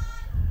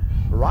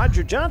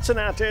 Roger Johnson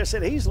out there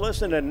said he's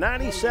listening to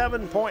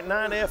 97.9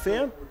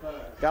 FM.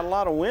 Got a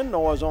lot of wind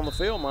noise on the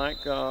field,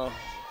 Mike. Of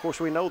course,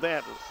 we know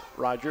that,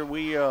 Roger.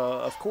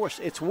 Of course,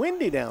 it's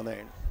windy down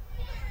there.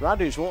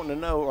 Roger's wanting to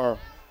know, or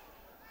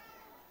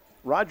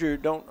Roger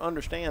don't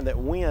understand that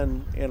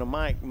wind in a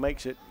mic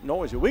makes it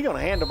noisy. We're going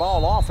to hand the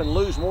ball off and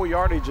lose more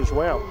yardage as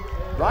well.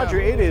 Roger,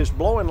 it is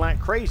blowing like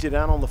crazy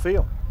down on the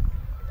field.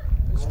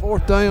 It's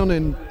 4th down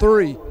and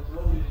 3.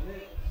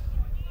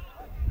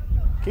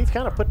 Keith,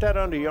 kind of put that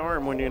under your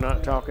arm when you're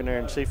not talking there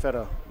and see if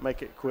that'll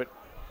make it quit.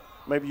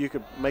 Maybe you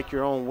could make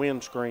your own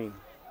wind screen.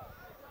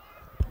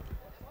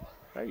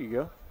 There you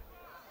go.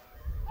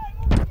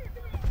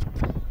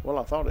 Well,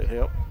 I thought it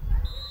helped.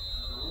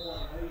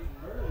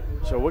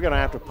 So we're going to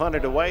have to punt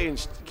it away.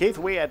 And Keith,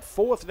 we had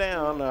 4th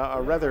down,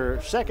 or rather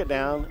 2nd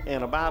down,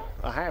 and about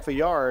a half a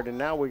yard, and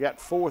now we got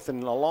 4th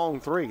and a long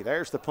 3.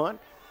 There's the punt.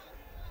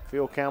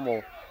 Phil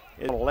Campbell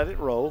is going to let it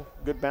roll.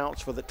 Good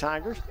bounce for the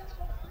Tigers.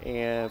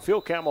 And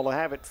Phil Campbell will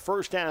have it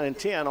 1st down and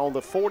 10 on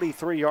the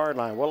 43-yard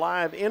line. We're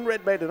live in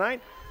Red Bay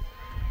tonight.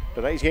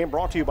 Today's game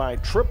brought to you by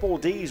Triple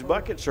D's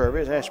Bucket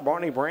Service. Ask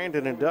Barney,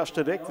 Brandon, and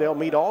Dusty Dick. They'll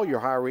meet all your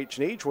high-reach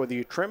needs, whether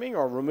you're trimming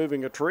or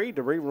removing a tree,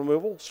 debris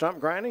removal, stump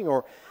grinding,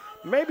 or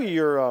maybe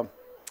you're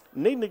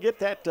needing to get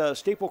that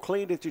steeple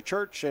cleaned at your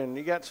church and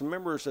you got some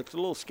members that's a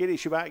little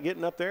skittish about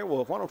getting up there.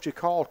 Well, why don't you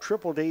call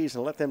Triple D's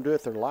and let them do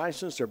it? They're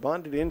licensed, they're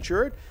bonded,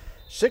 insured.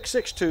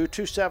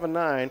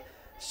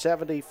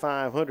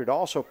 662-279-7500.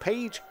 Also,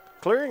 Page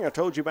Clearing, I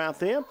told you about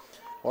them.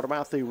 What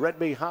about the Red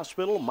Bay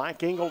Hospital?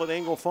 Mike Engel at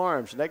Engel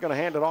Farms. They're going to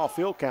hand it off.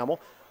 Phil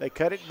Campbell. They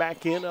cut it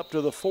back in up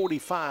to the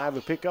 45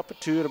 and pick up a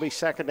 2. It'll be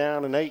 2nd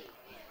down and 8.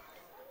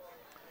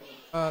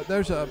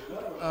 There's a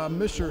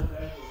Mr.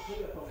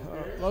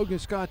 Logan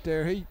Scott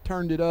there. He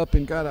turned it up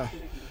and got a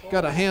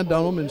hand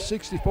on him. And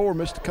 64,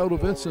 Mr. Dakota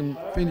Vinson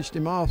finished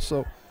him off.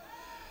 So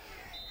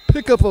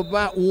pick up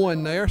about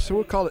 1 there. So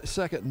we'll call it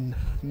 2nd and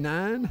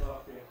 9.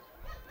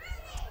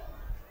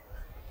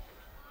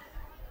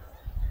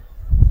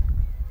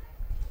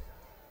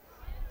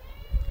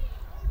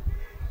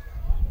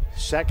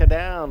 Second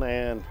down,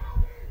 and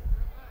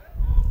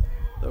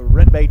the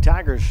Red Bay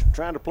Tigers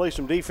trying to play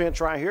some defense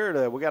right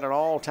here. We got an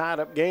all tied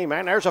up game,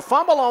 and there's a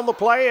fumble on the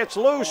play. It's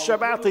loose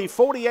about the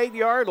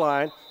 48-yard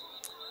line,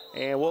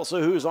 and we'll see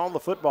who's on the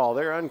football.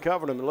 They're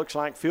uncovering him. It looks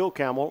like Phil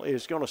Campbell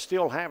is going to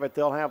still have it.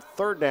 They'll have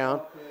 3rd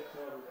down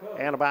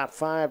and about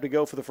 5 to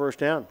go for the 1st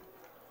down.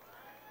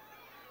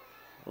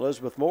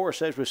 Elizabeth Moore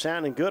says we're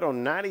sounding good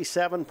on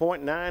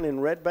 97.9 in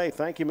Red Bay.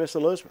 Thank you, Miss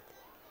Elizabeth.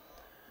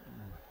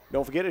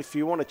 Don't forget, if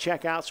you want to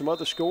check out some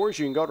other scores,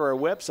 you can go to our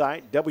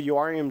website,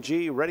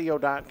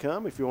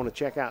 WRMG-Radio.com. If you want to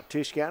check out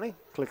Tisch County,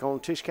 click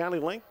on Tisch County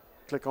link,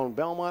 click on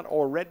Belmont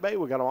or Red Bay.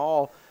 We've got them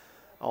all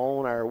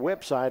on our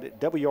website at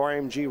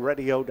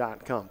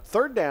WRMG-Radio.com.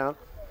 3rd down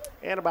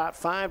and about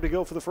 5 to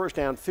go for the 1st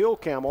down. Phil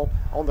Campbell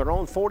on their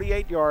own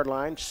 48-yard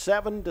line,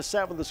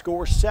 7-7 the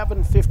score,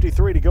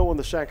 7:53 to go in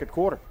the 2nd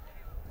quarter.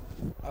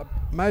 I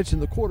imagine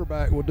the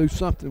quarterback will do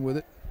something with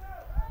it.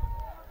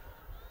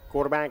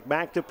 Quarterback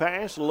back to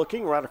pass,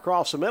 looking right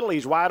across the middle.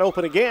 He's wide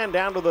open again,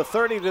 down to the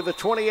 30 to the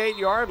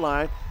 28-yard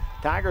line.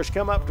 Tigers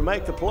come up to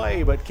make the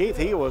play, but Keith,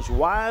 he was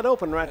wide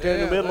open right there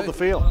in the middle of the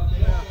field.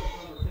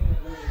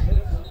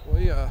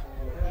 Yeah.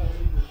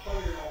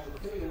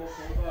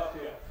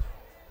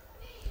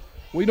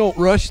 We don't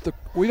rush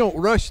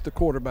the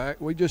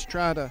quarterback. We just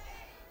try to.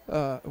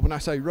 When I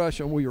say rush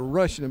him, we are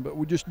rushing him, but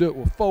we just do it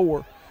with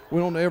 4. We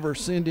don't ever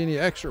send any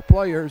extra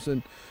players,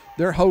 and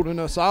they're holding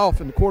us off,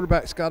 and the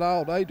quarterback's got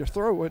all day to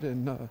throw it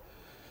and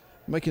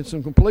making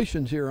some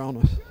completions here on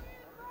us.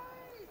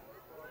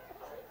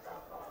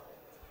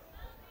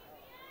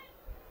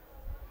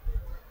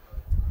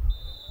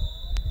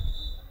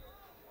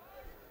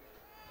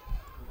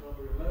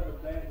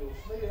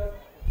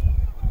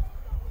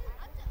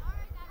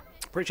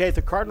 Appreciate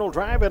the Cardinal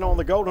driving on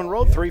the Golden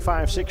Road,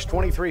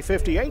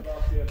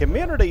 356-2358.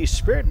 Community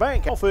Spirit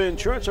Bank, Alpha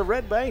Insurance of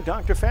Red Bay,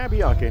 Dr.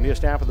 Fabianca and his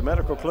staff at the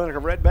Medical Clinic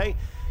of Red Bay,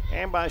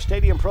 and by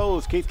Stadium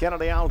Pros, Keith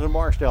Kennedy, Alton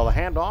Barstow. The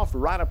handoff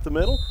right up the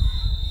middle,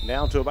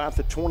 down to about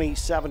the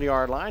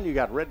 27-yard line. You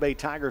got Red Bay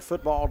Tiger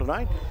football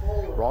tonight,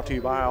 brought to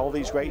you by all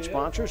these great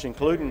sponsors,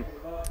 including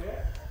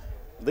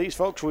these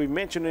folks we've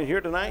mentioned in here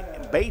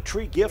tonight. Bay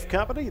Tree Gift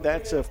Company,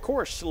 that's, of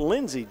course,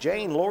 Lindsay,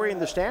 Jane, Lori, and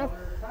the staff.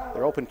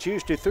 They're open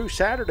Tuesday through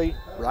Saturday,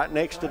 right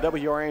next to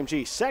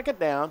WRMG. Second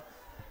down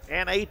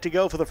and 8 to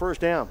go for the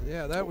first down.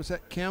 Yeah, that was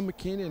that Cam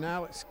McKinney and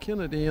Alex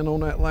Kennedy in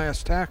on that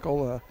last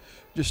tackle.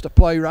 Just a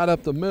play right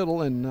up the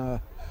middle, and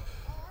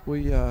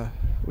we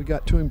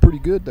got to him pretty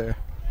good there.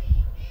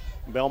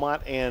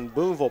 Belmont and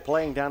Boonville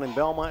playing down in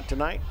Belmont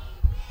tonight.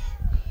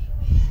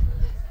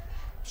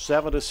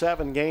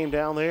 7-7 game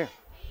down there.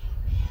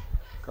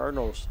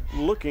 Cardinals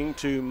looking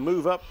to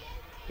move up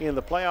in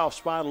the playoff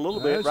spot a little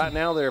bit. Right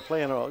now they're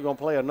going to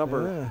play a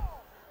number. Yeah.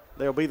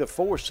 They'll be the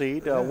 4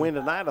 seed. Win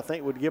tonight, I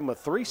think, would give them a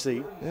 3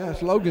 seed. Yeah,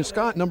 it's Logan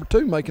Scott, number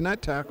 2, making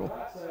that tackle.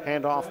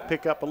 Handoff,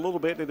 pick up a little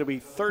bit. It'll be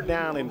 3rd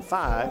down and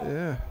 5.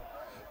 Yeah,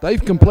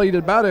 they've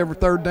completed about every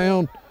 3rd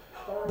down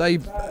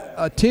they've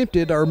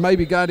attempted, or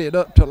maybe got it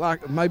up to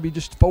like maybe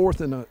just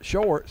 4th and a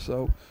short.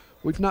 So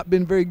we've not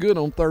been very good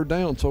on 3rd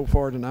down so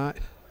far tonight.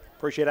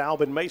 Appreciate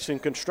Albin Mason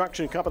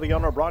Construction Company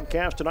on our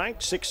broadcast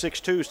tonight,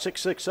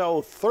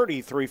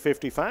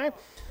 662-660-3355.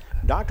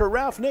 Dr.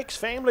 Ralph Nix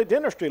Family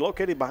Dentistry,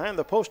 located behind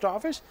the post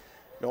office.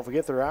 Don't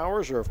forget their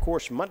hours are, of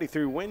course, Monday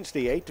through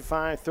Wednesday, 8 to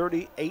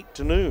 5:30, 8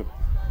 to noon.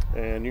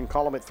 And you can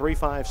call them at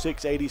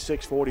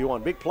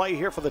 356-8641. Big play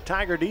here for the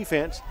Tiger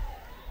defense.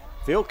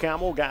 Phil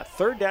Campbell got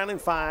 3rd down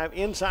and 5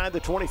 inside the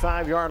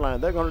 25-yard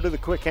line. They're going to do the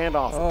quick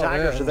handoff. The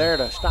Tigers are there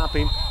to stop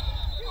him.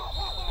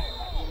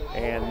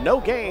 And no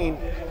gain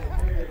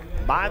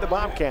by the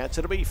Bobcats.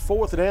 It'll be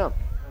 4th down.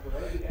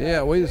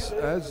 Yeah,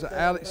 as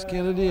Alex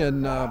Kennedy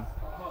and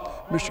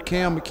Mr.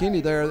 Cam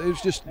McKinney there, it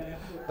was just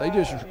they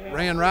just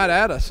ran right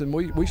at us, and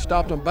we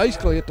stopped them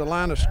basically at the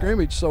line of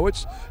scrimmage. So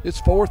it's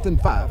 4th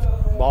and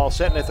 5. Ball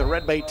setting at the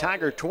Red Bay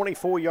Tiger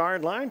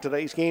 24-yard line.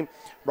 Today's game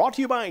brought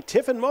to you by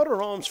Tiffin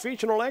Motorhomes,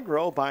 featuring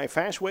Allegro, by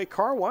Fastway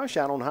Car Wash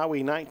out on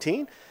Highway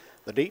 19,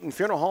 the Deaton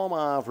Funeral Home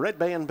of Red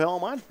Bay and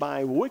Belmont,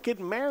 by Wicked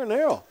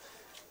Marinero.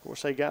 Of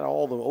course, they got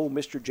all the old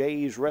Mr.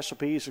 J's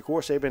recipes. Of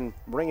course, they've been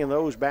bringing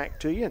those back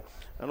to you.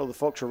 I know the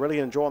folks are really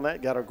enjoying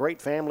that. Got a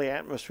great family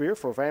atmosphere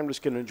for families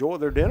can enjoy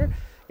their dinner.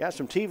 Got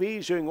some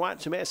TVs. You can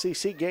watch some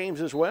SEC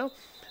games as well.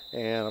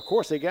 And, of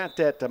course, they got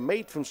that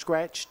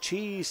made-from-scratch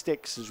cheese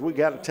sticks as we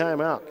got a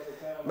timeout.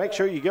 Make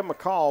sure you give them a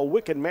call,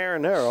 Wicked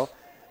Marinero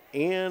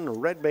in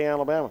Red Bay,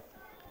 Alabama.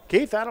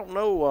 Keith, I don't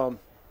know.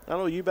 I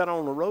know you've been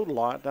on the road a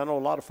lot. I know a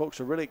lot of folks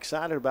are really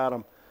excited about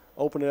them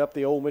opening up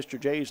the old Mr.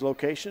 J's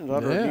locations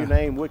under a new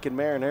name, Wicked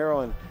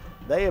Marinero, and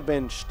they have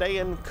been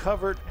staying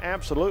covered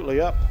absolutely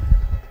up.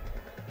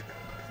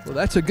 Well,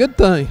 that's a good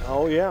thing.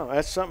 Oh, yeah.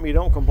 That's something you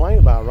don't complain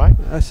about, right?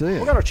 That's it.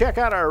 We're going to check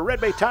out our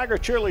Red Bay Tiger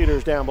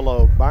cheerleaders down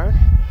below, Byron.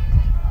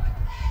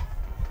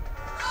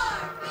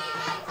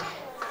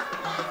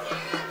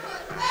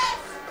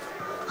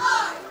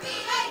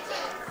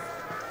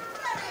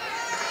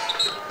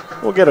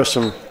 We'll get us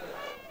some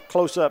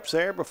close-ups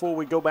there before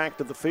we go back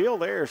to the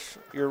field. There's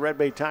your Red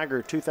Bay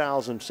Tiger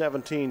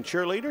 2017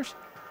 cheerleaders.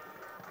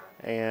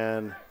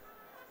 And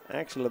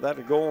actually,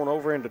 that'll go on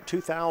over into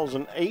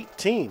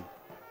 2018.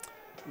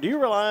 Do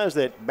you realize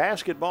that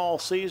basketball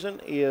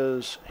season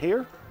is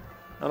here?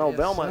 I know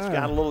Belmont's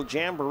got a little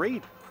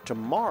jamboree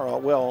tomorrow.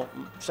 Well,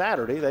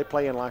 Saturday. They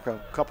play in like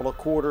a couple of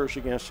quarters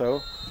against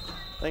I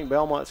think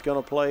Belmont's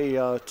going to play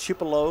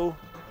Tupelo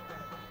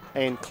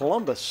and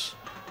Columbus.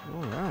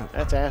 All right.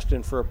 That's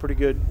asking for a pretty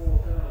good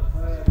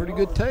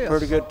test.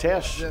 Pretty good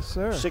test. Yes,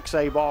 sir.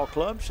 6A ball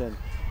clubs, and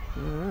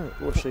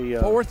we'll see.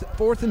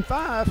 4th and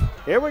 5.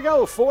 Here we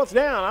go, 4th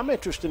down. I'm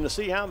interested to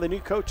see how the new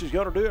coach is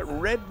going to do it.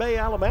 Red Bay,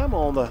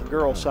 Alabama on the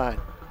girls' side.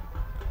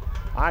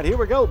 All right, here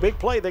we go. Big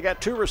play. They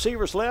got 2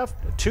 receivers left,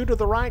 2 to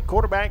the right.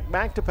 Quarterback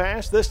back to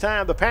pass. This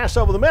time the pass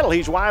over the middle.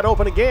 He's wide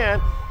open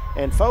again.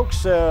 And,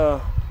 folks,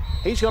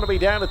 he's going to be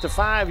down at the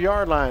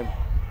 5-yard line.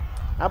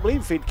 I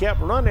believe if he'd kept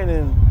running,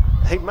 and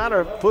he might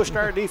have pushed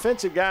our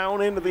defensive guy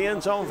on into the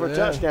end zone for a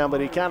touchdown, but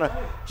he kind of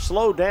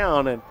slowed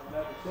down. And,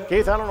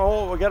 Keith, I don't know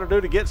what we got to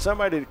do to get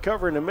somebody to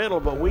cover in the middle,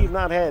 but we've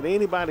not had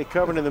anybody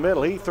covering in the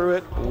middle. He threw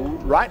it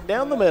right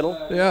down the middle.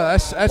 Yeah,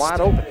 that's wide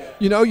open.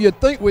 You know,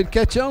 you'd think we'd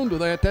catch on to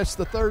that. That's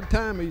the 3rd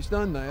time he's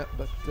done that,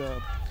 but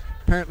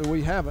apparently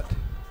we haven't.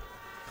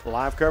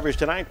 Live coverage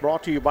tonight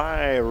brought to you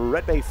by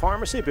Red Bay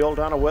Pharmacy, Bill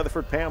Donna,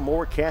 Weatherford, Pam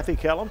Moore, Kathy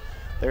Kellum,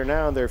 They're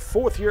now in their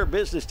 4th year of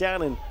business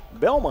down in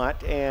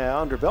Belmont and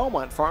under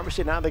Belmont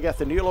Pharmacy. Now they got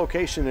the new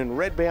location in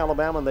Red Bay,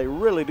 Alabama, and they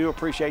really do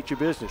appreciate your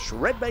business.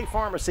 Red Bay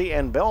Pharmacy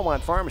and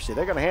Belmont Pharmacy.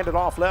 They're going to hand it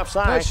off left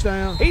side.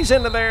 Touchdown. He's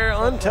into there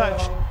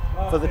untouched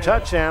for the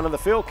touchdown of the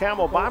Phil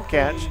Campbell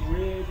Bobcats.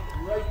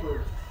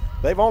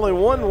 They've only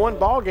won one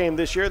ball game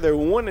this year. They're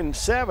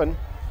 1-7,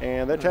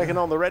 and they're taking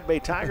on the Red Bay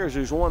Tigers,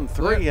 who's won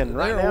 3. And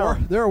right now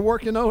they're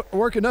working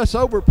us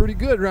over pretty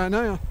good right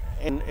now.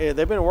 And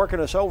they've been working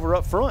us over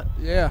up front.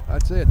 Yeah,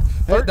 that's it.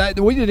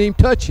 We didn't even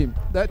touch him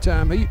that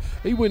time.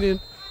 He went in.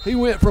 He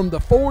went from the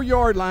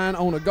 4-yard line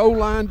on a goal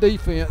line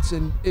defense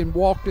and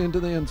walked into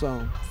the end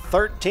zone.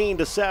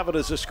 13-7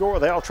 is the score.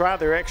 They'll try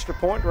their extra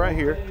point right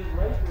here.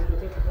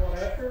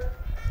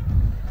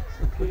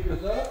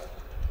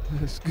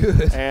 It's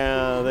good.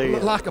 And the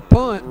looked like a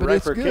punt, but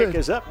it's good. kick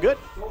is up. Good.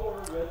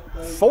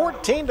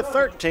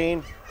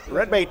 14-13.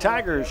 Red Bay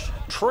Tigers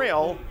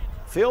trail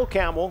Phil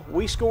Campbell.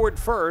 We scored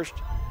first.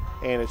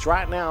 And it's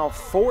right now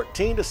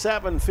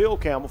 14-7 Phil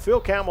Campbell. Phil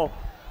Campbell,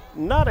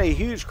 not a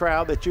huge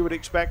crowd that you would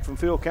expect from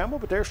Phil Campbell,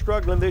 but they're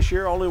struggling this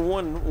year. Only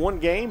one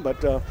game, but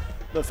the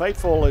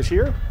faithful is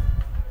here.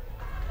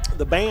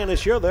 The band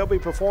is here. They'll be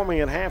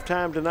performing at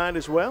halftime tonight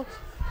as well.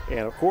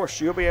 And, of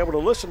course, you'll be able to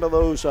listen to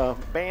those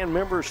band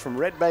members from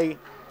Red Bay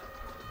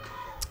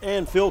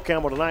and Phil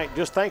Campbell tonight.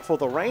 Just thankful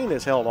the rain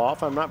is held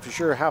off. I'm not for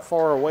sure how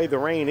far away the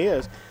rain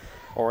is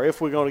or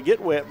if we're going to get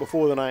wet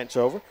before the night's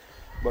over.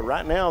 But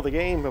right now, the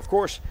game, of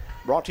course,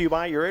 brought to you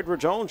by your Edward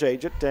Jones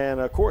agent. And,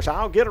 of course,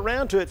 I'll get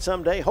around to it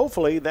someday.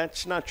 Hopefully,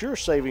 that's not your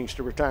savings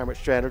to retirement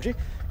strategy.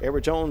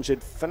 Edward Jones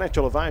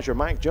financial advisor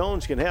Mike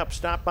Jones can help.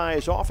 Stop by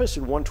his office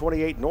at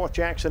 128 North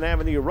Jackson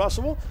Avenue,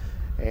 Russellville.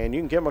 And you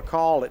can give him a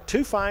call at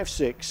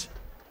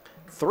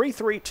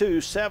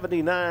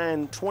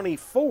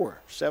 256-332-7924.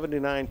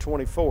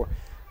 7924.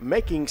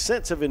 Making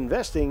Sense of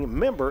Investing,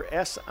 member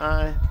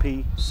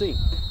SIPC.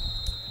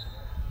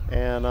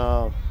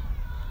 And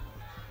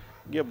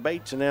give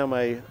Bates and them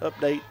a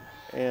update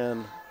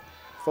and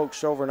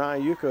folks over in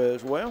Iuka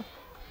as well.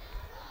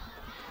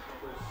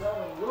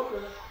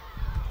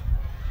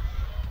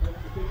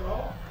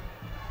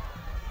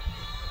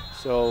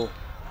 So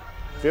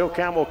Phil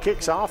Campbell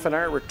kicks off, and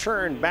our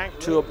return back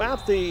to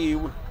about the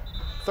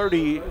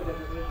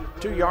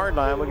 32-yard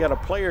line. We got a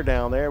player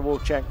down there. We'll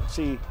check and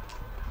see.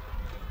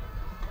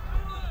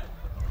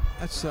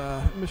 That's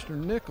Mr.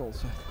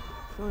 Nichols, I think.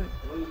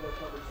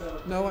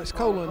 No, it's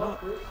Colin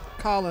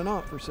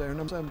Opfers there,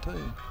 number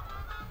 17.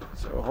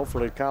 So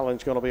hopefully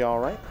Colin's going to be all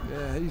right.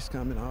 Yeah, he's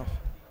coming off.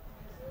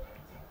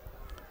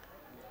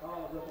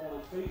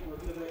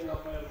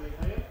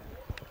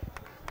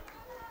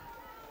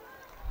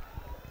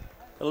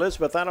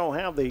 Elizabeth, I don't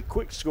have the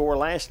quick score.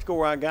 Last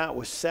score I got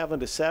was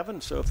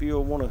 7-7. So if you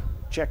want to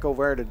check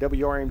over there to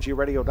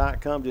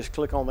WRMG-radio.com, just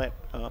click on that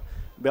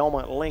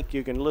Belmont link.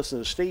 You can listen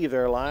to Steve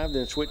there live,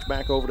 then switch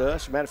back over to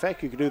us. As a matter of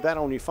fact, you can do that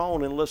on your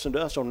phone and listen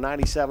to us on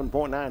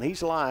 97.9.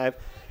 He's live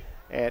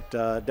at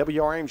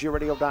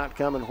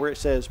WRMG-radio.com, and where it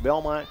says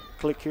Belmont,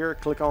 click here,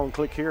 click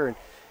here, and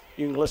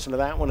you can listen to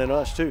that one and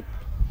us too.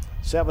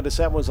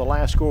 7-7 was the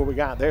last score we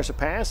got. There's a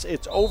pass.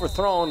 It's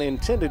overthrown,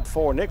 intended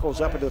for Nichols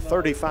up at the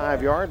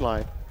 35-yard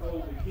line.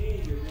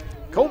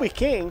 Kobe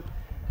King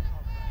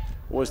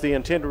was the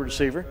intended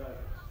receiver.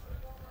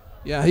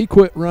 Yeah, he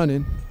quit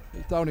running.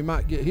 He thought he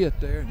might get hit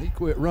there, and he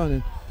quit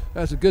running.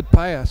 That's a good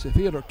pass. If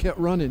he had kept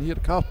running, he'd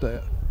have caught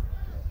that.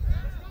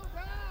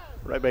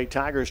 Red Bay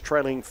Tigers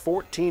trailing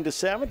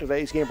 14-7.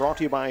 Today's game brought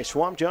to you by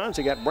Swamp Johns.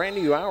 They got brand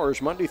new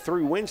hours Monday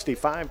through Wednesday,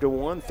 5 to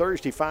 1,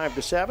 Thursday 5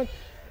 to 7.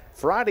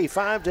 Friday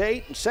 5 to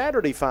 8 and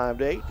Saturday 5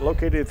 to 8,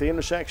 located at the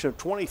intersection of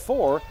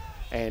 24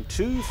 and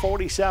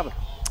 247.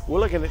 We're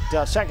looking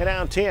at second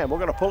down 10. We're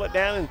going to pull it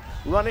down and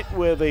run it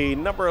with the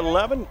number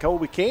 11,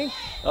 Kobe King,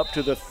 up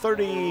to the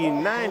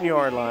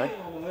 39-yard line.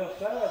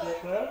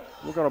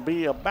 We're going to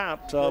be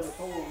about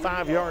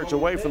 5 yards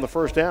away from the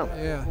first down.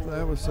 Yeah,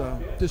 that was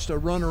just a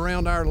run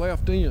around our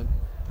left end.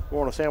 We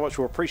want to say how much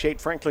we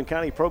appreciate Franklin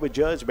County Probate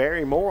Judge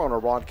Barry Moore on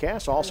our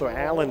broadcast. Also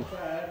Allen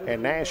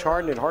and Nash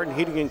Harden at Harden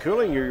Heating and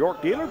Cooling, your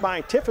York dealer.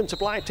 By Tiffin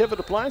Supply, Tiffin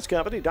Appliance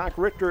Company.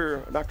 Dr. Rick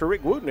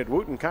Wooten at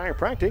Wooten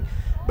Chiropractic.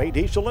 Bay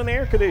Diesel and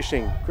Air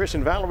Conditioning. Chris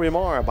and Valerie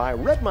Marr. By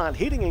Redmont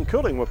Heating and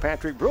Cooling with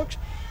Patrick Brooks.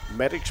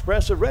 Med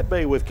Express of Red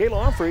Bay with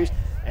Kayla Humphreys.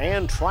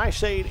 And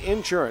Tri-State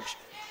Insurance.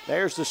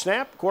 There's the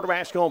snap.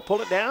 Quarterback's going to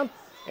pull it down.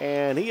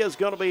 And he is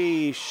going to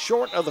be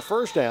short of the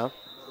first down.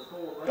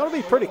 Going to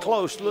be pretty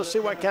close. Let's see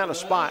what kind of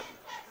spot.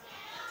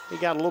 He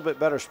got a little bit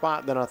better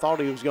spot than I thought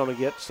he was going to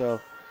get. So,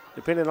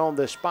 depending on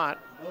this spot,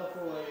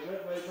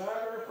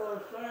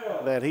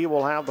 that he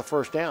will have the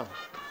first down.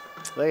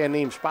 They hadn't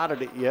even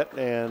spotted it yet,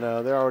 and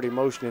they're already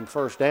motioning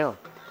first down.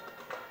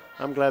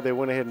 I'm glad they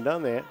went ahead and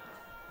done that.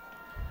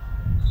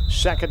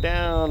 Second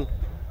down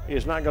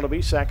is not going to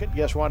be second.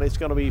 Guess what? It's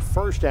going to be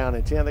first down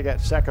and 10. They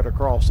got second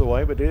across the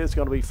way, but it is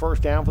going to be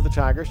first down for the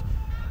Tigers.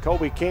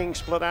 Kobe King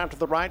split out to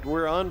the right.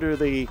 We're under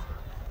the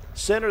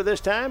center this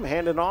time,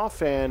 handing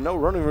off, and no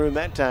running room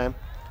that time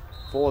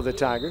for the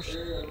Tigers.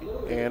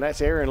 And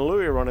that's Aaron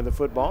Louie running the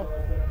football.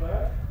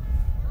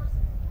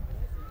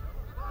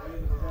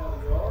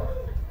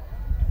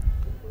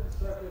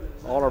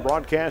 On our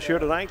broadcast here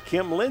tonight,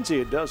 Kim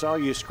Lindsay does all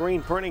your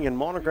screen printing and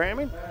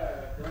monogramming.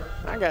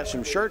 I got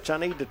some shirts I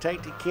need to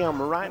take to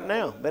Kim right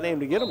now. Been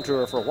aiming to get them to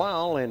her for a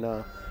while,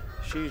 and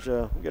she's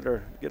get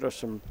her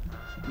some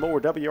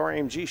more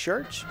WRMG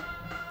shirts.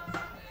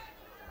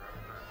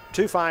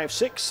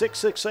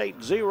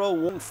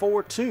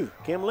 256-668-0142.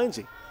 Kim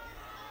Lindsay.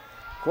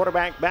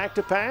 Quarterback back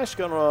to pass.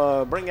 Going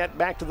to bring that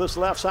back to this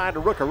left side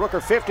to Rooker.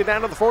 Rooker 50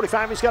 down to the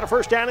 45. He's got a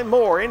first down and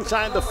more.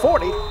 Inside the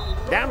 40,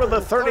 down to the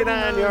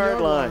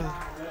 39-yard line.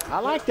 I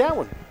like that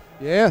one.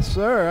 Yes,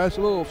 sir. That's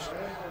a little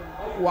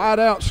wide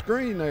out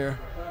screen there.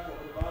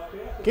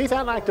 Keith,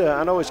 I'd like to,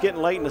 I know it's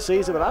getting late in the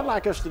season, but I'd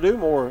like us to do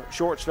more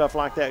short stuff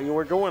like that. You know,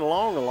 we're going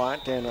along a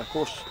lot, and of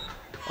course,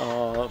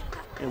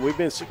 and we've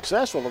been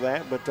successful at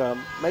that, but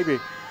maybe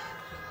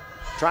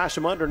try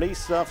some underneath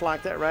stuff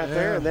like that right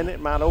there, and then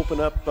it might open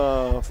up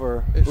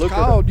for It's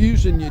called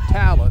using your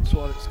talents,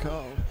 what it's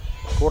called.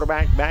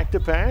 Quarterback back to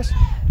pass.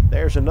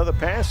 There's another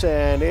pass,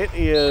 and it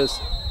is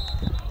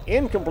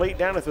incomplete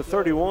down at the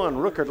 31.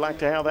 Rooker'd like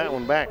to have that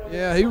one back.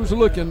 Yeah, he was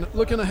looking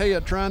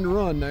ahead, trying to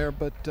run there,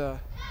 but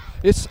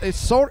it's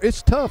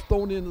tough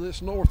throwing into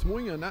this north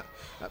wind. That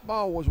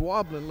ball was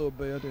wobbling a little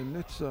bit, and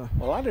it's.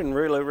 Well, I didn't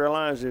really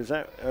realize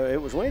it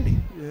was windy.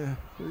 Yeah.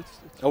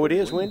 Oh, it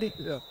is windy?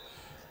 Yeah.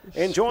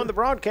 Enjoying the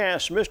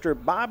broadcast, Mr.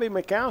 Bobby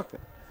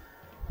McAlpin.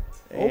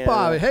 Oh,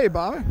 Bobby. Hey,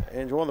 Bobby.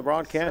 Enjoying the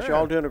broadcast.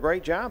 Y'all doing a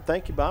great job.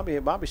 Thank you, Bobby.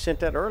 Bobby sent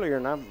that earlier,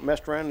 and I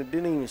messed around and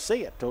didn't even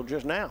see it till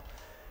just now.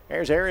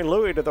 There's Aaron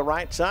Louie to the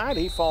right side.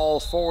 He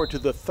falls forward to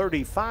the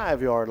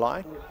 35-yard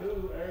line.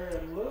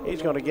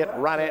 He's going to get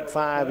right at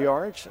 5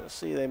 yards. Let's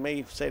see, they may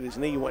have said his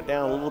knee went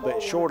down a little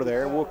bit short of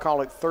there. We'll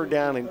call it 3rd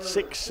down and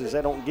 6, as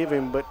they don't give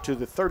him but to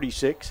the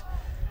 36.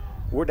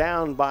 We're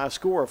down by a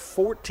score of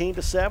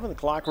 14-7. The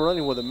clock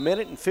running with 1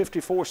 minute and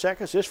 54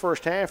 seconds. This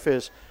first half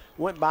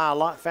went by a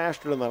lot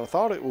faster than I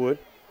thought it would.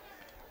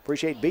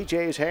 Appreciate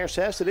BJ's Hair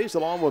Necessities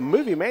along with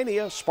Movie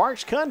Mania,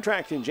 Sparks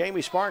Contracting.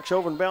 Jamie Sparks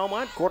over in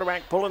Belmont.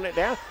 Quarterback pulling it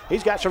down.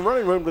 He's got some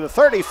running room to the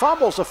 30.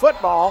 Fumbles the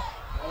football.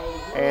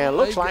 And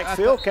looks like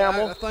Phil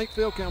Campbell. I think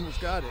Phil Campbell's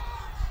got it.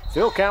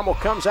 Phil Campbell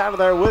comes out of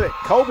there with it.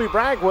 Kobe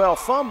Bragwell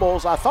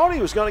fumbles. I thought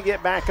he was going to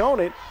get back on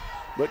it,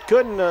 but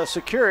couldn't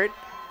secure it.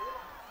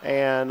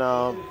 And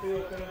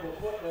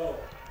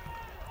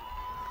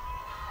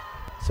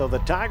so the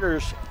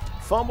Tigers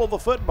fumble the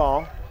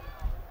football,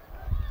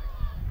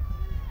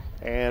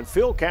 and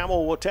Phil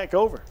Campbell will take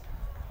over.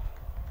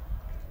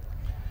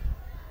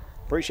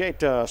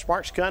 Appreciate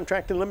Sparks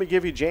Contracting. Let me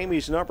give you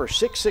Jamie's number,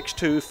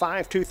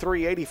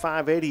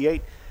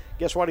 662-523-8588.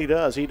 Guess what he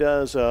does? He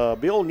does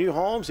build new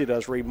homes. He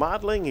does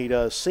remodeling. He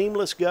does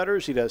seamless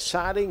gutters. He does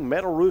siding,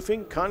 metal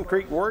roofing,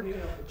 concrete work.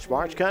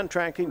 Sparks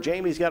Contracting.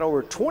 Jamie's got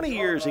over 20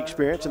 years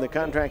experience in the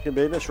contracting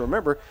business.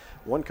 Remember,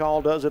 one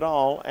call does it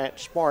all at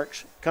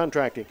Sparks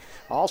Contracting.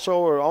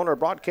 Also on our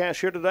broadcast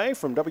here today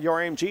from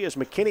WRMG is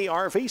McKinney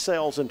RV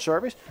Sales and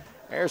Service.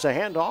 There's a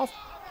handoff.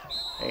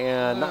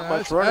 And not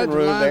much running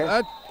room there.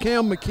 That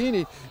Cam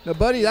McKinney. Now,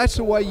 buddy, that's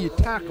the way you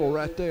tackle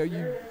right there.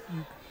 You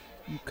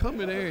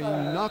come in there and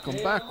you knock them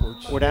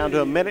backwards. We're down to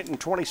 1 minute and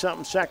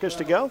 20-something seconds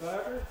to go.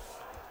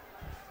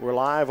 We're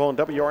live on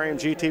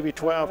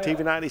WRMG-TV-12,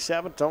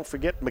 TV97. Don't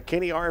forget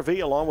McKinney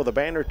RV along with the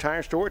Banner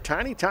Tire Store.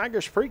 Tiny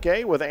Tigers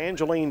Pre-K with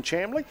Angeline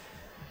Chambley.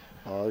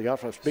 You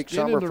got a big Skin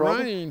summer in the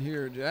program. rain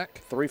here, Jack.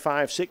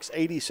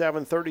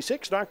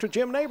 356-8736. Dr.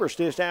 Jim Neighbors,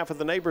 the staff at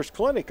the Neighbors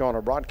Clinic on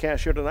our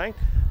broadcast here tonight.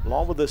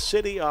 Along with the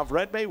city of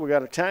Red Bay, we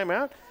got a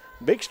timeout.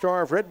 Big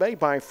Star of Red Bay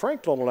by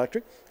Franklin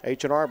Electric.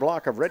 H&R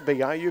Block of Red Bay,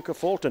 Iuka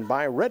Fulton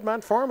by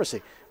Redmont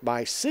Pharmacy,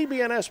 by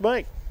CBNS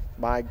Bank,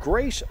 by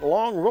Grace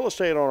Long Real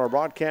Estate on our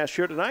broadcast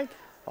here tonight.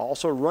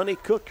 Also, Runny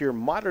Cook, your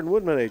modern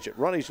woodman agent.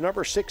 Runny's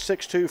number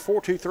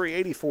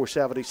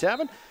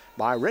 662-423-8477.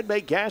 By Red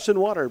Bay Gas and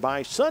Water.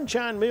 By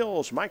Sunshine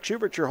Mills. Mike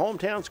Schubert, your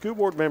hometown school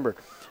board member.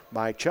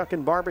 By Chuck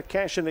and Barbara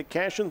Cashin at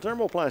Cashin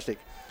Thermoplastic.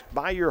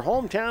 By your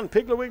hometown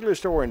Piggly Wiggly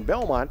store in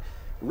Belmont,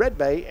 Red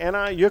Bay, and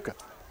Iuka.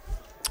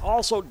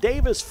 Also,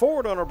 Davis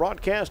Ford on our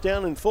broadcast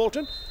down in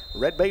Fulton.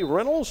 Red Bay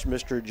Reynolds,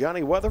 Mr.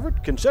 Johnny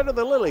Weatherford. Consider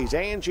the Lilies,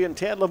 Angie and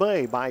Ted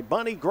LeMay. By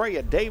Bunny Gray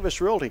at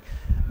Davis Realty.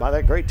 By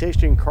that great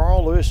tasting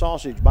Carl Lewis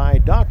Sausage. By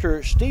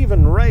Dr.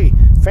 Stephen Ray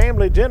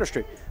Family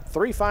Dentistry.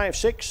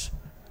 356-8899.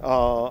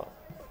 I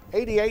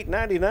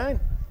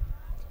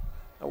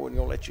wasn't going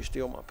to let you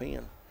steal my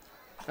pen.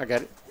 I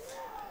got it.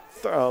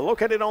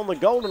 Located on the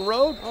Golden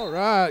Road. All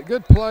right,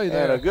 good play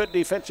there. And a good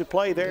defensive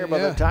play there by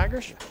the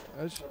Tigers.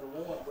 That's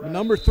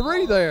number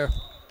 3 there.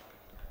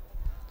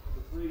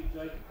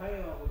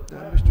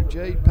 Mr.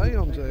 Jade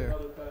Pounds there.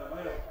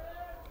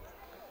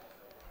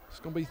 It's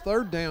going to be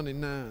 3rd down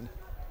and 9.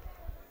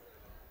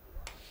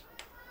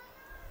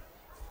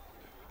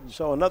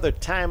 So another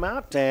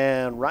timeout,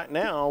 and right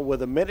now with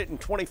 1 minute and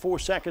 24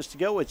 seconds to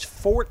go, it's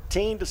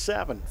 14-7.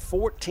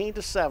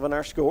 14-7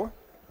 our score.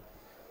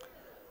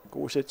 Of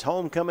course, it's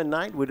homecoming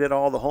night. We did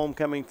all the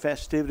homecoming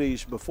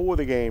festivities before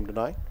the game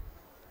tonight.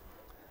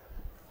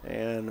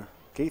 And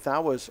Keith, I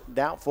was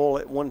doubtful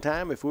at one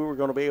time if we were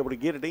going to be able to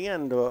get it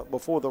in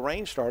before the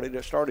rain started.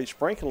 It started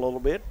sprinkling a little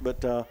bit,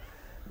 but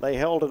They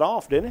held it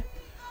off, didn't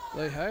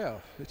they? They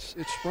have. It's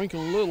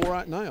sprinkling a little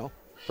right now.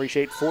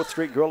 Appreciate 4th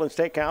Street Grill and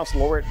Steakhouse,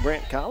 Laura at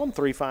Brent Collum,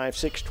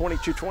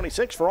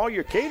 356-2226 for all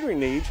your catering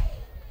needs.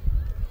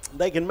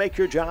 They can make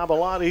your job a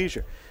lot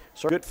easier.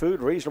 So good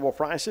food, reasonable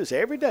prices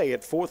every day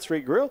at 4th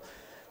Street Grill.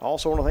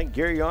 Also want to thank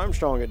Gary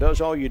Armstrong. It does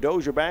all your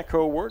dozer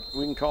backhoe work.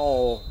 We can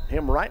call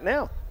him right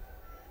now.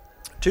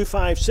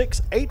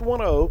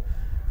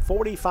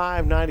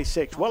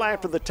 256-810-4596. Well,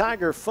 after the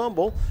Tiger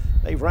fumble,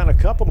 they've run a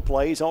couple of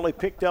plays, only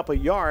picked up a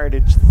yard.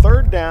 It's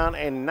 3rd down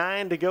and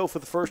 9 to go for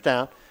the first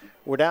down.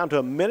 We're down to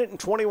 1 minute and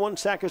 21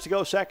 seconds to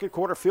go. Second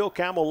quarter, Phil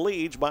Campbell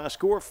leads by a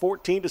score of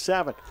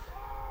 14-7.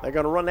 They're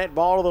going to run that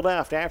ball to the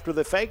left after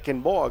the fake,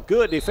 and boy, a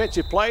good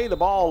defensive play. The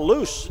ball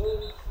loose.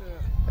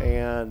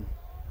 And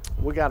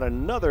we got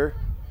another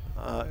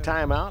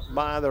timeout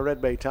by the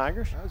Red Bay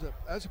Tigers.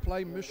 That's a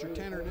play, Mr.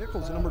 Tanner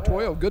Nichols, number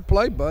 12. Good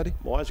play, buddy.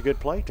 Boy, that's a good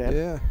play, Tanner.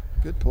 Yeah,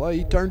 good play.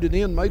 He turned it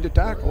in, made the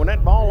tackle. When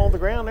that ball on the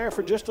ground there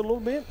for just a little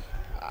bit?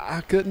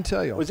 I couldn't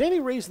tell you. Was there any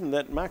reason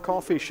that my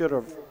coffee should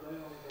have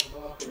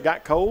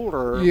got cold?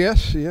 Or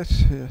Yes.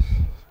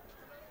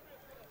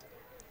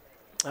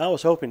 I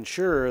was hoping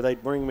sure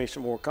they'd bring me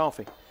some more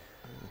coffee,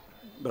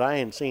 but I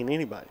ain't seen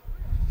anybody.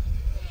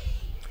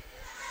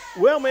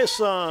 Well, Miss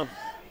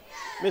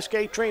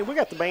K-Train, we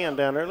got the band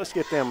down there. Let's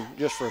get them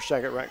just for a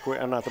second right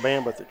quick. Not the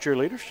band, but the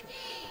cheerleaders.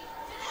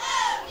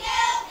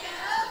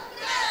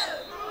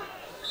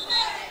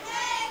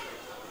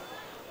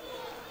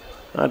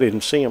 I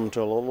didn't see them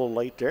until a little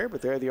late there,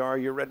 but there they are,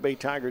 your Red Bay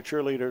Tiger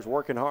cheerleaders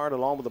working hard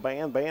along with the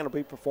band. Band will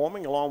be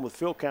performing along with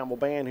Phil Campbell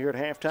Band here at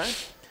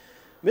halftime.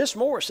 Miss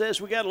Moore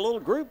says we got a little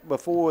group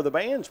before the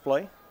bands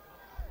play.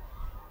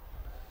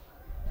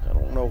 I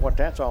don't know what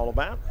that's all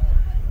about,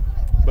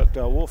 but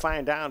we'll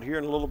find out here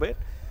in a little bit.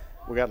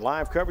 We got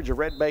live coverage of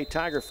Red Bay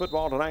Tiger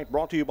football tonight,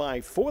 brought to you by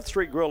 4th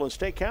Street Grill and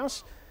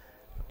Steakhouse.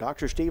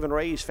 Dr. Stephen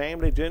Ray's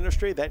Family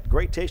Dentistry, that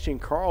great tasting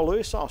Carl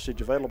Lewis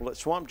sausage available at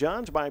Swamp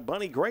John's by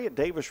Bunny Gray at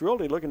Davis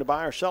Realty. Looking to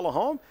buy or sell a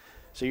home?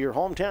 See your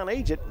hometown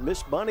agent,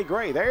 Miss Bunny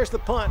Gray. There's the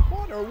punt.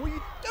 What are we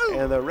doing?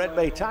 And the Red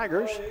Bay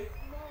Tigers.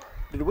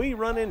 Did we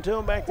run into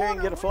him back there and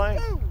get a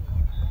flag?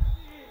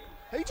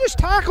 He just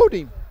tackled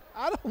him.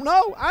 I don't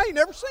know. I ain't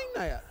never seen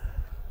that.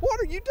 What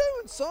are you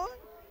doing, son?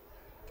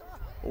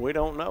 We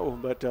don't know,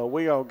 but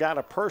we got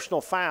a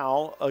personal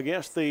foul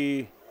against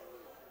the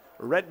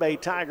Red Bay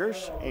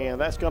Tigers,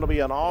 and that's going to be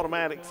an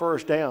automatic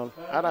first down.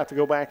 I'd have to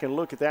go back and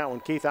look at that one,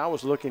 Keith. I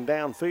was looking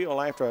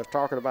downfield after I was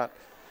talking about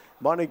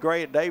Bunny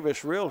Gray at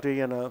Davis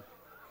Realty, and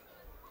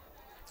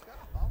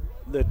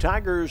the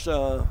Tigers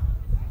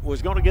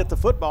was going to get the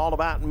football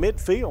about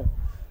midfield,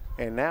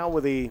 and now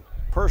with the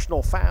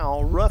personal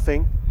foul,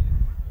 roughing.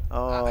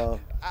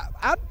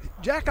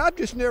 Jack, I've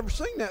just never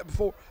seen that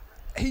before.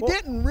 He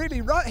didn't really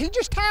run. He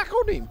just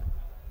tackled him.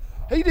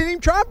 He didn't even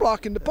try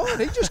blocking the punt.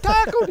 He just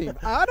tackled him.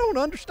 I don't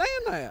understand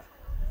that.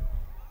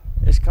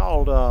 It's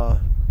called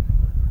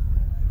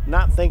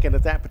not thinking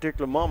at that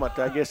particular moment.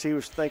 I guess he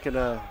was thinking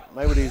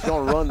maybe he's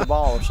going to run the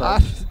ball or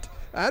something.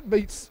 That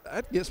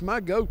gets my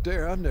goat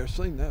there. I've never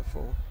seen that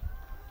before.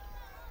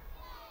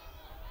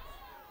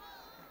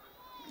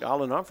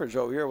 Colin Humphreys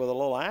over here with a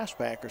little ice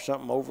pack or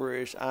something over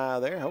his eye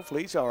there.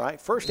 Hopefully he's all right.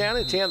 First down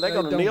and 10. They're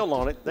going to kneel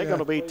on it. They're going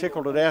to be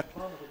tickled to death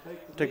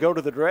to go to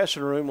the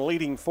dressing room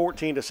leading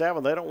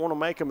 14-7. They don't want to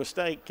make a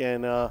mistake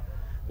and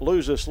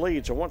lose this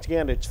lead. So once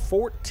again, it's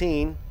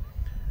 14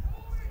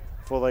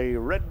 for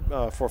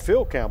the for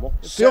Phil Campbell.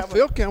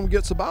 Phil Campbell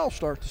gets the ball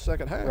start the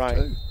second half, right.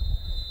 Too.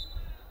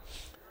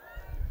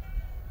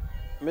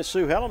 Miss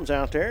Sue Helms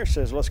out there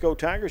says, let's go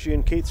Tigers. You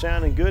and Keith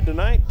sounding good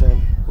tonight.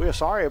 And we're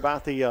sorry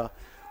about the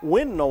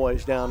wind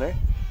noise down there.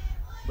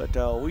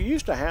 But we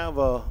used to have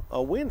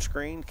a wind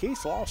screen.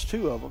 Keith lost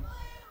 2 of them.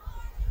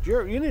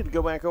 You need to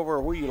go back over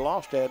where you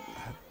lost at.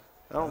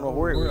 I don't know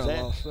where it was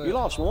at. You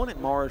lost one at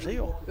Mars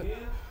Hill.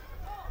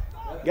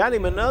 Got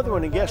him another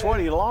one, and guess what?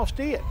 He lost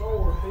it.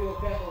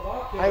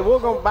 Hey, we're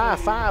going to buy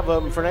 5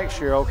 of them for next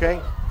year,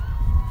 okay?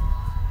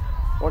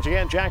 Once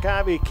again, Jack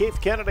Ivey, Keith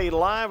Kennedy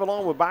live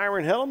along with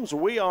Byron Helms.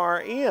 We are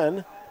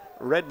in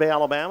Red Bay,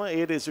 Alabama.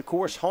 It is, of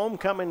course,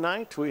 homecoming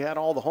night. We had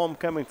all the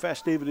homecoming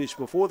festivities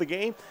before the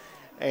game.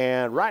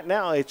 And right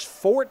now it's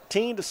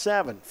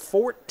 14-7.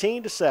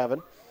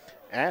 14-7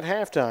 at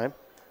halftime.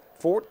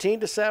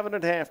 14-7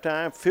 at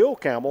halftime. Phil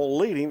Campbell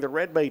leading the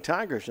Red Bay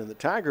Tigers. And the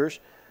Tigers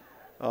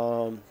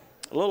a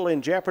little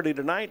in jeopardy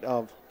tonight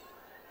of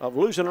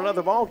losing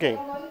another ball game.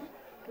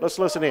 Let's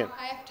listen in.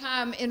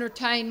 Halftime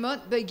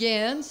entertainment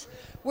begins.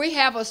 We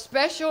have a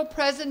special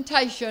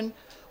presentation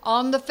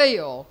on the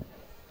field.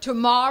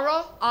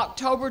 Tomorrow,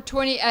 October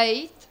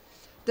 28th,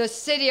 the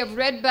city of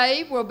Red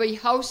Bay will be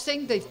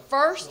hosting the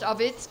first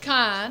of its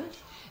kind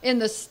in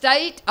the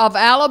state of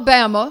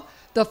Alabama,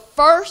 the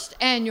first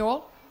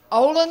annual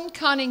Olin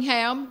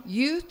Cunningham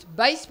Youth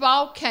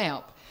Baseball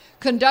Camp,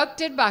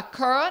 conducted by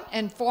current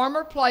and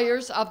former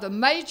players of the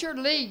Major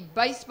League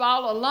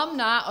Baseball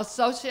Alumni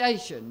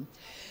Association.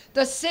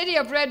 The city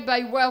of Red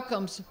Bay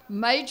welcomes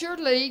Major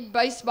League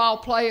Baseball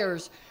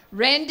players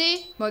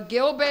Randy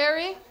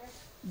McGilberry,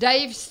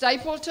 Dave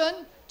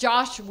Stapleton,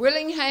 Josh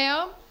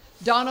Willingham,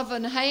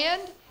 Donovan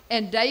Hand,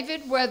 and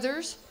David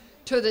Weathers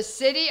to the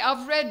city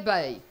of Red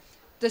Bay.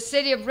 The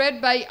city of Red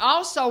Bay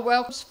also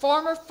welcomes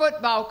former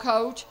football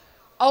coach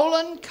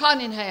Olin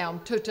Cunningham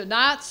to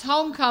tonight's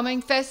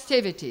homecoming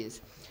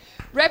festivities.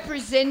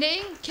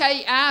 Representing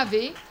Kay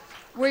Ivy,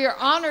 we are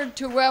honored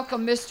to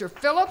welcome Mr.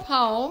 Philip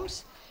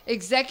Holmes,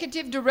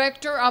 Executive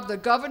Director of the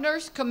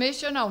Governor's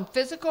Commission on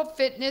Physical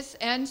Fitness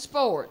and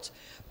Sports,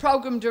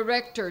 Program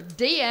Director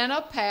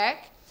Deanna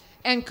Pack,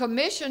 and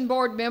Commission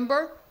Board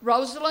Member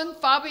Rosalind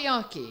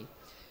Fabianchi.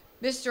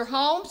 Mr.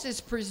 Holmes is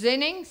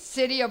presenting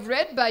City of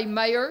Red Bay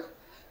Mayor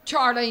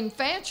Charlene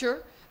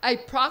Fancher a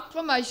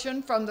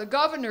proclamation from the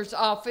Governor's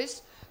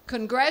Office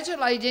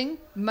congratulating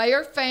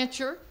Mayor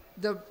Fancher,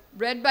 the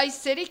Red Bay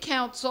City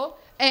Council,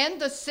 and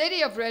the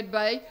City of Red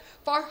Bay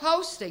for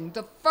hosting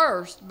the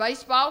first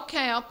baseball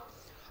camp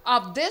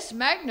of this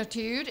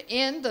magnitude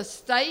in the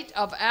state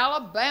of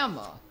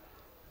Alabama.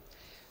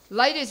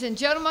 Ladies and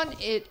gentlemen,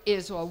 it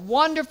is a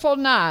wonderful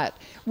night.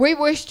 We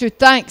wish to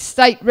thank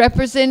State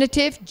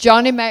Representative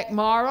Johnny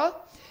McMorrow.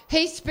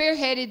 He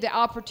spearheaded the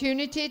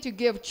opportunity to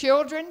give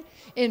children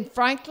in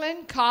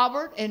Franklin,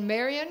 Colbert, and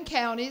Marion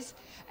counties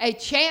a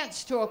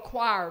chance to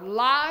acquire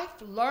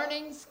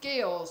life-learning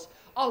skills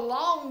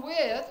along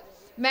with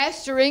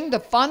mastering the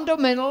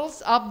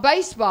fundamentals of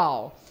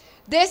baseball.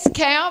 This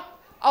camp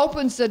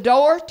opens the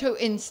door to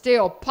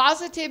instill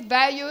positive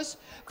values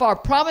for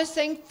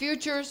promising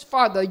futures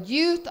for the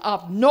youth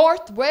of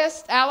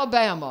Northwest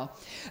Alabama.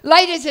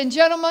 Ladies and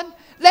gentlemen,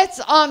 let's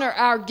honor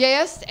our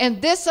guests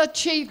and this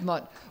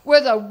achievement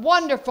with a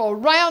wonderful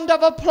round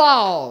of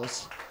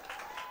applause.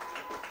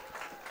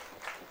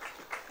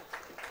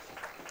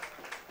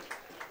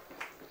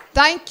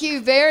 Thank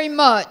you very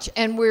much,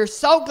 and we're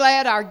so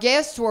glad our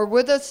guests were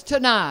with us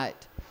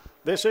tonight.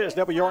 This is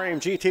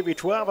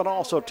WRMG-TV-12 and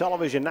also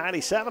Television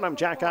 97. I'm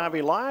Jack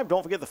Ivy Live.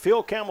 Don't forget the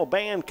Phil Campbell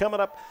Band coming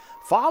up,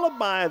 followed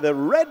by the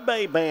Red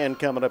Bay Band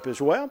coming up as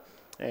well.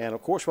 And,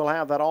 of course, we'll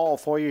have that all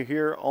for you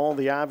here on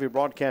the Ivy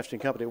Broadcasting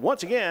Company.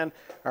 Once again,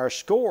 our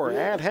score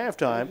at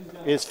halftime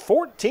is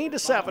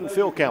 14-7,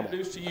 Phil Campbell.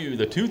 Introduce to you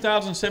the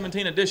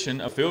 2017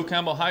 edition of Phil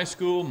Campbell High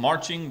School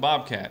Marching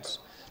Bobcats.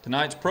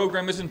 Tonight's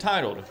program is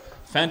entitled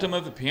Phantom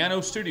of the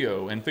Piano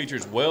Studio and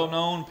features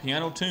well-known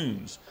piano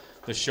tunes.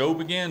 The show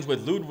begins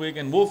with Ludwig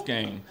and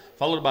Wolfgang,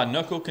 followed by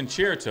Knuckle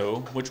Concerto,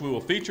 which we will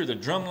feature the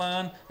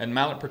drumline and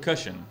mallet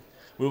percussion.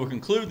 We will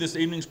conclude this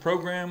evening's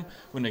program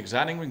with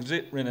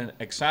an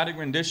exciting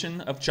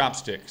rendition of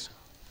Chopsticks.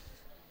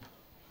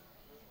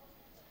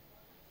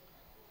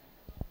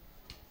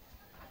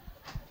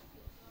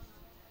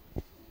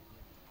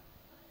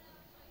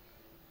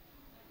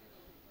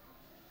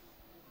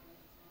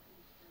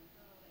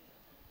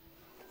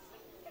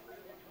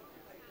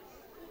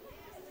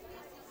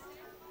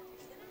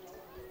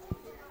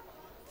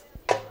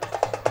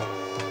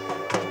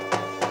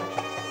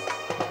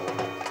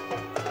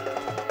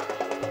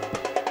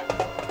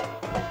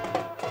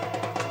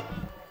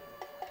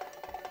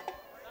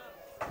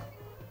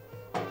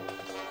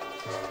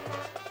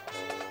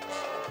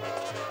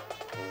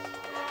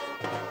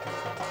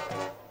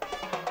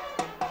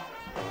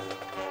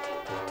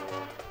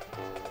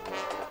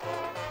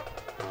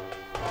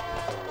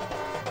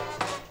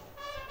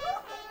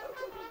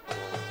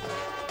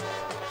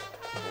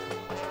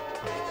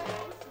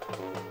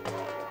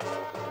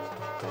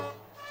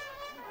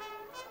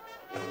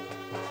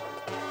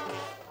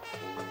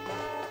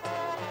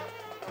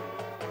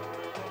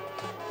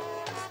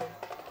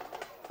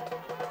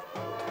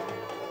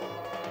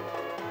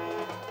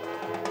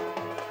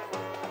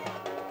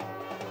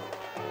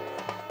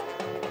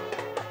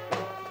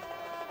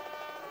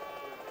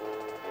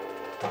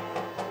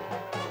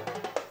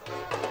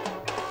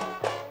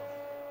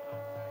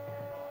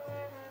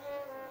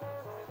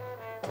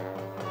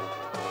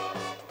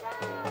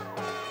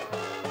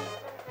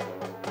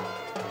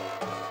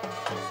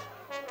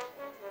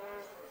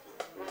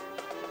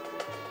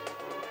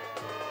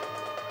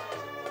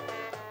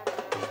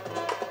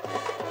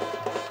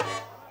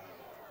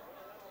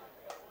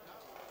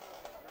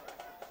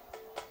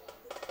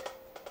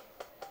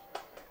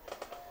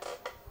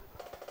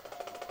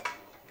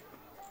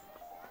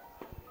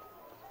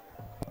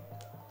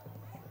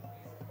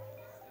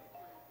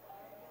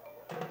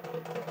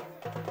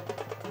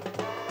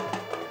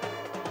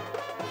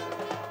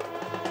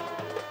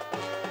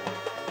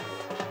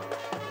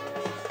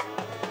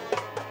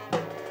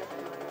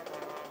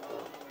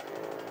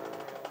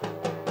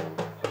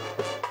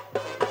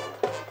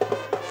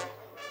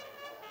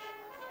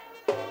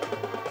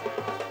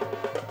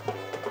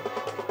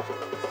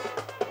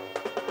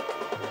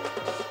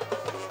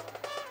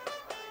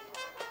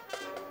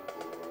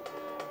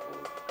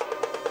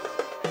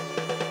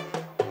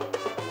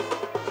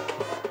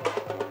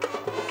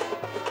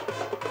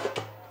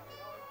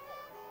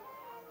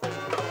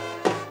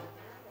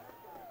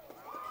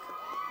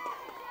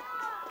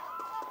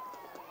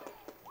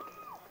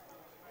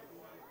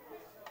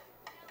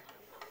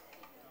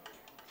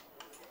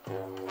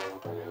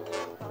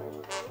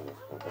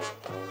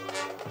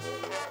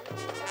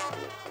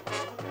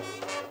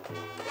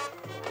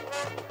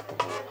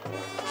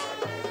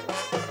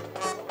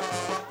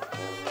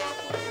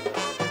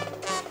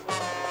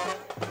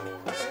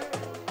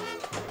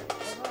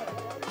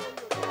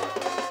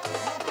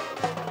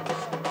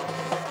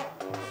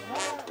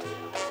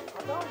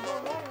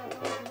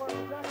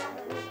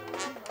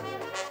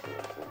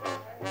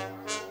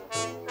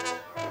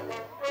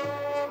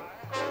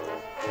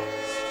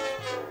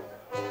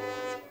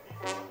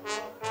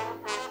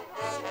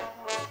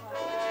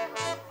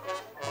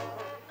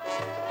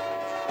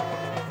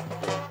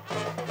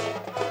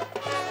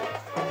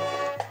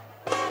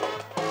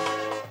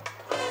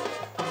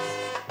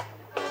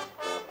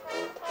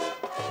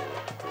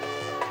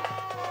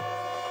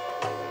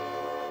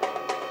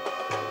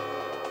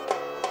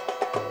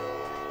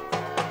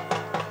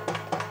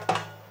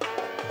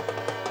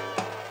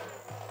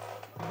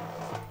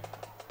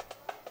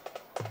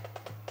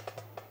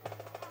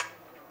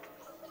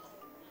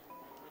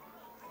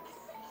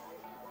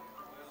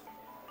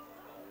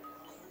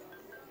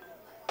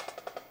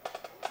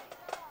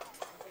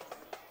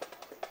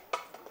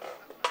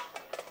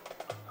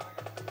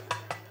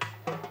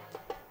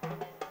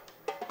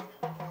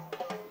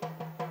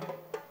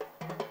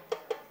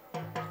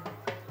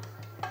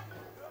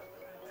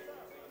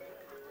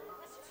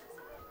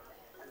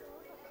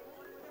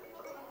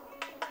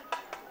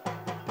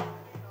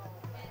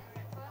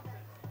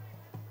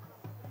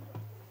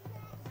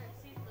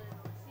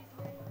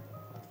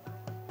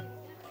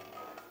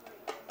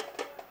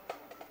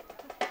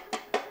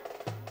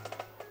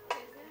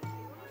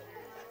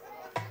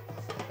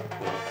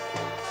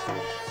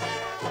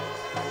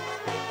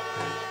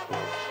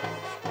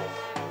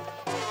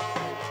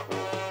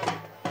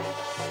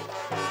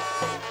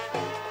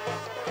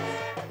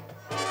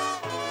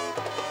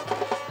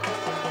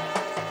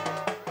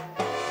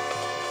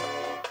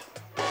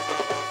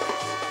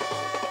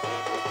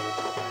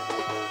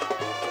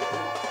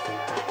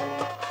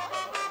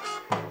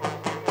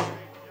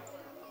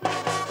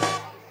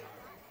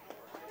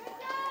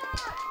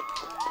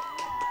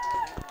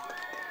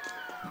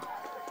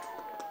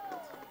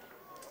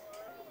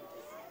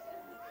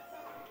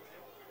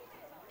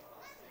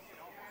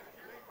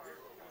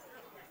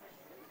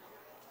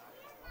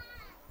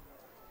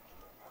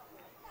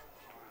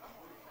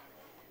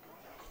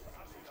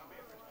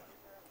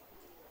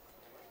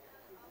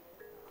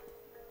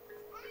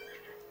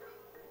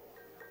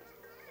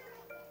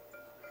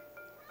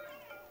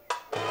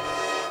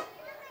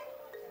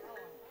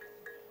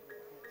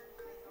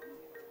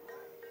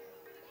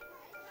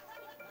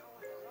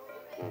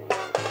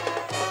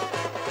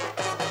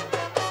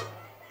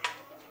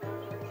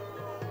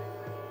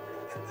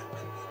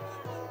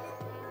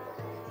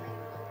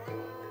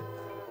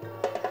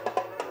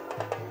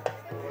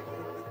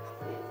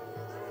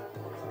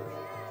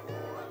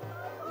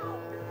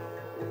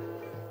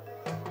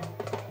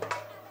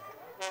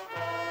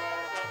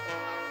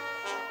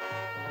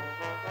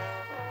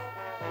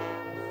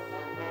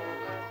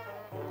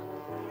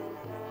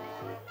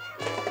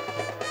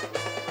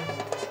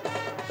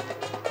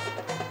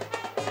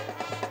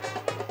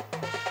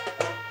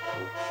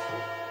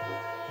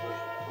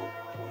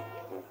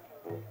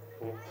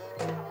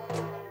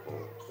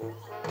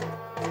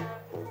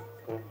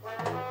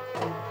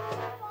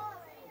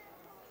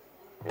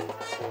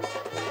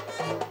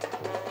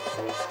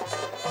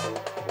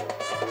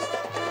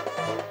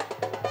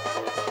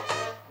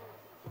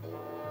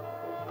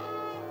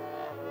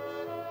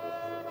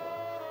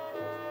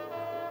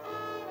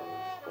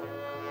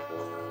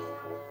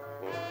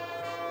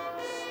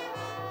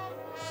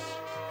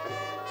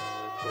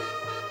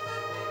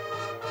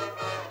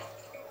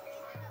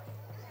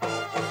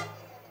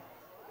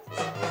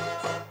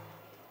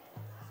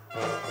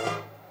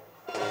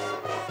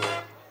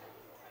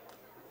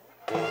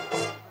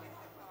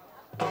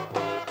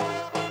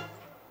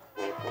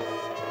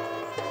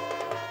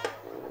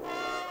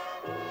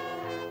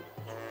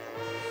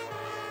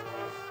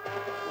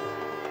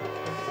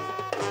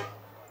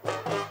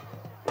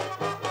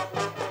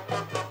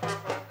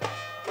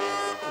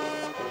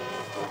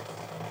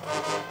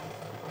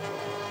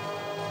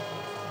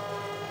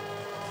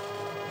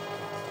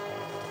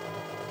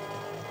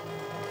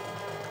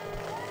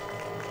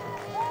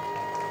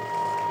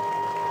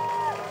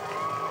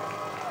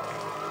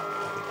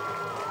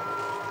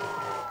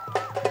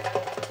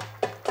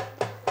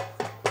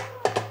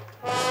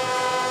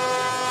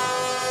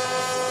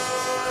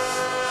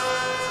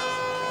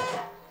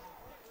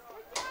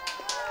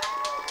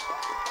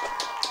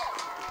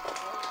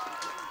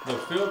 the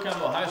Phil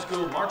Campbell High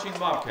School Marching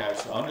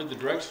Bobcats under the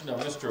direction of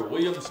Mr.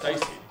 William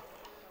Stacy.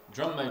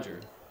 Drum major,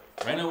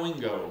 Raina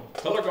Wingo.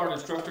 Color guard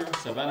instructor,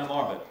 Savannah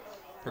Marbett.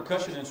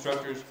 Percussion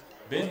instructors,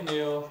 Ben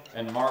Neal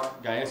and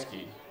Mark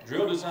Gajewski.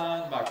 Drill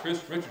design by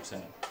Chris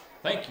Richardson.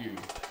 Thank you.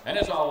 And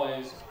as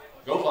always,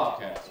 go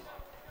Bobcats.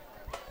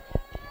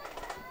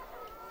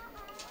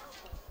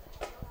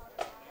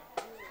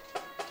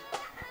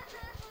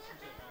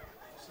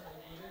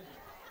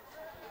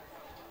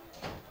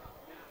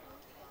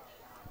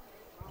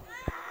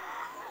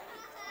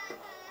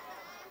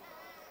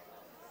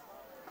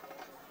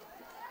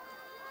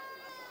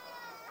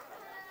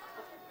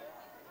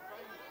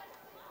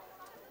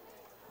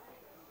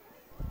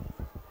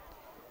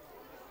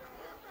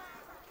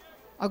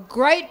 A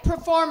great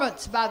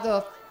performance by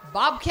the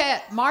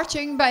Bobcat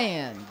Marching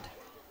Band.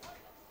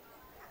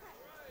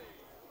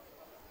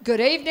 Good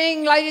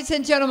evening, ladies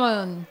and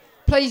gentlemen.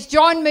 Please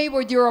join me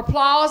with your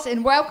applause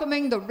in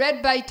welcoming the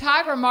Red Bay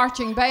Tiger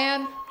Marching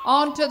Band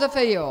onto the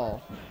field.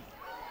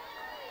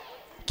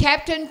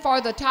 Captain for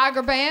the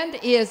Tiger Band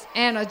is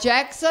Anna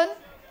Jackson.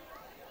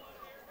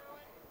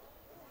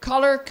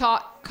 Color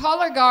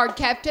guard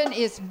captain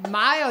is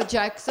Maya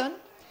Jackson.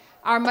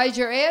 Our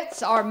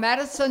majorettes are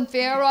Madison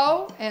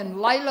Fierro and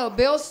Layla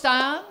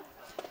Bilstein.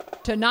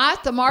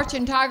 Tonight, the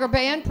Marching Tiger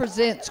Band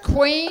presents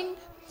Queen.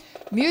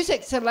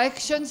 Music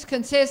selections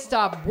consist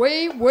of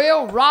We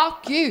Will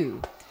Rock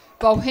You,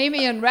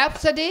 Bohemian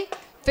Rhapsody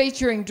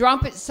featuring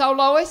trumpet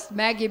soloist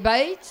Maggie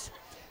Bates,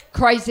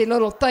 Crazy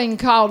Little Thing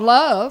Called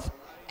Love,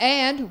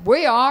 and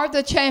We Are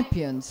the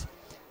Champions.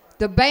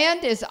 The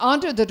band is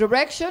under the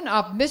direction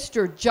of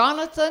Mr.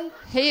 Jonathan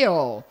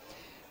Hill.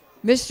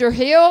 Mr.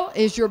 Hill,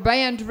 is your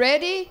band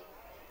ready?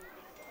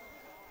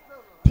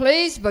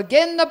 Please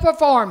begin the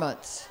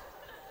performance.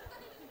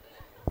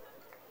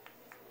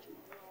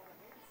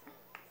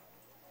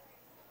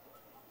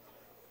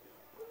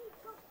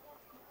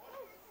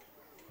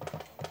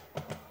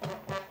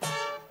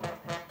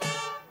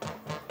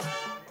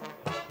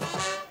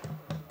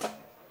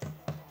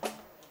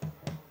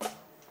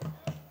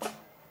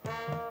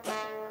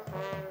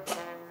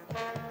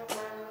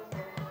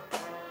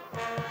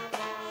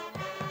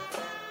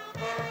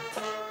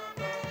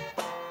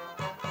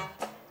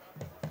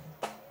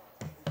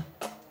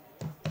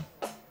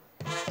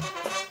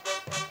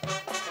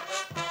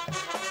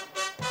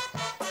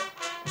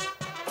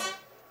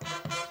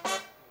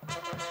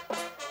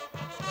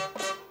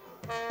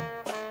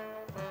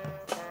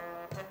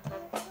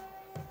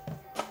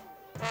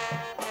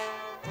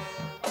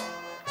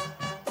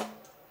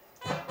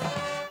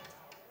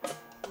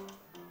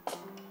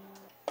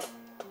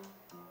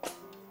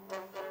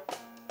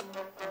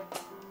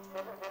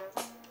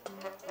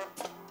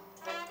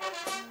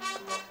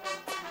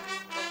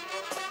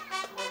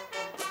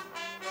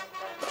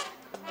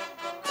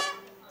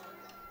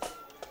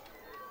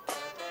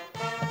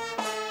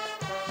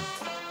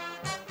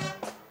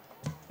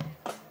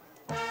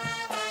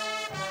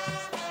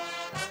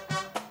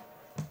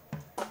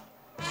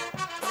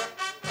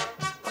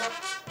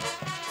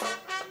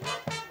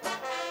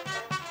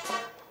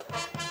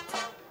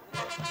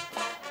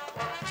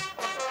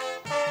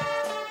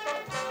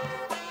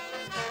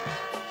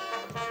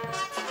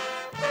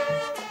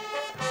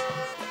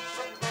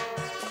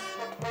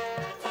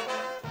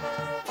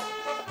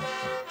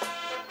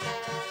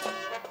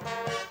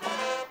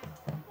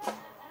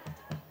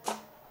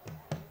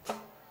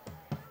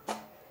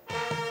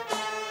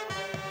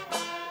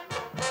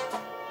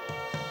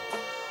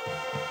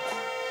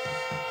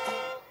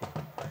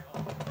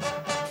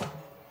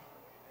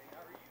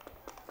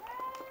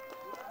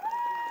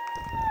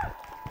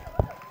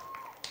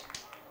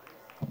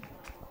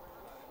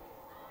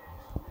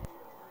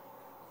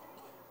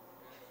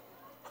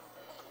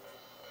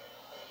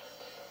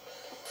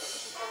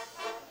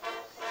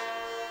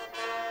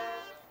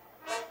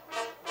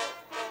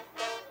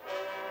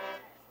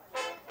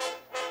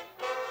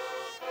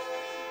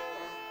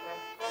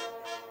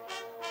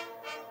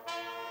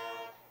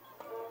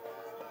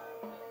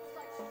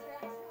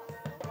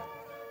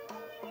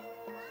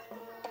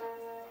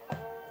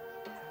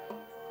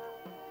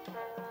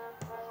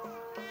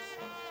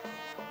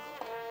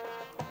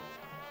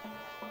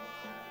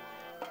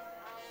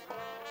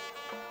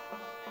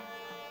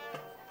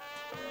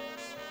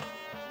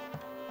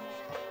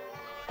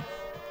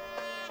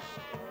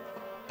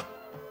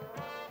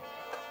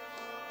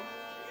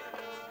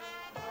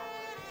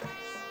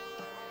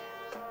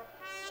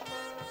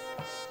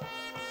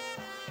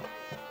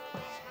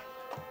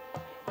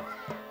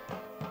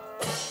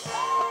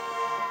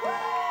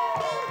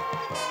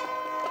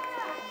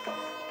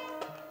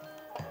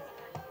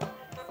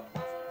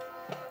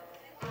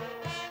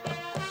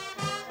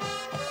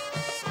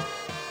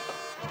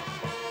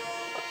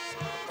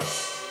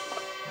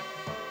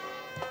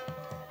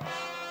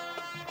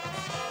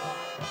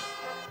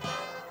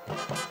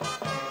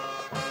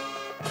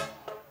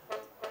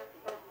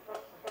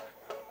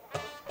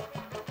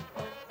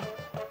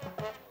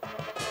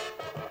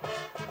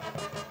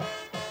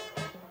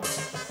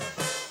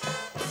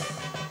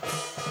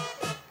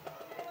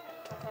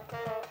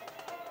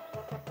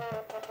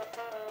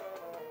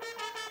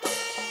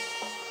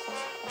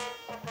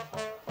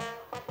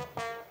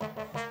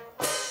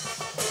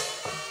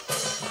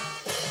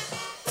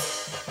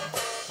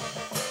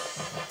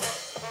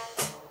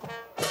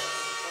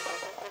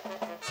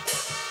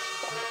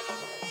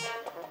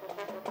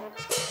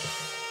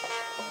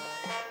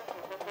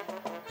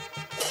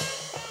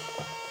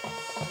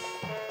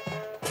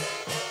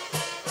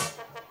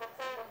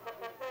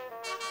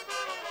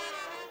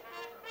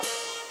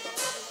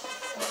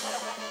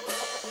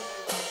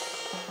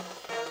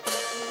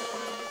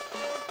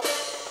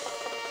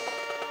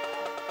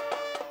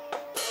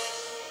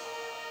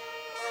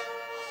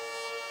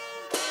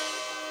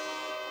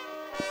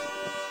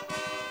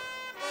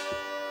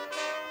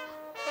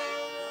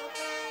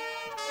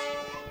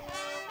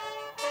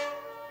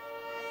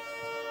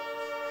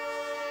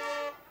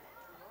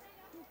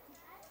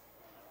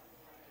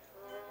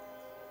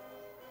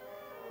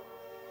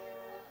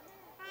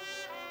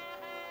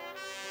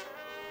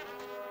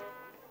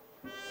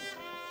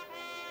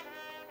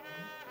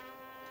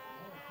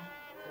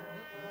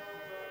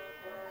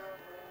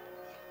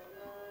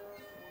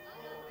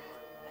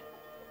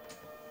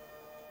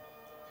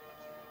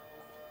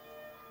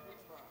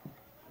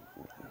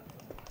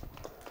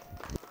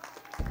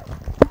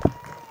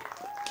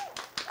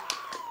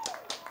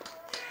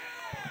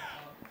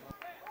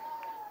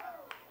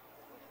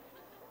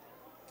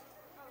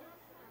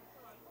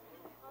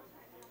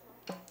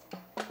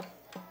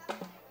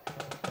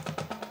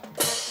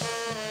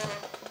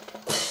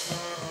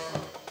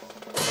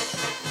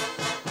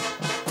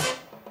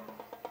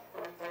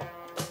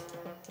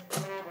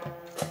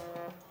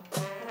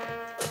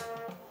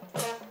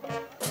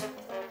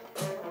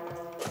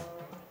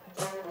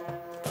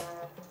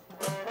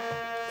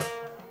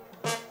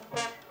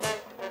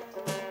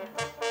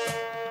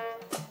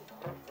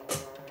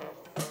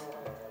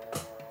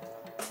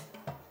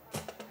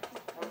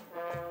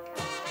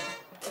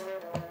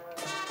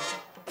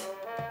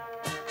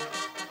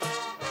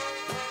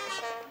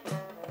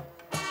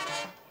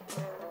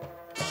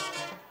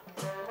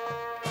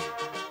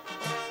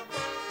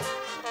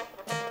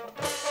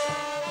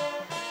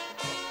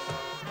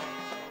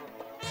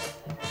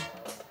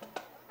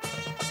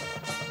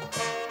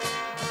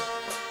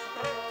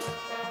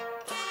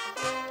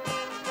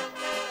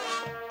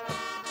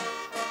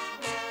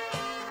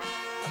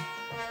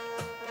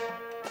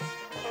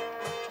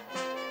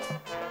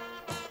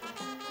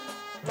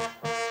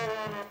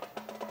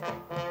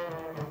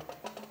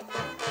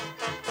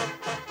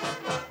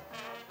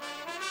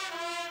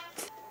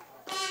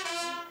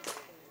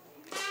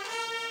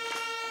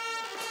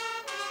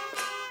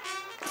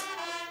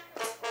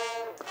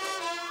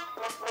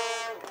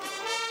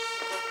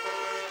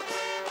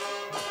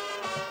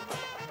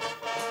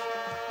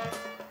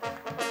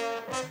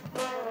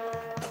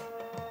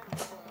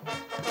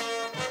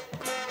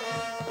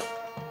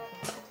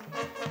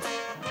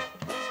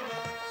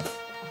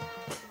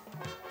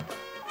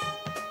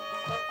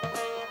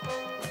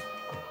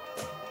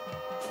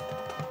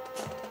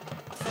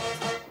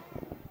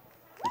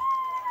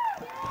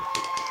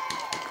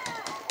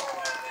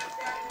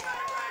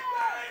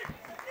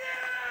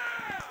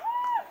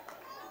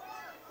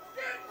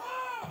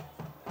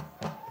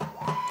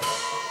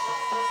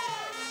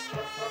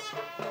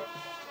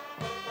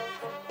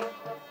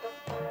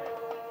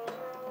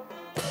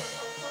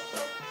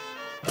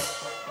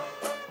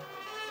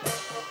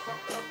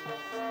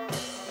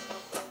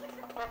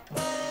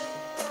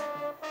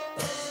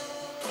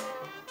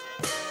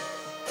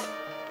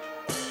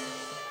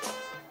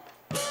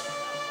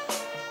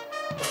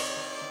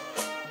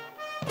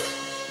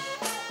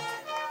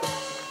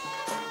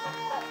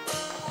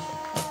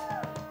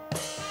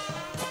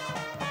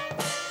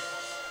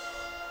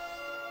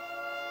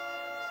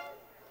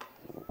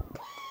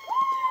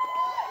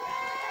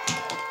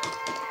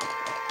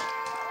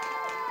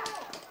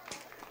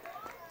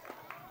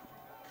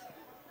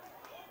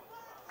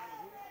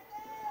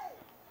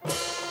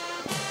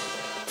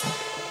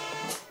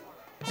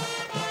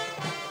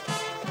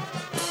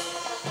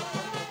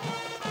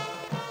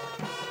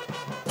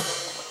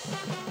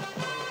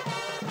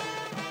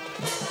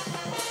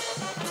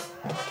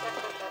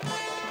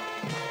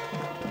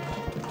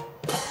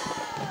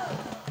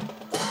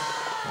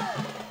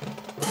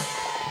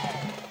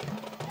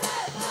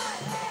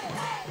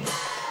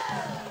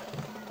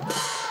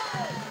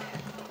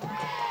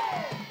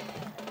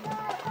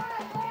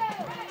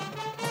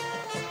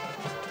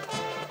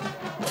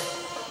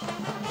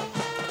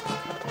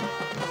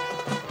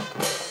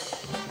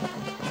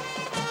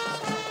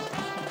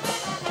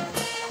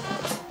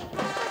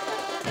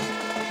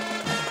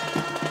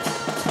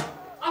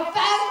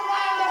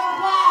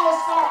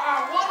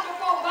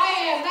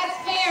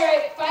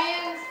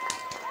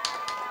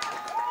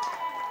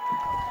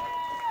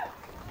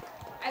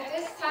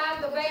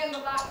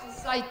 again would like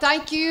to say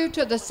thank you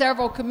to the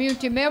several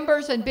community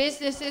members and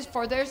businesses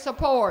for their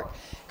support.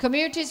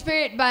 Community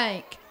Spirit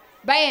Bank,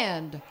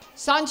 Band,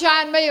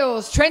 Sunshine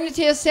Mills,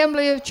 Trinity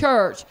Assembly of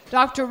Church,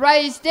 Dr.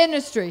 Ray's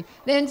Dentistry,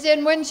 Lindsay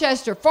and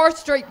Winchester, 4th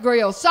Street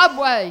Grill,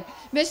 Subway,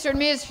 Mr. and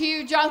Ms.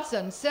 Hugh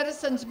Johnson,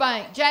 Citizens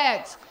Bank,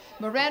 Jack's,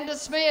 Miranda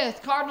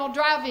Smith, Cardinal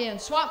Drive-In,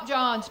 Swamp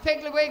John's,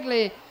 Piggly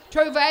Wiggly,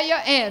 True Value,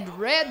 and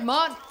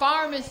Redmont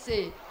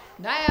Pharmacy.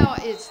 Now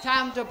it's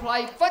time to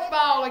play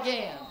football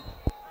again.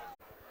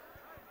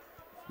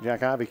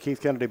 Jack Ivey,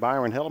 Keith Kennedy,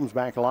 Byron Helms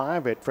back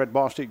live at Fred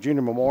Bostic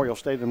Jr. Memorial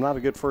Stadium. Not a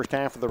good first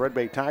half for the Red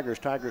Bay Tigers.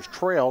 Tigers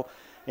trail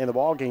in the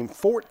ball game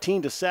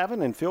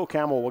 14-7, and Phil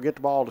Campbell will get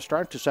the ball to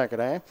start the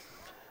second half.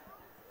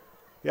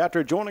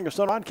 After joining us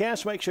on the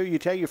podcast, make sure you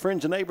tell your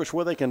friends and neighbors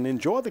where they can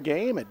enjoy the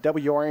game at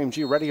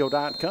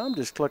WRMGradio.com.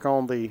 Just click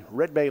on the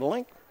Red Bay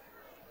link.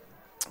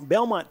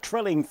 Belmont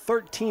trailing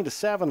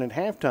 13-7 at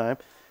halftime.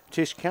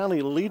 Tisch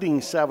County leading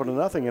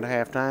 7-0 at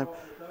halftime.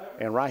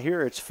 And right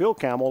here, it's Phil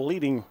Campbell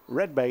leading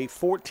Red Bay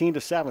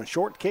 14-7.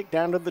 Short kick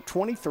down to the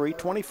 23,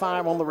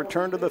 25 on the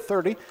return to the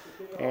 30.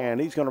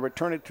 And he's going to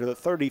return it to the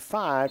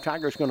 35.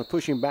 Tigers going to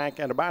push him back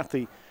at about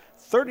the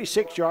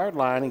 36-yard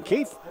line. And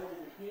Keith,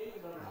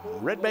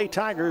 Red Bay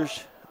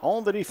Tigers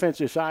on the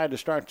defensive side to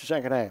start the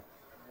second half.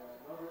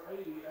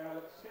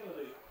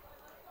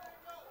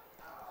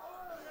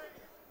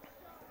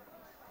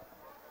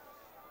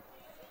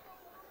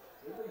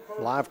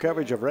 Live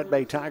coverage of Red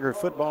Bay Tiger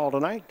football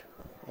tonight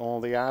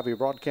on the Ivy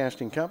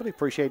Broadcasting Company.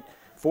 Appreciate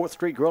 4th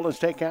Street Grill and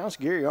Steakhouse,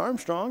 Gary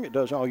Armstrong. It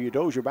does all your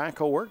Dozier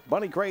backhoe work.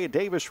 Bunny Gray at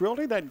Davis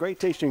Realty, that great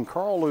tasting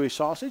Carl Lewis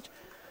sausage.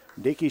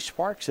 Dickie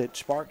Sparks at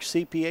Sparks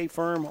CPA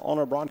firm on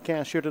our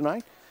broadcast here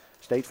tonight.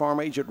 State Farm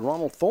agent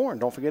Ronald Thorne.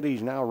 Don't forget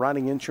he's now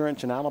writing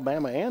insurance in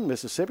Alabama and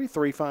Mississippi.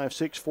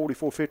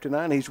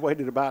 356-4459. He's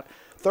waited about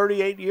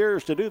 38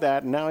 years to do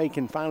that, and now he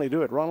can finally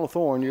do it. Ronald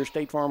Thorne, your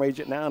State Farm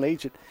agent now, an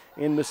agent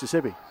in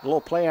Mississippi. A little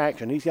play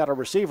action. He's got a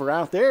receiver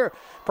out there.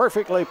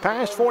 Perfectly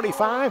past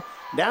 45,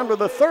 down to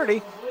the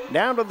 30,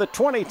 down to the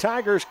 20.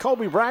 Tigers,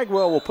 Colby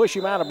Bragwell will push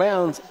him out of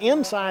bounds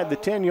inside the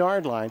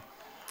 10-yard line.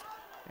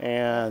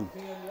 And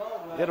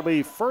it'll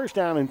be first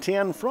down and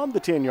 10 from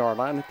the 10-yard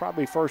line.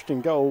 Probably first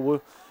and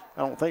goal. I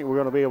don't think we're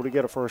going to be able to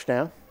get a first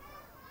down.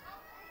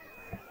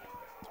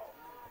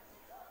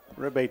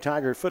 Red Bay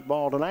Tiger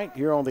football tonight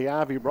here on the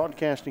Ivy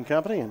Broadcasting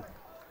Company. And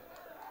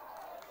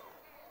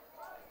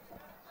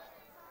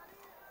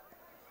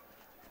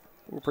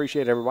we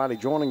appreciate everybody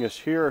joining us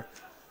here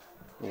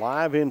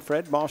live in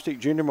Fred Bostic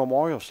Jr.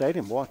 Memorial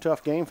Stadium. Boy,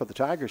 tough game for the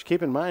Tigers.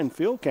 Keep in mind,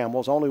 Phil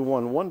Campbell's only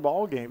won one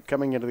ball game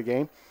coming into the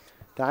game.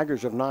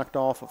 Tigers have knocked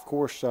off, of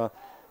course,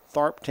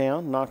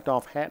 Tharptown, knocked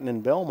off Hatton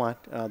and Belmont.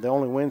 The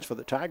only wins for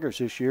the Tigers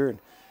this year. And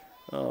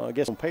I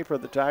guess on paper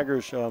the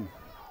Tigers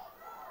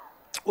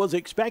was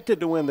expected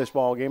to win this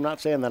ball game.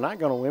 Not saying they're not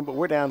going to win, but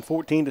we're down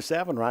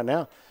 14-7 right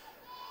now.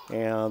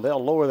 And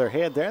they'll lower their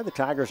head there. The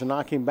Tigers will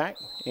knock him back,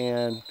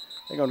 and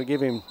they're going to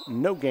give him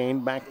no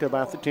gain back to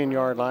about the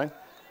 10-yard line.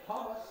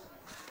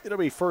 It'll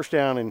be first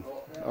down and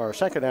or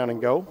second down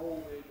and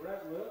go.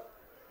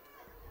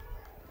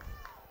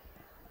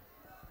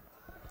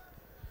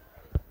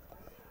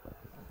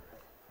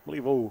 I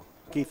believe old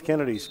Keith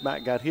Kennedy's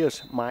back, got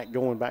his mic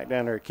going back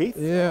down there. Keith?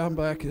 Yeah, I'm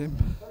back at him.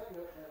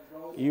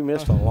 You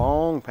missed a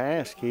long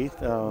pass, Keith.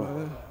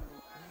 I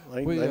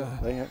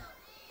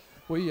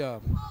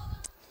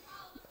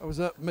was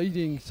up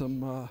meeting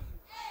some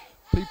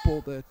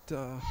people that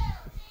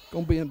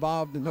going to be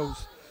involved in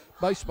those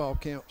baseball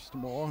camps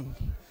tomorrow, and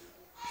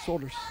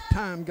sort of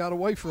time got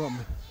away from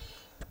me.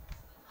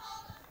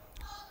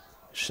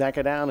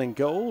 Second down and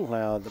goal.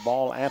 Now the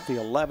ball at the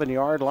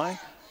 11-yard line.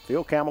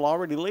 Phil Campbell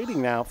already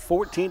leading now,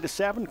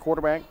 14-7.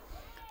 Quarterback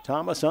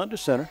Thomas under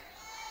center.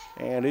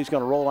 And he's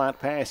going to roll out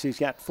pass. He's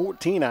got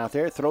 14 out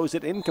there, throws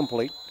it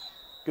incomplete.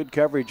 Good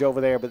coverage over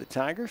there by the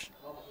Tigers.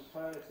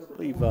 I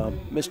believe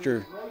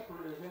Mr.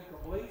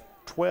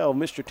 12,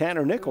 Mr.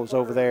 Tanner Nichols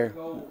over there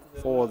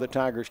for the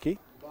Tigers, Keith.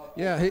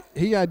 Yeah,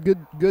 he had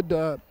good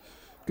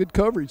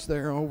coverage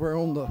there over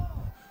on the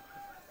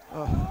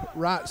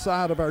right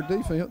side of our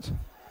defense.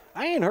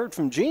 I ain't heard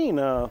from Gene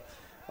on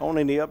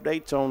any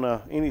updates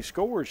on any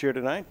scores here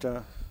tonight.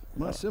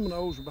 My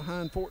Seminoles are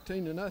behind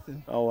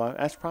 14-0. Oh,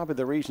 that's probably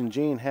the reason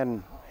Gene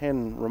hadn't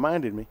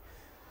reminded me.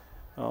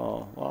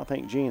 Well, I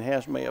think Gene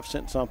may have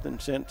sent something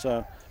since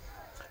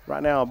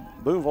right now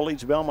Boonville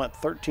leads Belmont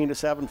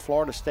 13-7,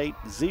 Florida State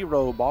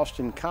 0,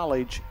 Boston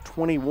College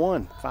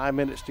 21. 5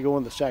 minutes to go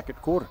in the second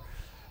quarter.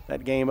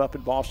 That game up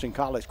at Boston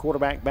College.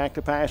 Quarterback back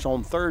to pass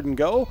on third and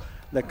go.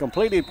 The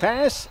completed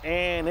pass,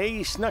 and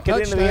he snuck it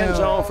into the end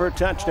zone for a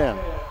touchdown.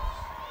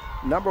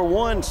 Number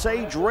 1,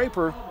 Sage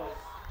Raper.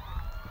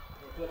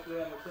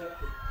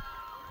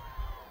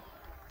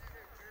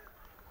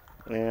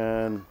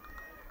 And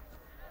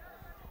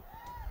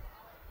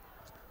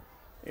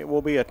it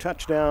will be a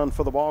touchdown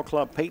for the ball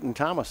club. Peyton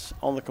Thomas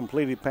on the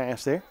completed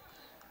pass there.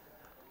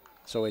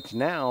 So it's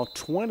now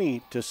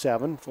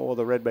 20-7 for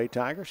the Red Bay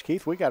Tigers.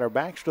 Keith, we got our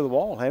backs to the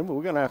wall, haven't we?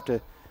 We're going to have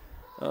to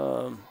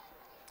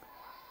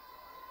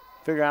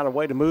figure out a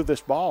way to move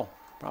this ball.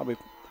 Probably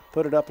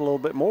put it up a little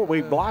bit more.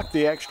 We blocked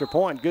the extra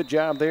point. Good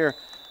job there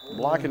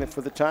blocking it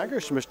for the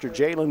Tigers, Mr.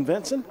 Jalen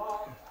Vinson.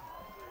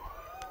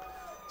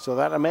 So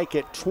that'll make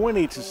it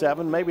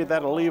 20-7. Maybe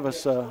that'll leave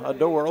us a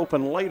door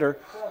open later,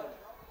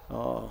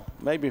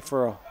 maybe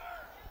for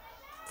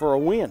a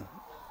win.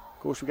 Of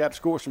course, we got to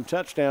score some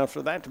touchdowns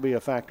for that to be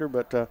a factor,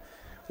 but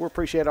we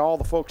appreciate all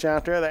the folks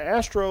out there. The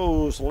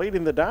Astros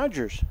leading the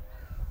Dodgers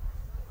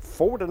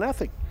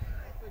 4-0.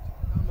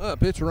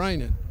 Up, it's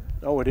raining.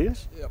 Oh, it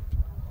is? Yep.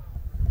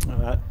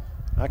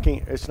 I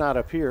can't. It's not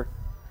up here.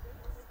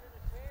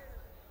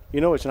 You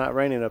know it's not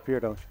raining up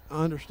here, don't you?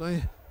 I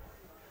understand.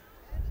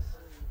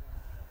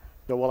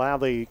 So we'll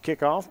have the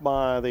kickoff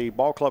by the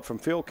ball club from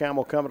Phil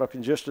Campbell coming up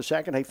in just a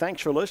second. Hey,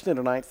 thanks for listening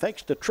tonight.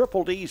 Thanks to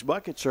Triple D's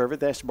Bucket Service.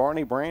 That's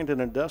Barney,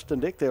 Brandon, and Dustin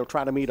Dick. They'll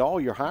try to meet all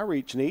your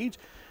high-reach needs,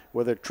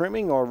 whether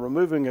trimming or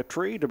removing a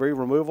tree, debris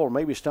removal, or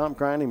maybe stump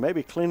grinding,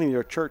 maybe cleaning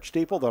your church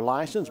steeple. They're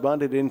licensed,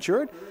 bonded,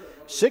 insured.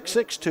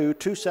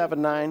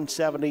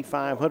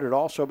 662-279-7500.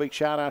 Also, a big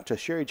shout-out to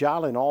Sherry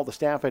Jolly and all the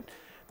staff at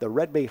the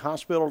Red Bay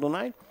Hospital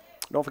tonight.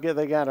 Don't forget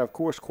they got, of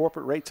course,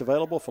 corporate rates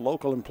available for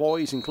local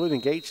employees, including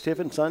Gates,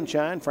 Tiffin,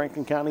 Sunshine,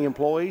 Franklin County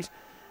employees.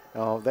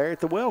 There at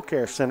the Well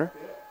Care Center.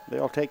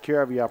 They'll take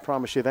care of you, I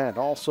promise you that.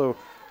 Also,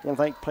 I want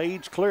to thank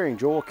Page Clearing,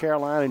 Joel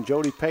Caroline and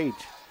Jody Page.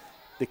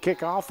 The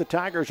kickoff, the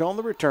Tigers on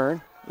the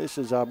return. This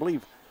is, I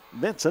believe,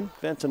 Vinson.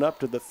 Vinson up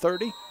to the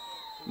 30,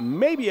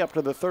 maybe up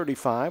to the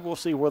 35. We'll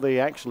see where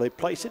they actually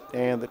place it,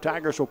 and the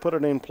Tigers will put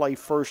it in play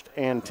 1st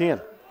and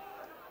 10.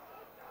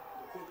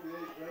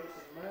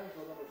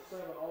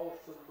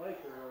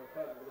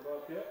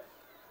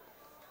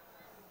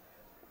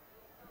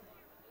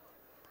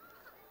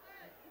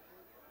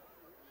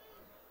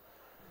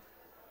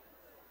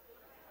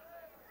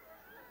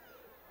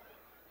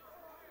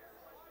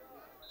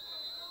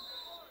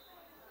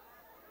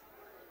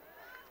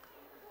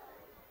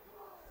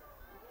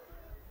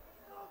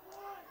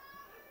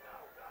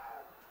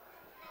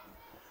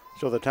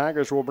 So the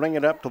Tigers will bring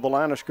it up to the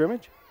line of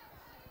scrimmage.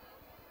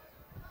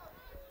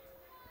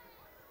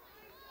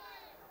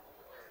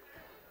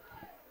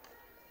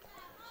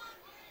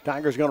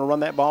 Tigers going to run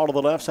that ball to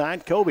the left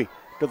side. Kobe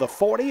to the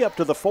 40, up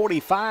to the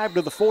 45,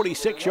 to the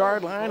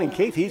 46-yard line. And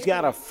Keith, he's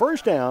got a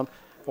first down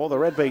for the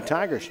Red Bay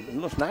Tigers.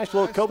 Nice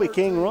little Kobe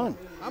King run.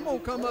 I'm going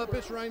to come up.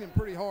 It's raining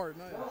pretty hard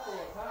now.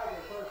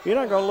 You're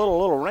not going to let a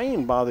little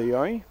rain bother you,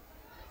 are you?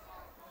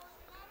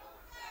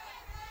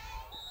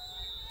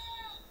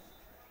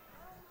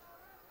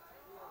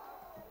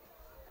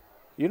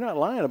 You're not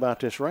lying about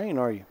this rain,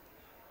 are you?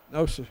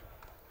 No, sir.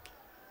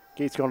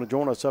 Keith's going to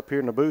join us up here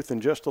in the booth in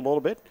just a little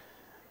bit.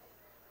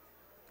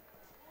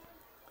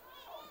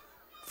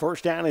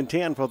 First down and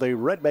 10 for the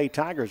Red Bay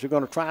Tigers. They're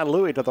going to try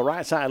Louis to the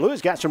right side. Louis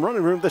got some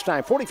running room this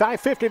time.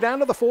 45-50 down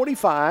to the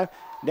 45,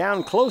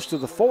 down close to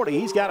the 40.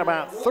 He's got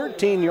about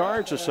 13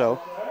 yards or so,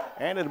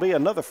 and it'll be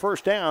another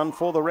first down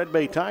for the Red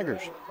Bay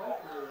Tigers.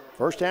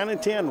 First down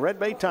and 10, Red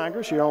Bay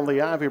Tigers here on the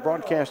Ivy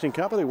Broadcasting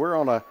Company. We're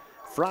on a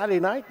Friday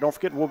night. Don't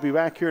forget, we'll be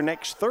back here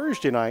next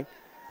Thursday night.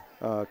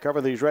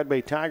 Cover these Red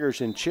Bay Tigers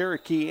and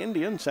Cherokee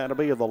Indians. That'll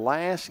be the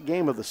last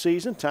game of the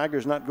season.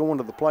 Tigers not going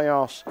to the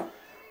playoffs.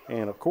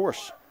 And, of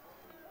course,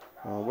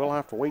 we'll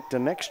have to wait till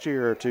next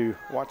year to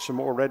watch some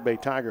more Red Bay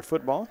Tiger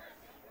football.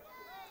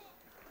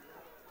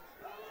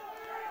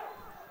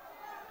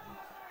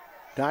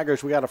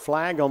 Tigers, we got a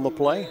flag on the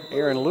play.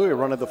 Aaron Louis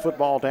running the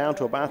football down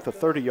to about the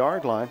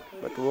 30-yard line.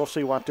 But we'll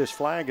see what this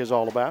flag is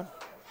all about.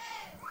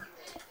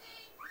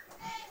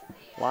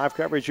 Live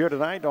coverage here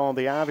tonight on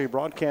the Ivy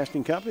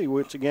Broadcasting Company.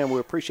 Once again, we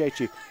appreciate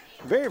you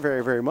very,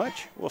 very, very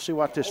much. We'll see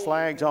what this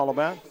flag's all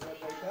about.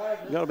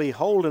 Going to be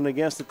holding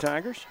against the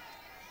Tigers.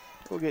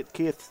 We'll get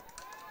Keith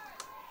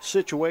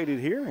situated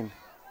here. And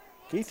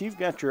Keith, you've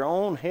got your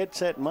own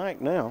headset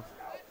mic now.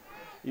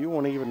 You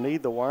won't even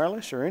need the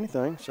wireless or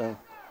anything. So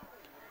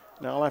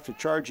now I'll have to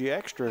charge you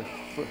extra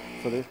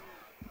for this.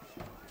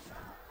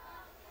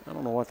 I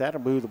don't know what that'll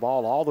move the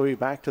ball all the way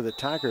back to the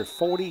Tiger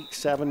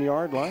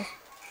 47-yard line.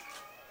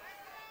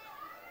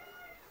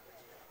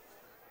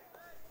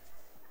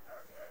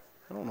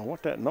 I don't know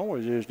what that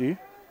noise is, do you?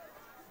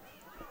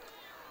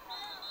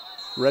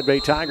 Red Bay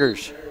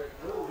Tigers,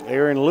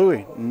 Aaron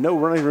Louis, no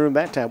running room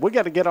that time. We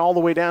got to get all the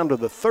way down to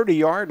the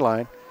 30-yard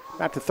line,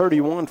 back to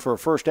 31 for a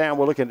first down.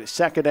 We're looking at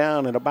second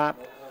down and about,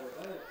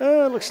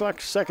 looks like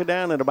second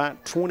down and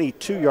about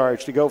 22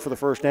 yards to go for the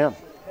first down.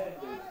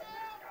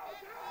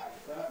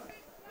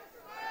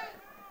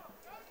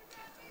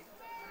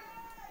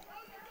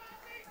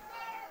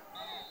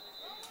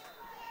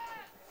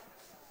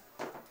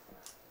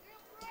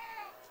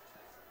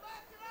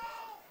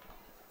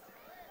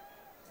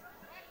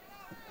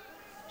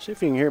 See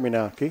if you can hear me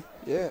now, Keith.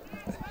 Yeah.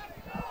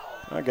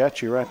 I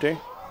got you right there.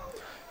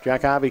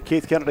 Jack Ivy,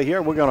 Keith Kennedy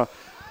here. We're going to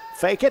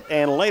fake it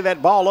and lay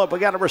that ball up. We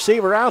got a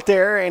receiver out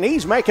there, and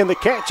he's making the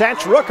catch.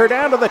 That's Rooker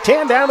down to the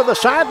 10, down to the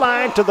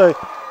sideline to the,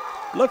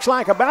 looks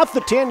like about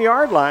the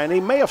 10-yard line. He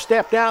may have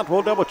stepped out.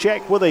 We'll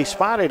double-check whether he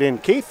spotted.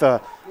 And Keith,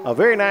 a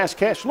very nice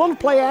catch. A little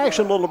play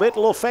action a little bit, a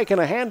little faking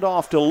a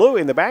handoff to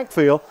Louis in the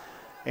backfield.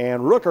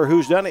 And Rooker,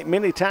 who's done it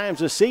many times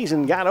this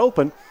season, got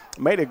open,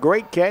 made a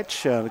great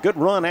catch, a good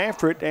run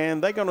after it,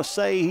 and they're going to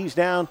say he's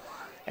down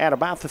at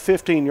about the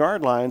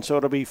 15-yard line. So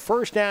it'll be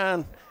first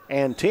down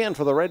and 10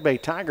 for the Red Bay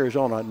Tigers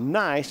on a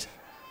nice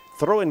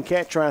throw and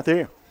catch right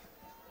there.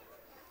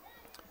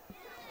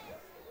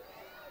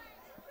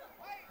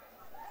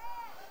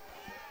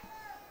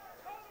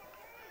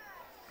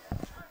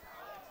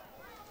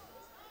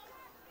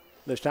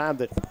 This time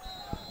the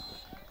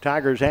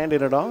Tigers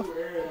handed it off.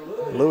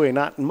 Louis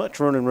not much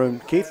running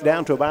room. Keith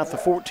down to about the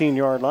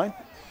 14-yard line.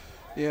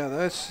 Yeah,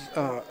 that's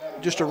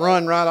just a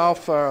run right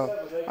off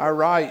our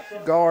right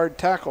guard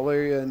tackle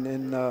area,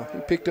 and he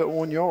picked up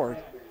 1 yard.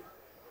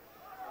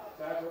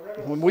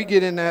 When we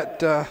get in that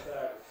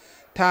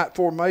tight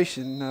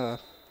formation,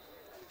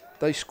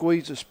 they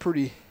squeeze us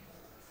pretty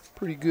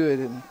good,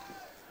 and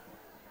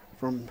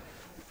from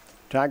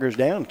Tigers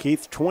down,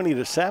 Keith,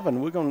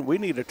 20-7. We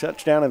need a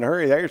touchdown in a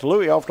hurry. There's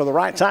Louis off to the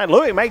right side.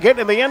 Louis may get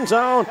in the end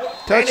zone.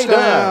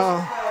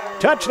 touchdown.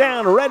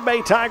 Touchdown, Red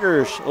Bay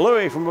Tigers.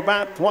 Louis from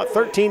about,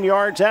 13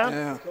 yards out?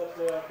 Yeah.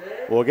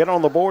 We'll get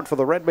on the board for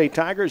the Red Bay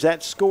Tigers.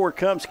 That score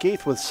comes,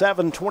 Keith, with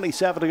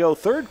 7:27 to go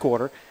third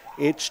quarter.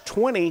 It's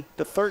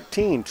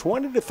 20-13.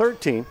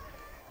 20-13.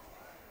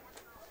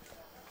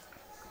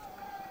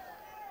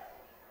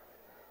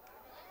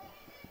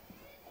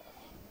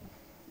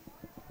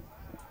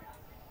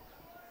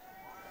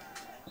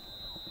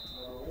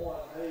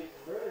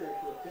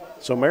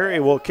 So Mary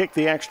will kick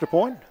the extra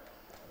point.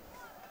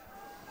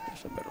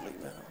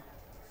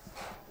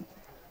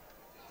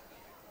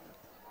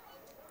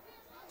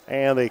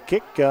 And the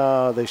kick,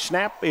 the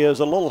snap is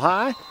a little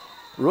high.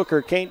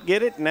 Rooker can't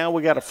get it. Now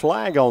we got a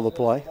flag on the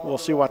play. We'll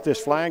see what this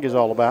flag is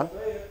all about.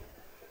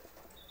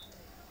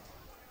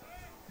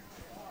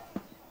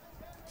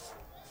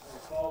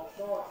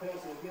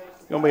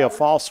 Going to be a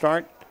false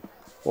start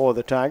for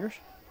the Tigers.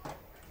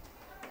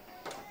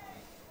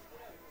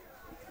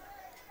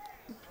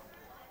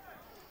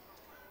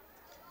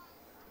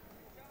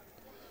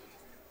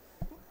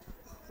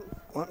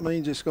 That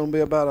means it's going to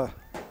be about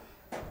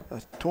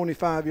a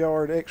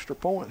 25-yard extra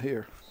point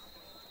here.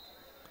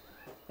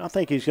 I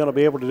think he's going to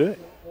be able to do it.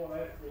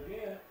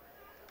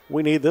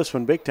 We need this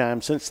one big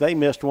time since they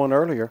missed one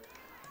earlier.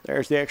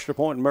 There's the extra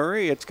point,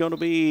 Murray. It's going to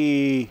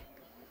be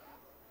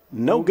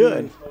no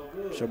good.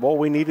 So, boy,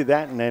 we needed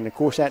that. And then, of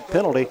course, that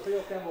penalty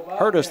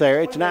hurt us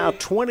there. It's now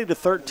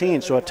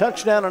 20-13. So a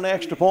touchdown and an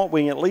extra point,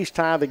 we can at least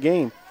tie the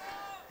game.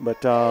 But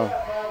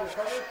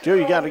still,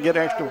 you got to get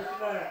extra.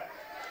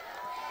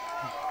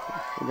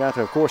 We got,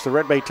 of course, the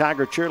Red Bay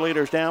Tiger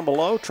cheerleaders down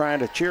below trying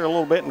to cheer a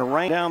little bit in the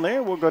rain down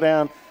there. We'll go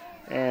down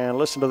and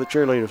listen to the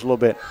cheerleaders a little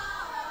bit.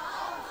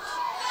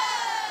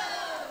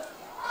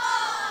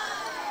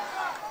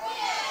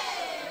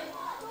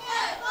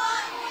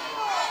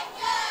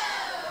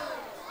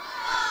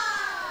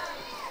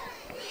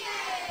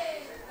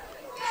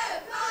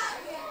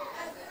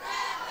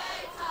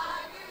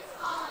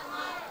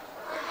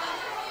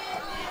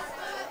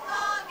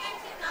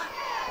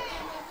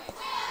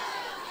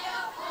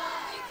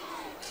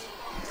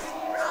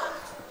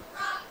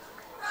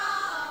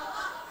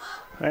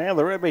 And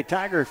the Red Bay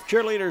Tiger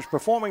cheerleaders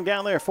performing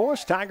down there for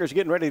us. Tigers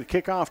getting ready to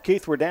kick off.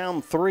 Keith, we're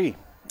down 3.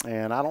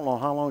 And I don't know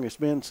how long it's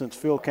been since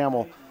Phil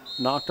Campbell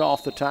knocked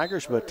off the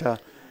Tigers, but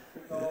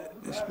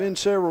it's been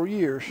several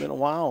years. Been a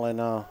while. And,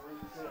 of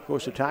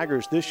course, the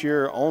Tigers this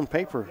year on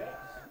paper,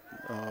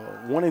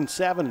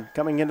 1-7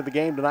 coming into the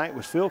game tonight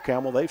was Phil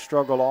Campbell. They've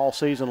struggled all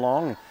season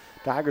long.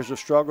 Tigers have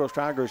struggled.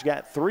 Tigers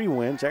got 3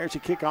 wins. There's the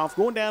kickoff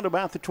going down to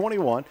about the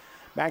 21,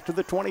 back to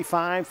the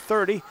 25,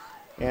 30.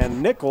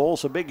 And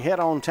Nichols, a big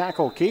head-on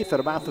tackle, Keith, at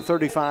about the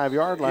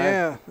 35-yard line.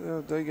 Yeah,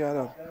 they got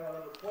a.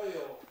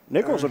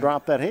 Nichols will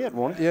drop that head,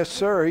 won't he? Yes,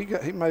 sir.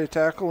 He made a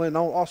tackle, and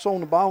also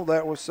on the ball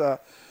that was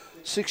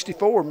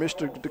 64,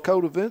 Mr.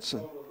 Dakota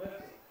Vinson.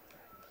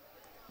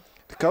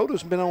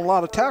 Dakota's been on a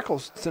lot of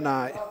tackles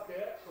tonight.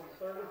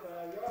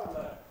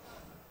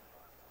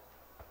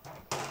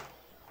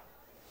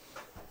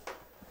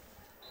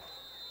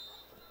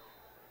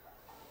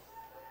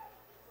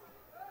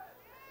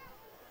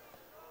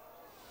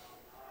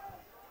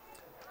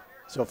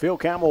 So Phil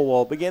Campbell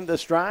will begin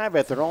this drive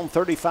at their own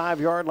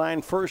 35-yard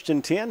line, 1st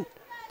and 10.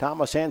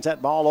 Thomas hands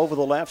that ball over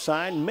the left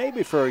side,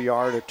 maybe for a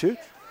yard or two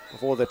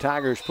before the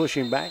Tigers push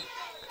him back.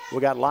 We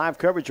got live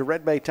coverage of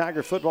Red Bay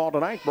Tiger football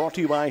tonight, brought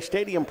to you by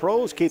Stadium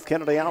Pros, Keith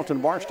Kennedy, Alton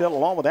Barstow,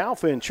 along with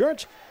Alpha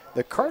Insurance,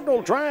 the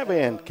Cardinal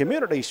Drive-In,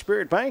 Community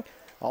Spirit Bank,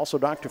 also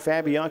Dr.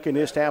 Fabianca and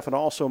his staff, and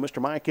also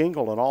Mr. Mike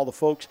Engel and all the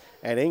folks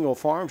at Engel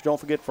Farms. Don't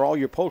forget, for all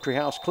your poultry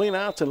house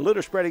cleanouts and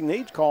litter spreading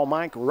needs, call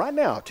Mike right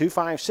now,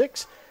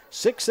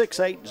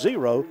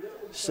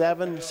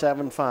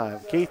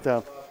 256-668-0775. Keith,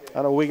 I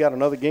know we got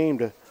another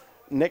game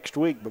next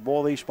week, but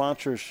boy, these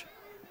sponsors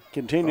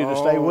continue to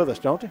stay with us,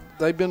 don't they?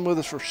 They've been with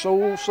us for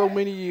so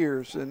many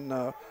years,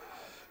 and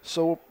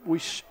so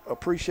we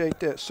appreciate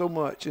that so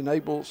much.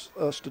 Enables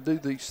us to do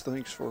these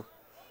things for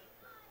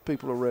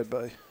people of Red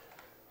Bay.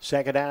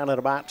 Second down at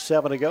about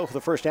 7 to go for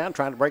the first down,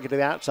 trying to break it to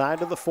the outside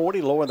to the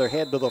 40, lowering their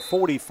head to the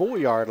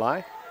 44-yard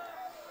line.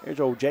 There's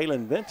old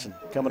Jalen Vincent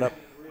coming up,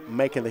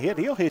 making the hit.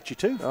 He'll hit you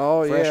too.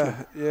 Oh,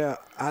 freshman. yeah.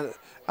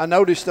 I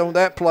noticed on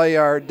that play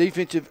our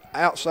two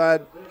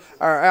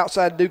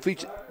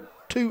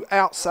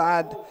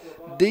outside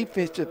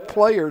defensive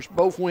players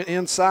both went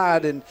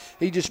inside, and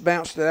he just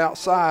bounced it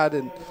outside,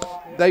 and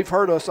they've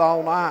hurt us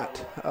all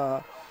night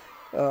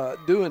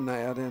doing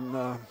that,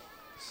 and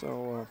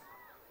so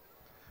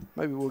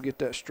maybe we'll get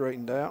that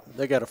straightened out.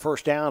 They got a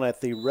first down at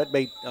the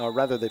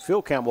the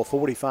Phil Campbell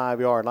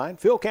 45-yard line.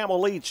 Phil Campbell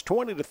leads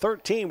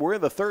 20-13. We're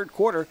in the third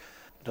quarter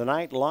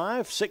tonight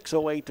live.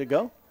 6:08 to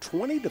go.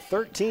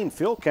 20-13.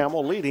 Phil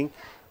Campbell leading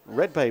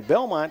Red Bay.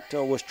 Belmont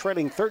was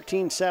trailing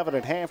 13-7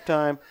 at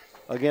halftime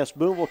against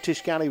Boonville.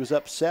 Tisch County was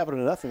up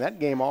 7-0. That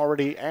game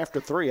already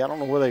after 3. I don't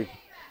know where they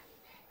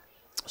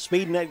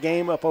speeding that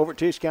game up over at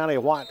Tisch County.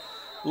 A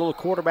little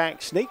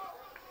quarterback sneak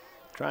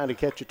trying to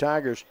catch the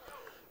Tigers.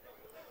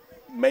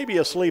 Maybe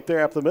asleep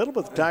there up the middle,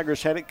 but the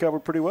Tigers had it covered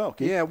pretty well.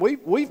 Keith. Yeah,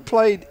 we've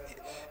played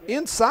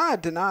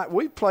inside tonight.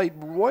 We've played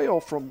well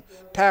from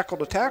tackle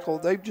to tackle.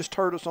 They've just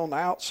hurt us on the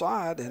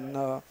outside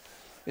and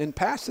in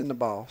passing the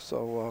ball.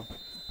 So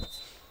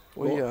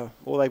well,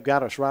 they've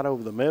got us right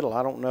over the middle.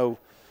 I don't know.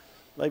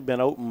 They've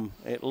been open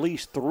at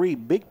least 3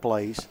 big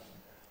plays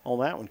on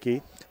that one,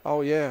 Keith.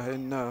 Oh yeah,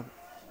 and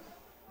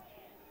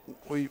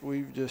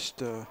we've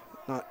just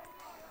not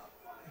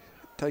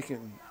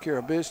taking care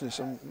of business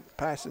on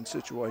passing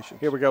situations.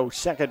 Here we go,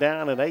 2nd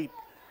down and 8.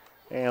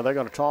 And they're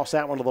going to toss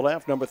that one to the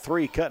left. Number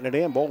 3 cutting it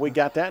in. Boy, we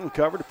got that in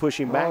cover to push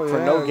him back for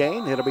no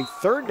gain. It'll be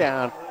 3rd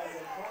down.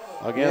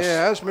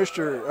 Yeah, that's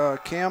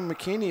Mr. Cam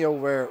McKinney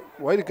over there.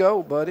 Way to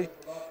go, buddy.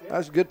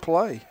 That's a good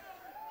play.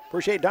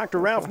 Appreciate Dr.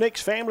 Ralph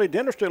Nick's Family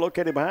Dentistry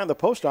located behind the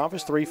post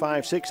office,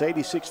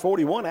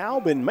 356-8641.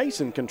 Albin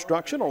Mason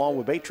Construction along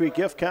with Bay Tree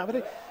Gift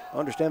Company.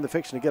 Understand they're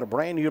fixing to get a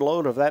brand new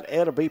load of that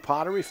Etta B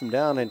pottery from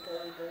down in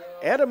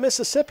Etta,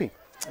 Mississippi.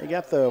 You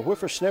got the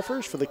whiffer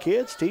sniffers for the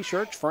kids,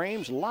 T-shirts,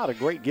 frames, a lot of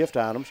great gift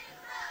items.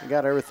 You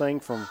got everything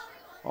from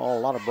a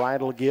lot of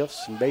bridal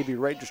gifts and baby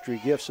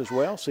registry gifts as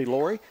well. See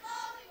Lori,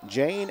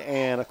 Jane,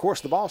 and, of course,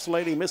 the boss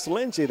lady, Miss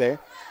Lindsay there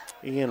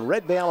in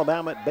Red Bay,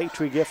 Alabama at Bay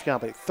Tree Gift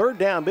Company. 3rd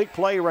down, big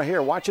play right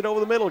here. Watch it over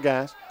the middle,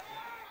 guys.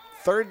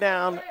 3rd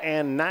down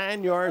and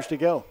 9 yards to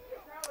go.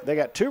 They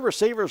got 2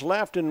 receivers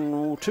left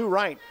and 2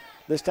 right.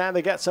 This time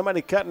they got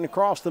somebody cutting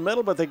across the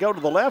middle, but they go to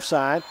the left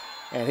side,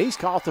 and he's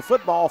caught the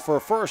football for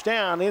a first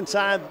down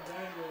inside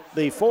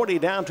the 40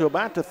 down to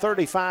about the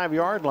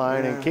 35-yard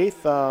line. Yeah. And,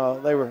 Keith,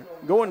 they were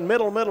going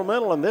middle,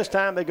 and this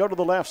time they go to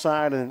the left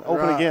side and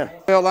open again.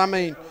 Well, I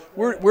mean,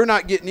 we're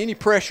not getting any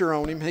pressure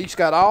on him. He's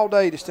got all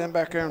day to stand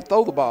back there and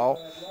throw the ball.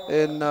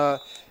 And, our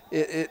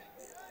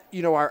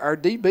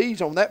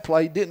DBs on that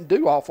play didn't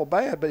do awful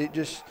bad, but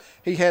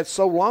he had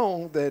so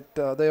long that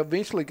they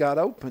eventually got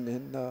open.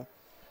 And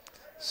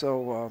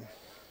so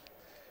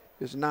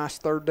it's a nice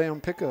 3rd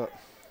down pickup.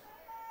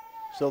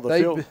 So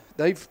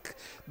they've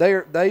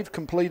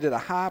completed a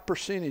high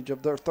percentage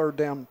of their 3rd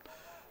down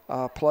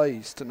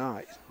plays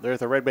tonight. They're at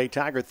the Red Bay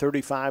Tiger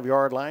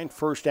 35-yard line,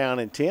 1st down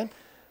and 10.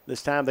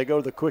 This time they go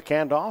to the quick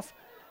handoff,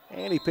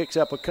 and he picks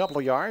up a couple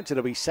of yards.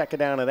 It'll be 2nd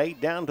down and 8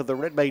 down to the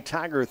Red Bay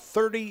Tiger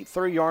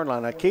 33-yard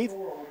line. Now, Keith,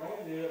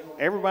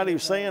 everybody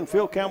was saying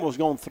Phil Campbell's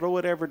going to throw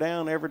it every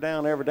down.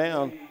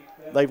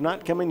 They've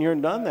not come in here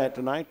and done that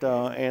tonight,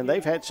 and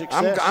they've had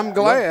success. I'm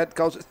glad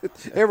because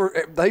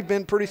they've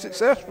been pretty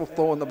successful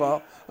throwing the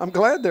ball. I'm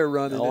glad they're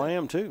running it. I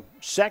am too.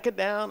 2nd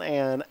down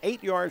and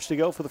 8 yards to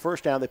go for the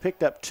first down. They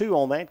picked up 2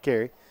 on that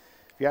carry. If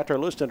you're out there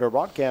listening to our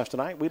broadcast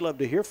tonight, we'd love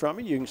to hear from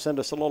you. You can send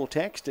us a little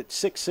text at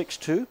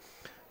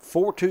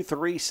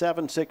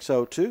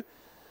 662-423-7602.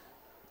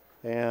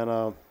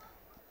 And,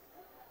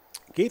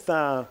 Keith,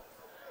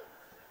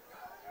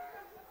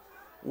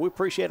 we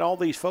appreciate all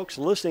these folks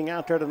listening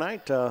out there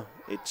tonight.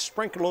 It's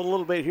sprinkled a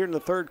little bit here in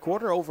the 3rd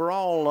quarter.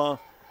 Overall,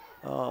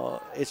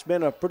 it's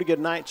been a pretty good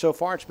night so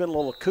far. It's been a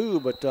little cool,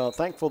 but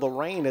thankful the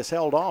rain has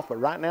held off. But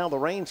right now the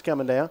rain's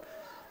coming down,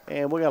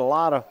 and we got a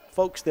lot of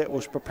folks that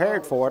was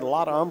prepared for it, a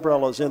lot of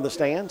umbrellas in the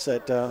stands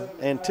that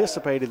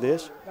anticipated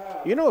this.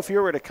 You know, if you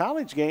were at a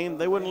college game,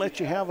 they wouldn't let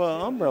you have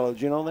an umbrella.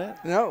 Did you know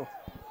that? No,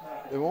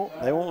 they won't.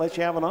 They won't let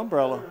you have an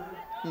umbrella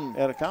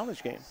at a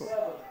college game.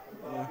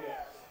 Yeah.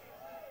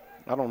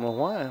 I don't know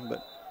why,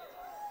 but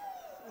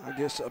I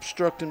guess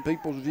obstructing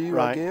people's view,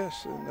 right. I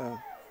guess. And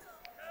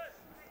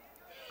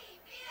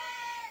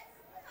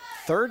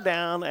 3rd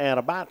down and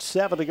about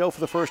 7 to go for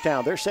the first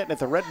down. They're sitting at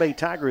the Red Bay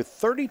Tiger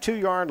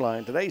 32-yard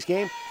line. Today's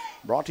game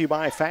brought to you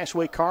by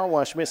Fastway Car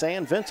Wash, Miss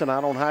Ann Vincent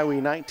out on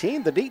Highway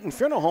 19, the Deaton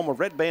Funeral Home of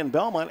Red Bay and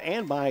Belmont,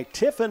 and by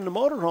Tiffin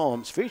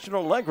Motorhomes, featured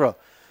Allegra.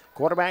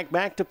 Quarterback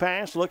back to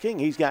pass looking.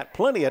 He's got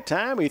plenty of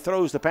time. He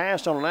throws the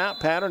pass on an out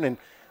pattern, and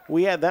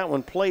we had that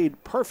one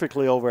played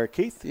perfectly over there,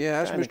 Keith.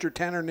 Yeah, that's Mr.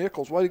 Tanner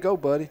Nichols. Way to go,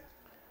 buddy.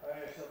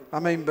 I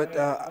mean, but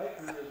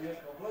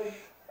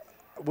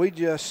we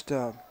just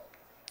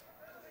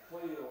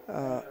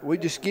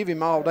give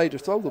him all day to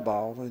throw the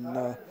ball,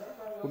 and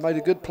we made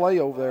a good play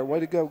over there. Way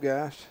to go,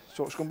 guys.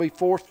 So it's going to be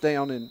 4th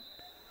down and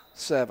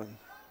 7.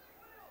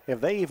 Have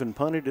they even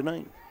punted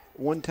tonight?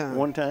 One time.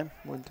 One time?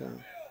 One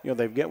time.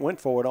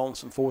 went for it on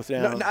some fourth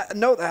down.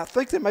 No, I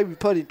think they maybe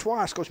putted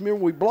twice because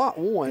remember we blocked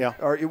one, Yeah.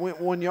 or it went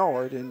 1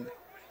 yard, and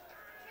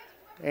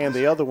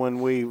the other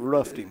one we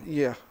roughed him.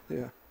 Yeah.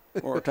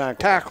 Or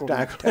tackled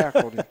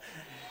him.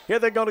 Here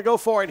they're going to go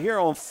for it here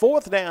on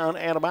fourth down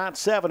and about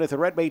 7 at the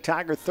Red Bay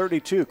Tiger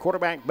 32.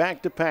 Quarterback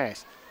back to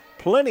pass.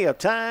 Plenty of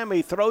time.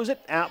 He throws it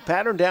out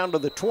pattern down to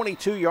the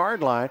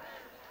 22-yard line.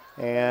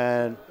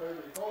 And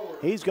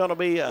he's going to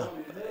be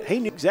he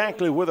knew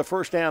exactly where the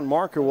first down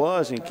marker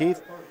was. And,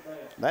 Keith,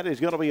 that is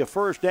going to be a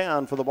first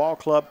down for the ball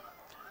club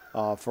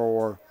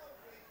for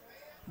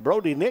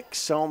Brody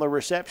Nix on the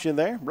reception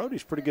there.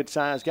 Brody's a pretty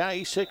good-sized guy.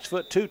 He's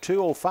 6'2",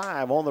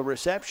 205 on the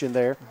reception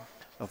there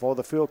for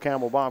the Phil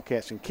Campbell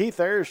Bobcats. And, Keith,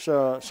 there's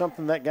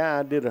something that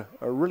guy did a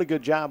really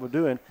good job of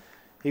doing.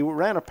 He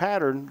ran a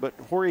pattern, but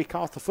where he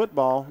caught the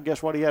football,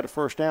 guess what? He had a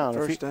first down.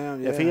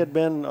 If he had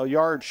been a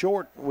yard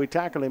short, we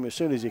tackled him as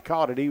soon as he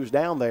caught it. He was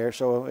down there,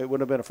 so it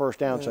wouldn't have been a first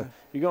down. Yeah. So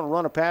you're going to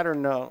run a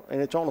pattern,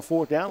 and it's on the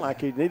fourth down,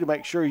 like you need to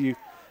make sure you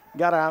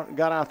got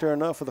out there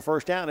enough for the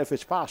first down if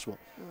it's possible.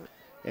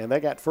 And they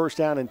got first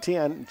down and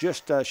 10,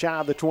 just shy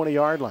of the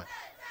 20-yard line.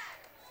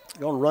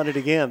 Going to run it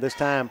again. This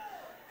time,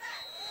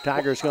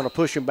 Tiger's going to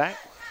push him back.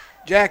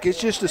 Jack, it's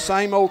just the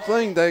same old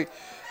thing.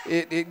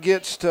 It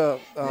gets to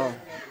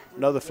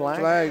another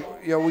flag.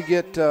 Yeah, we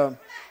get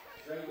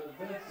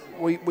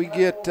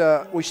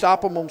we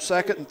stop them on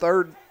second and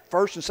third,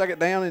 first and second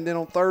down, and then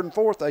on third and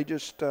fourth they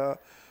just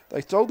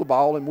they throw the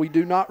ball, and we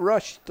do not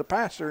rush the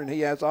passer, and he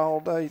has all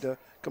day to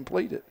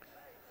complete it.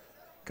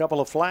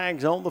 Couple of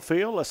flags on the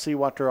field. Let's see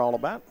what they're all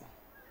about.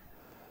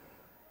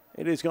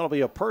 It is going to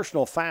be a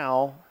personal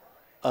foul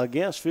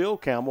against Phil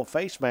Campbell,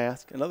 face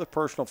mask. Another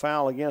personal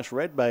foul against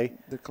Red Bay.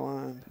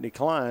 Decline.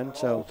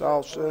 So it's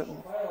all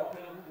certain.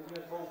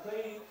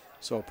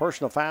 So a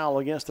personal foul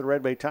against the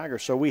Red Bay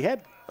Tigers. So we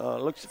had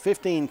looks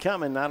 15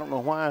 coming. I don't know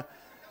why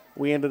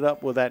we ended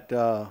up with that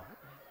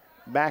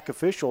back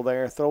official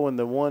there throwing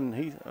the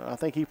one. I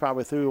think he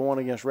probably threw one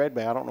against Red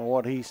Bay. I don't know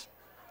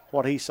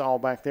what he saw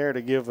back there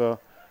to give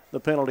the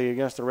penalty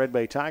against the Red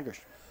Bay Tigers.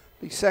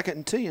 Be second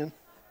and 10.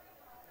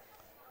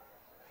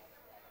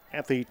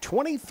 At the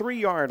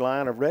 23-yard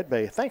line of Red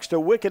Bay, thanks to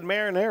Wicked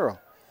Marinara.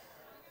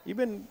 You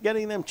been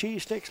getting them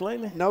cheese sticks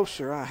lately? No,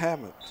 sir, I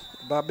haven't.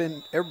 But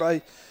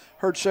everybody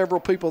heard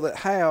several people that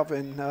have,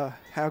 and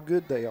how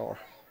good they are.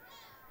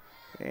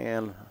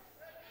 And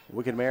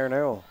Wicked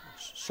Marinara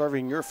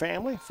serving your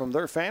family from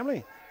their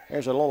family.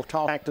 There's a little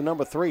toss back to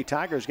number 3.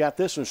 Tigers got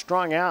this one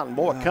strung out, and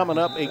boy, coming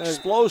up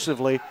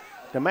explosively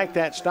to make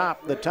that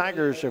stop. The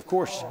Tigers, of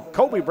course,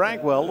 Kobe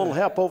Bragwell, a little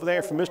help over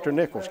there from Mr.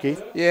 Nichols,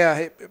 Keith.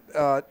 Yeah,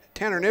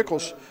 Tanner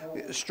Nichols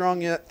strung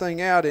that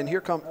thing out, and here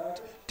come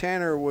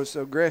Tanner was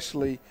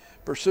aggressively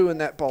pursuing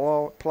that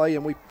play,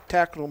 and we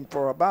tackled him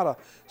for about a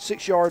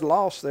 6-yard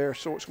loss there,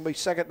 so it's going to be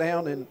second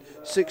down and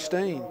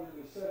 16.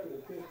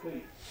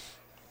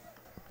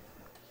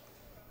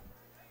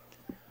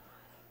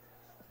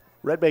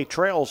 Red Bay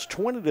trails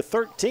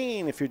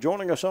 20-13. If you're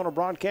joining us on a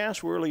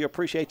broadcast, we really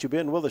appreciate you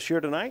being with us here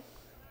tonight.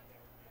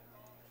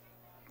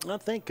 I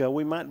think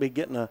we might be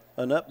getting an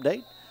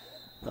update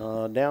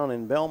down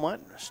in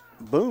Belmont.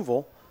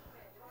 Boonville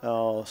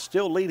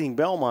still leading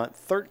Belmont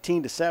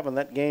 13-7.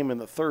 That game in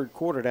the third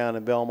quarter down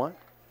in Belmont.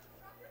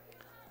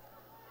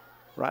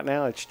 Right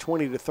now it's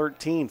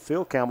 20-13.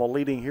 Phil Campbell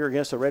leading here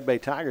against the Red Bay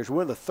Tigers.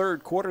 We're in the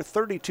third quarter,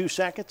 32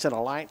 seconds and a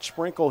light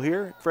sprinkle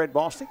here. Fred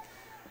Bostic,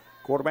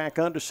 quarterback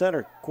under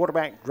center.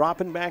 Quarterback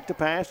dropping back to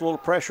pass. A little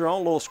pressure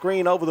on, a little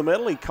screen over the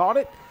middle. He caught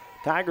it.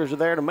 Tigers are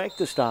there to make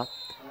the stop.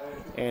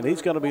 And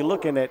he's going to be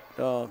looking at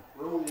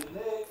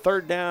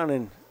third down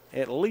and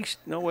at least,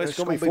 no, it's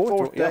going to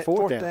be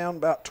fourth down,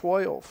 about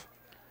 12,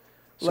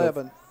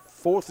 11. So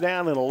fourth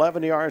down and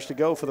 11 yards to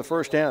go for the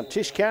first down.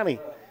 Tisch County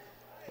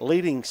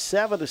leading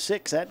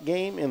 7-6 that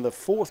game in the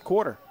fourth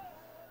quarter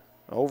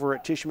over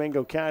at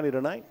Tishomingo County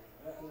tonight.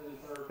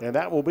 And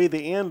that will be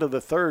the end of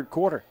the third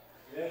quarter.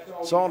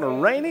 So on a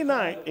rainy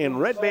night in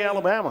Red Bay,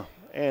 Alabama,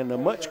 and a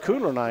much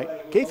cooler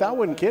night, Keith, I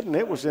wasn't kidding,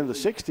 it was in the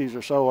 60s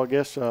or so, I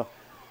guess,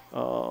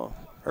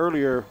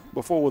 earlier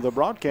before with the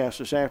broadcast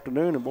this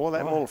afternoon, and boy,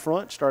 that little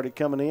front started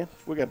coming in.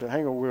 We got to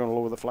hang on. We're going to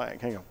lower the flag.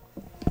 Hang on.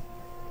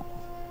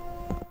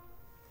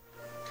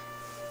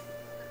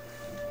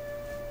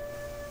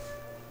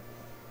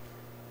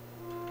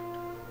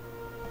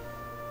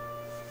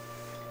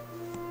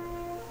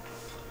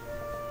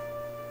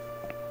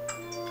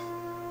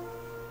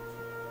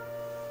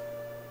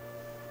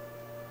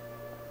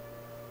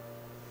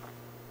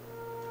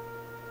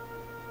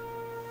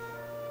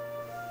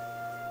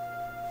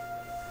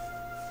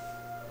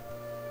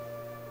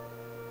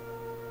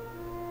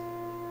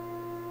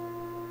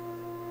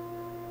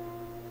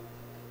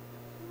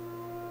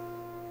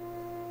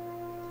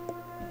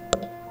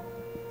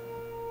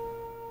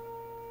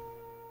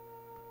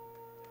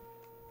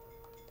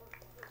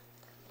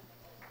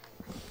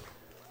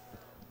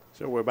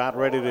 So we're about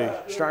ready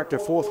to start the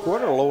fourth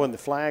quarter, lowering the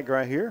flag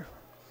right here.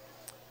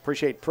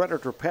 Appreciate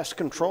Predator Pest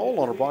Control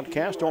on our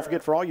broadcast. Don't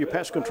forget, for all your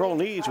pest control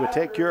needs, we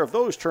take care of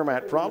those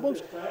termite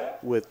problems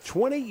with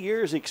 20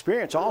 years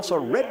experience. Also,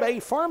 Red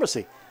Bay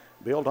Pharmacy.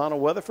 Bill, Donna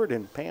Weatherford,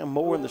 and Pam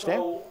Moore in the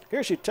staff.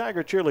 Here's your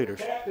Tiger cheerleaders.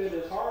 Captain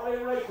is Harley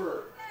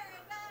Raper.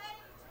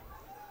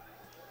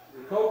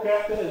 Your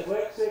co-captain is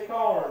Lexi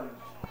Carnes.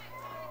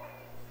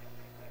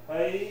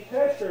 Heidi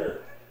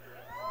Tesher.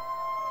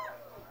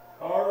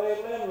 Harley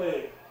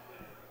Lindley.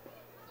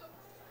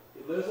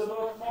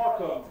 Elizabeth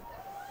Markham.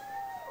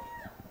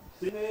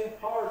 Sydney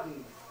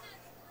Harden.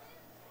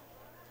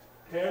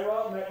 Kara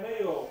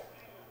McNeil.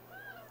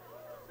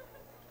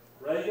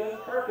 Reagan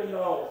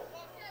Kirkendall.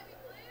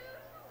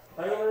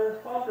 Taylor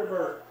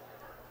Funderburg.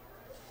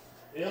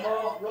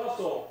 Emma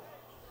Russell.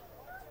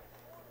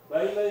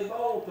 Bailey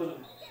Bolton.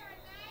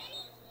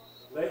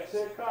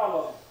 Lexi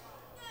Collins.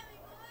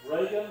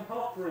 Reagan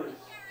Humphreys.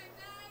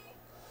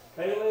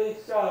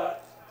 Kaylee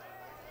Scott.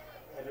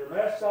 And your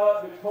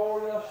mascot,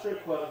 Victoria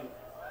Strickland.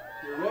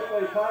 Your Red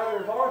Bay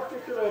Tigers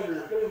varsity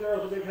cheerleaders. Give these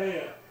girls a big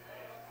hand.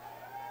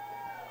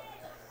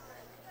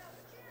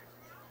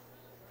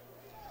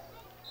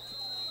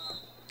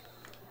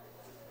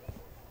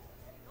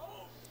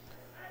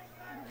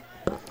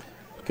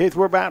 Keith,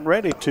 we're about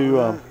ready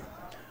to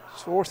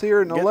fourth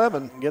here in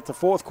 11. Get the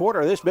fourth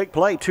quarter. This big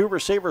play, 2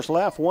 receivers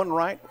left, 1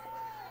 right,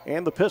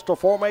 and the pistol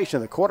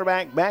formation. The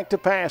quarterback back to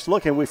pass.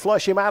 Looking, we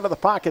flush him out of the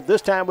pocket.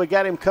 This time we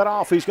got him cut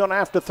off. He's going to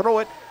have to throw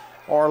it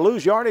or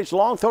lose yardage.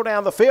 Long throw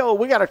down the field.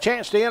 We got a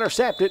chance to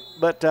intercept it,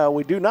 but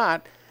we do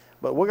not.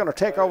 But we're going to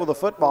take over the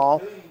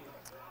football,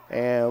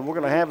 and we're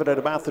going to have it at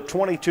about the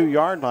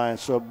 22-yard line.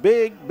 So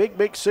big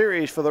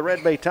series for the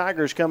Red Bay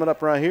Tigers coming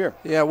up right here.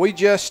 Yeah, we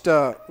just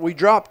we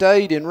dropped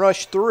 8 and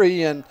rushed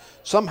 3, and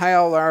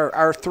somehow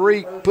our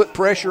 3 put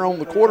pressure on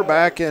the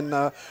quarterback and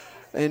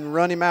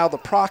run him out of the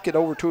pocket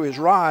over to his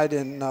right,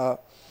 and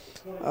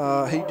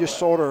he just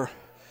sort of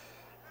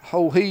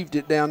heaved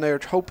it down there,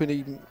 hoping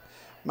he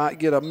might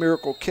get a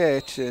miracle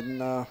catch,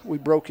 and we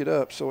broke it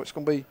up. So it's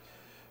going to be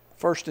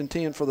 1st and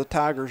 10 for the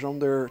Tigers on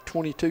their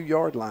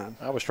 22-yard line.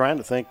 I was trying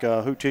to think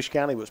who Tisch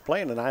County was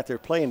playing tonight. They're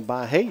playing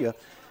Bahia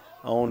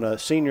on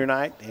senior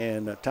night,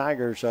 and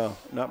Tigers,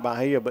 not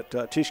Bahia,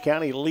 but Tisch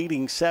County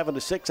leading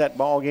 7-6 that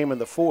ball game in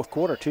the fourth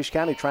quarter. Tisch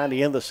County trying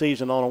to end the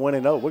season on a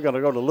winning note. We're going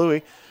to go to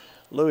Louis.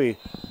 Louis,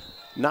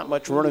 not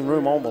much running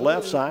room on the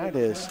left side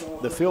as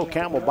the Phil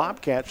Campbell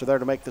Bobcats are there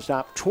to make the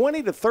stop.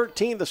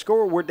 20-13 the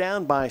score. We're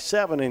down by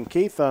 7. And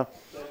Keith,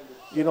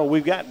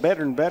 we've got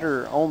better and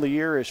better on the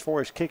year as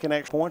far as kicking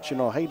extra points.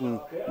 Hayden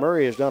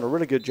Murray has done a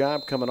really good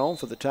job coming on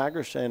for the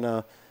Tigers,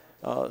 and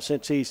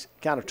since he's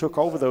kind of took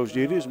over those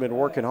duties, been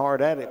working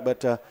hard at it.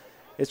 But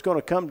it's going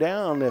to come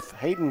down if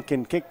Hayden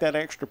can kick that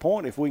extra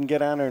point, if we can get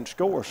down there and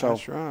score. So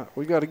that's right.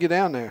 We got to get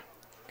down there.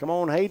 Come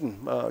on,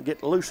 Hayden,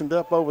 get loosened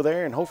up over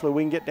there, and hopefully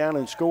we can get down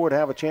and score to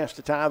have a chance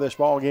to tie this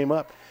ball game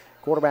up.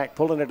 Quarterback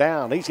pulling it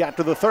down. He's got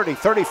to the 30,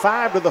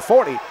 35 to the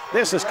 40.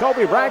 This is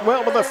Kobe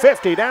Bragwell to the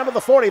 50, down to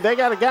the 40. They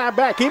got a guy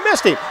back. He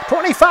missed him.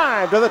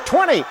 25 to the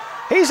 20.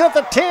 He's at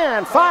the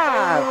 10,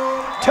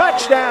 5.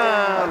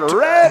 Touchdown,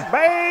 Red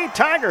Bay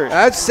Tigers.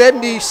 That's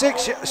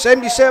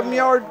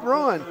 77-yard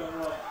run.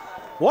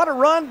 What a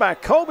run by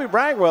Kobe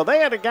Bragwell. They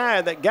had a guy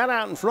that got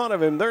out in front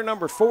of him. Their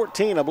number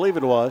 14, I believe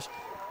it was.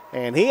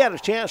 And he had a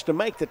chance to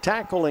make the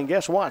tackle, and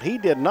guess what? He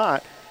did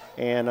not.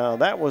 And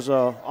that was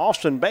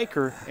Austin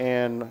Baker,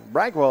 and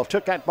Bragwell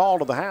took that ball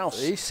to the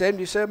house. He's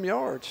 77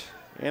 yards.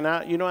 And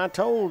I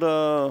told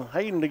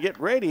Hayden to get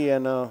ready,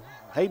 and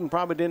Hayden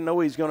probably didn't know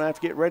he was going to have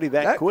to get ready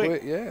that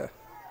quick. Yeah.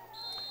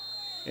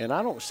 And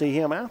I don't see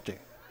him out there.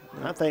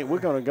 I think we're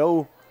going to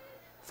go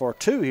for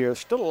 2 here.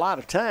 Still a lot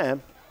of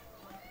time.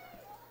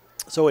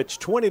 So it's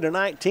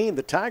 20-19.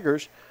 The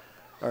Tigers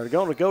are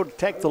going to go to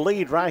take the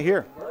lead right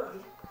here.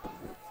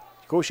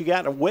 Of course, you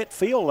got a wet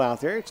field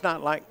out there. It's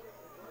not like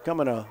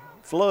coming a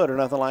flood or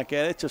nothing like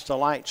that. It's just a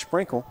light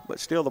sprinkle,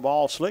 but still the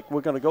ball's slick. We're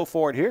going to go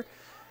for it here.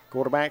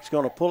 Quarterback's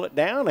going to pull it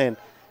down,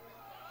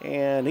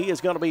 and he is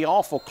going to be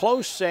awful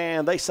close,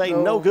 and they say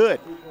no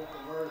good.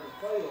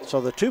 So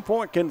the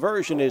 2-point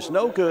conversion is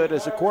no good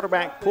as the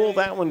quarterback pulled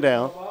that one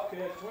down,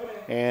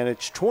 and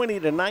it's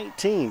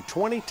 20-19.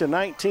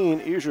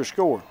 20-19 is your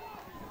score.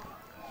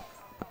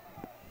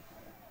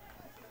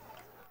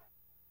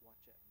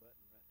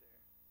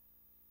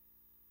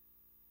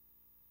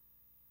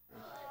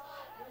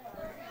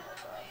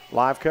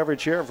 Live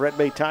coverage here of Red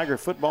Bay Tiger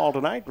football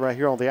tonight, right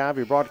here on the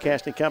Ivy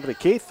Broadcasting Company.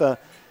 Keith,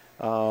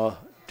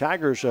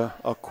 Tigers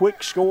a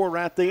quick score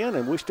right then,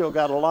 and we still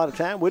got a lot of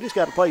time. We just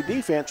got to play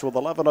defense with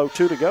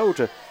 11:02 to go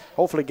to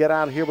hopefully get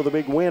out of here with a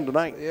big win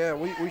tonight. Yeah,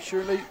 we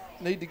sure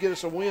need to get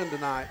us a win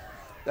tonight.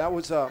 That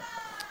was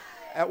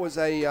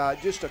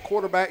just a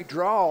quarterback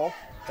draw,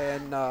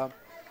 and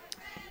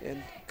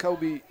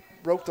Kobe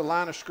broke the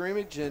line of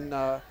scrimmage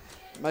and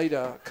made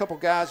a couple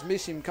guys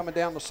miss him coming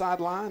down the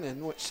sideline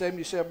and went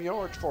 77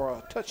 yards for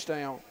a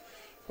touchdown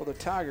for the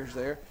Tigers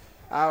there.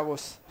 I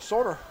was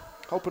sort of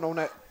hoping on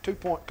that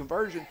 2-point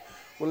conversion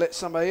we'll let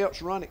somebody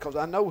else run it, because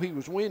I know he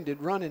was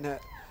winded running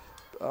that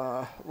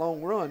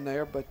long run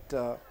there,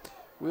 but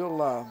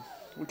we'll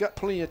we got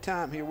plenty of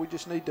time here. We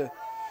just need to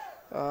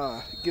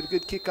get a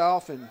good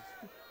kickoff and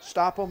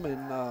stop them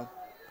and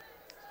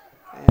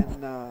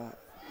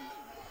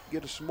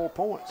get us some more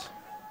points.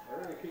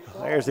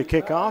 There's the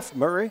kickoff.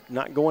 Murray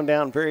not going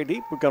down very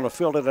deep. We're going to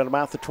field it at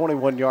about the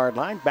 21-yard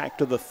line. Back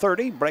to the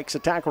 30. Breaks a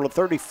tackle at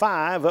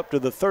 35 up to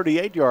the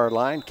 38-yard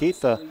line.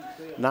 Keith,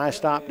 nice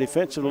stop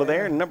defensively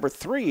there. And number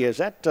 3, is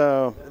that?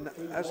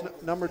 That's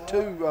number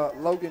 2.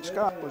 Logan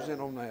Scott was in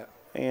on that.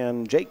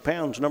 And Jake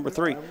Pound's number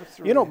 3.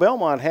 You know,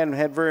 Belmont hadn't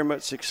had very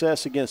much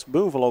success against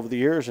Boonville over the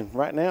years. And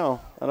right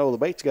now, I know the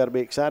Bates got to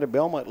be excited.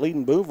 Belmont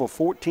leading Boonville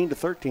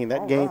 14-13.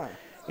 That game. Right.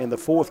 In the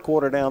fourth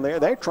quarter down there,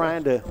 they're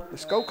trying to.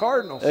 Let's go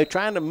Cardinals. They're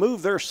trying to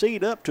move their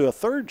seed up to a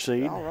 3rd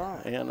seed. All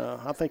right. And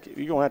I think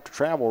you're going to have to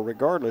travel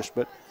regardless.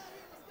 But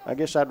I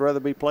guess I'd rather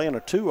be playing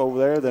a 2 over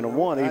there than a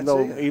 1,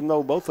 even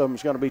though both of them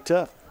is going to be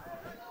tough.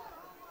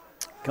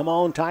 Come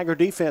on, Tiger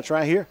defense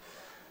right here.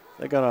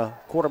 They're going to,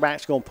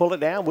 quarterback's going to pull it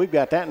down. We've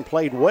got that and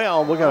played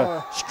well. We're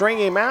going to string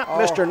him out,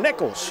 Mr.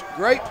 Nichols.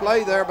 Great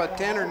play there by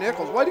Tanner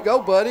Nichols. Way to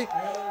go, buddy.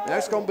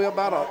 That's going to be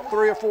about a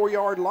 3 or 4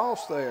 yard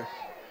loss there.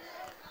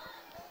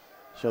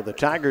 So the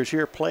Tigers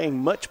here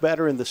playing much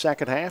better in the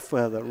second half.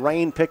 The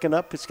rain picking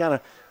up. It's kind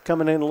of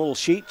coming in little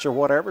sheets or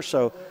whatever.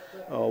 So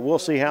we'll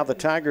see how the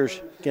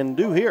Tigers can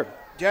do here.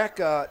 Jack,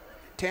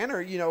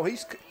 Tanner, you know,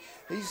 he's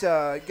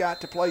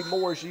got to play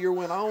more as the year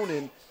went on,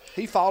 and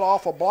he fought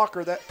off a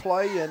blocker that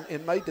play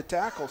and made the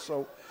tackle.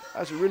 So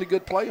that's a really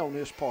good play on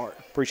his part.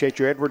 Appreciate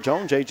your Edward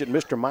Jones, agent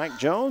Mr. Mike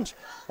Jones,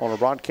 on our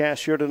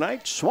broadcast here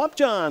tonight. Swamp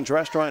John's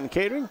Restaurant and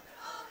Catering.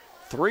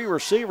 3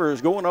 receivers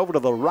going over to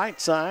the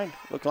right side.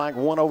 Look like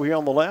one over here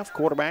on the left.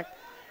 Quarterback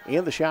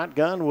in the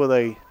shotgun with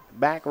a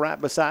back right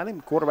beside him.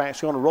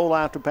 Quarterback's going to roll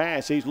out to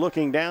pass. He's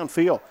looking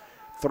downfield.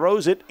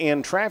 Throws it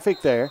in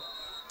traffic there.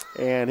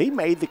 And he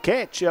made the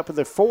catch up at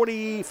the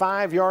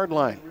 45-yard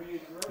line.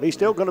 He's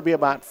still going to be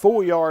about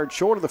 4 yards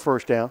short of the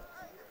first down.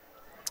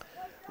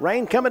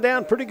 Rain coming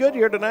down pretty good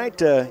here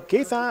tonight.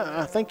 Keith,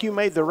 I think you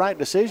made the right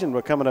decision by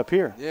coming up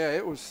here. Yeah,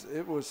 it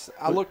was.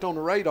 I looked on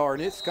the radar,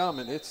 and it's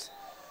coming. It's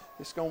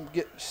going to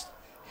get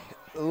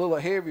a little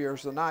heavier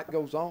as the night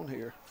goes on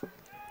here.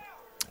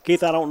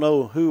 Keith, I don't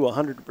know who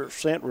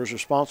 100% was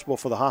responsible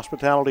for the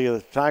hospitality of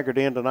the Tiger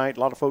Den tonight.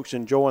 A lot of folks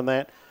enjoying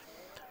that.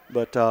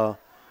 But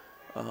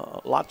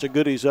lots of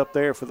goodies up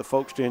there for the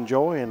folks to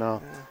enjoy.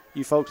 And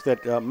you folks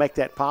that make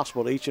that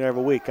possible each and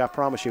every week, I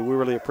promise you, we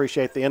really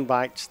appreciate the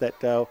invites that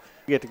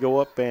get to go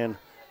up and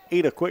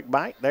eat a quick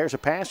bite. There's a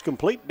pass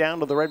complete down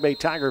to the Red Bay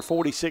Tiger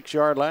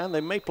 46-yard line. They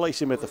may place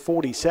him at the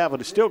 47.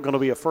 It's still going to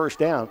be a first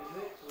down.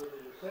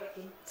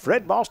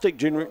 Fred Bostic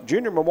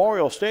Junior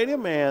Memorial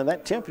Stadium, and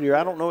that temperature,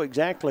 I don't know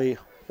exactly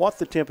what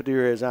the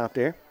temperature is out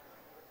there.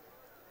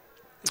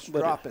 It's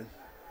dropping.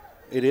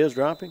 It is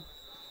dropping?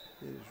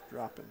 It is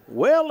dropping.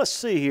 Well, let's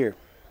see here.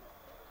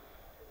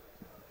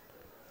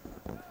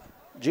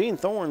 Gene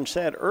Thorne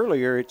said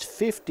earlier it's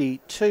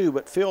 52,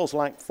 but feels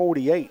like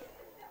 48.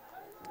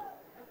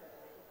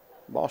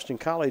 Boston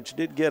College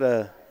did get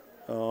a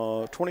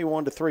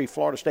 21-3.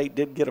 Florida State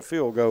did get a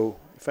field goal,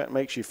 if that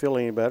makes you feel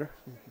any better.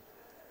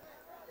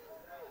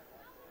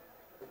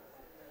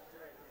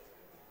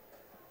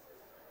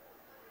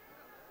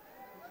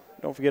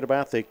 Don't forget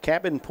about the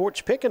cabin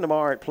porch picking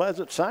tomorrow at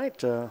Pleasant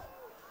Site.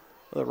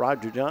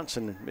 Roger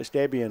Johnson, Miss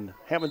Debbie, and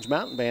Heavens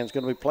Mountain Band is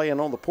going to be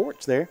playing on the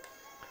porch there.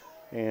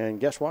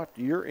 And guess what?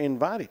 You're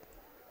invited.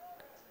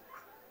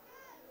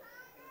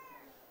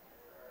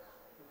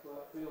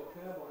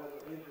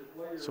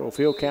 So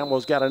Phil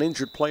Campbell's got an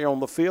injured player on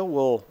the field.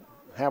 We'll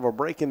have a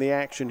break in the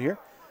action here.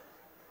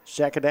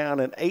 2nd down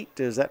and 8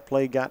 as that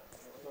play got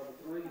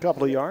a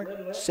couple of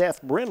yards.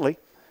 Seth Brindley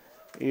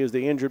is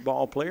the injured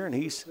ball player, and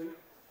he's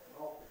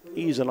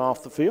easing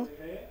off the field.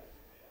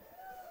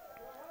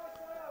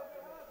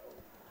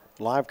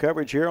 Live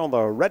coverage here on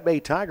the Red Bay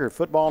Tiger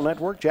Football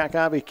Network. Jack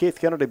Ivey, Keith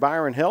Kennedy,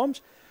 Byron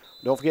Helms.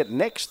 Don't forget,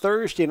 next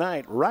Thursday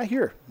night right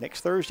here,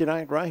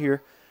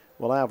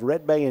 we'll have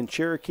Red Bay and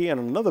Cherokee in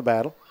another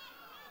battle.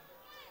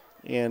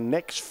 And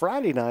next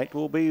Friday night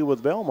we'll be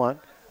with Belmont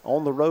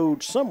on the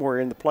road somewhere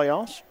in the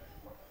playoffs.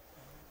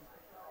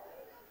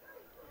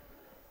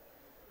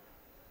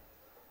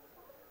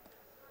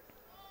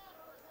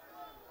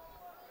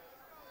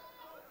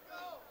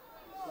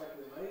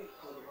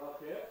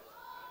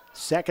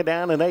 Second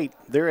down and 8.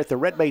 They're at the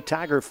Red Bay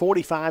Tiger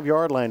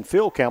 45-yard line.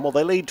 Phil Campbell,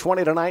 they lead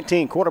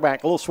 20-19.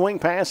 Quarterback, a little swing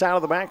pass out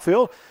of the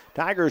backfield.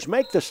 Tigers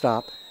make the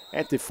stop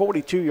at the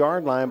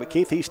 42-yard line, but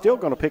Keith, he's still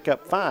going to pick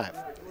up 5.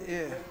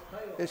 Yeah,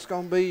 it's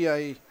going to be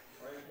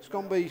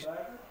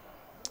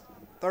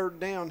 3rd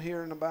down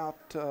here in about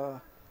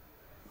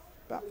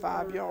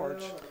 5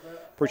 yards.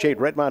 Appreciate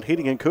Redmont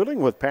Heating and Cooling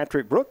with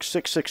Patrick Brooks,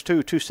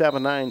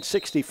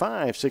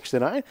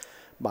 662-279-6569.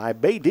 By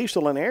Bay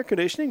Diesel and Air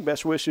Conditioning.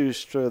 Best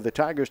wishes to the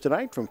Tigers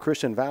tonight from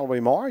Chris and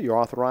Valerie Marr, your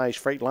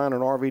authorized Freightliner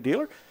and RV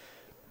dealer.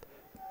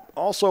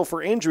 Also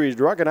for injuries,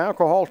 drug and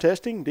alcohol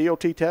testing,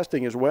 DOT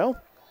testing as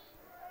well.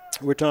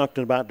 We're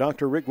talking about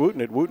Dr. Rick Wooten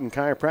at Wooten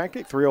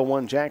Chiropractic,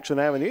 301 Jackson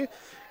Avenue.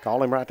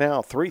 Call him right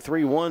now,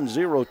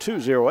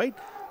 331-0208.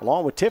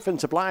 along with Tiffin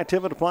Supply.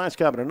 Tiffin Supply's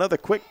coming. Another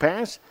quick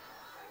pass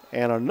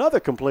and another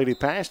completed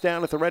pass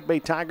down at the Red Bay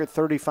Tiger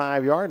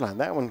 35-yard line.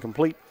 That one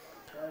complete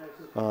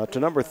to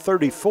number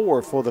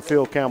 34 for the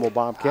Phil Campbell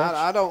Bobcats.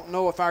 I don't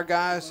know if our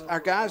guys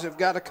have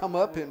got to come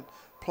up and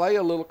play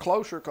a little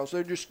closer because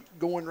they're just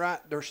going right.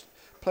 They're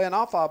playing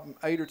off of them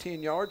 8 or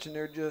 10 yards, and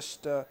they're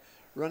just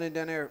running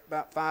down there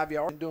about 5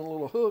 yards and doing a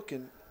little hook,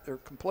 and they're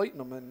completing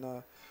them.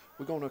 And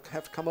we're going to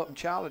have to come up and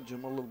challenge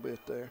them a little bit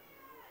there.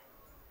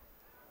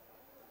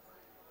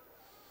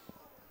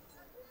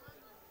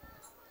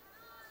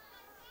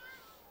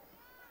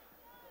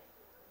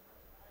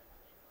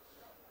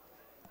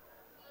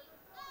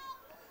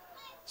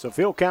 So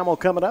Phil Campbell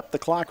coming up, the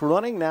clock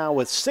running now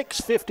with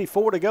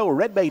 6:54 to go.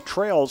 Red Bay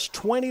trails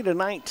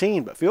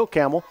 20-19, but Phil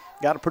Campbell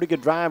got a pretty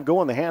good drive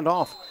going. The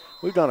handoff,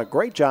 we've done a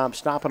great job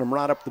stopping them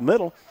right up the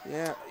middle.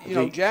 Yeah, you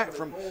know, Jack,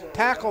 from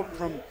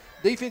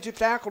defensive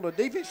tackle to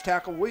defensive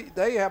tackle,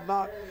 they have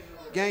not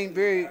gained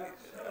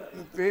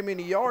very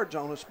many yards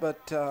on us, but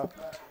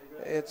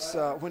it's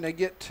when they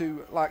get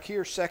to, like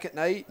here, 2nd and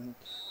 8 and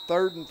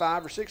 3rd and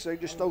 5 or 6, they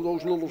just throw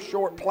those little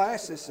short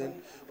passes,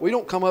 and we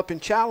don't come up and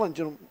challenge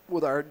them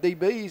with our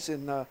DBs,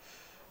 and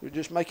we're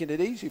just making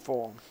it easy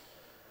for them.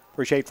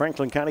 Appreciate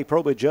Franklin County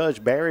Probate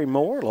Judge Barry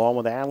Moore, along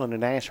with Allen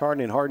and Ash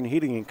Harden and Harden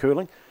Heating and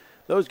Cooling.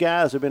 Those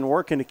guys have been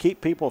working to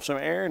keep people some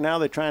air. Now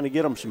they're trying to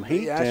get them some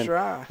heat. Yeah, that's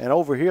right. And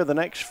over here the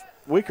next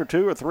week or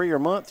 2 or 3 or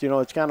month, you know,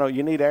 it's kind of,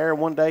 you need air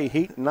one day,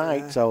 heat at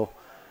night. Yeah. So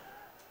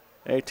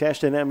they're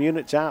testing them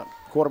units out.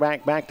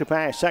 Quarterback back to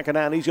pass. 2nd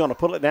down, he's going to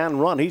pull it down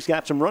and run. He's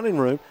got some running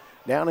room.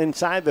 Down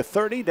inside the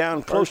 30,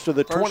 down close to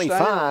the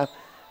 25,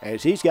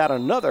 as he's got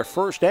another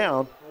 1st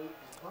down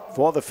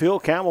for the Phil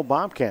Campbell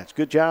Bobcats.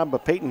 Good job by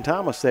Peyton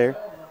Thomas there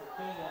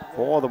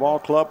for the ball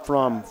club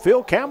from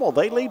Phil Campbell.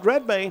 They lead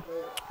Red Bay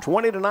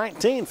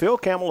 20-19. Phil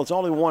Campbell has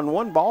only won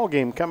one ball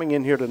game coming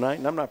in here tonight,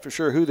 and I'm not for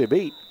sure who they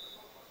beat.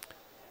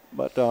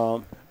 But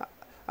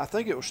I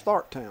think it was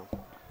Tharptown.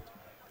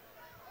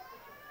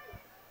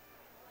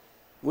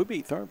 We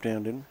beat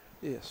Tharptown, didn't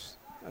we? Yes,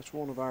 that's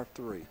one of our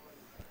 3.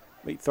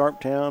 Beat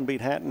Tharptown,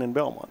 beat Hatton, and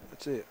Belmont.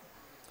 That's it.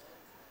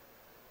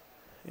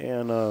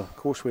 And, of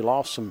course, we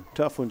lost some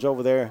tough ones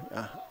over there.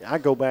 I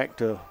go back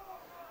to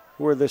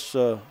where this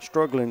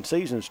struggling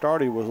season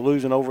started with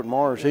losing over at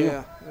Mars Hill.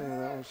 Yeah,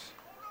 that was.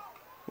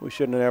 We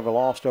shouldn't have ever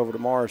lost over to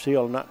Mars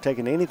Hill. Not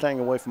taking anything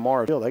away from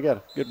Mars Hill. They got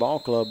a good ball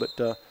club,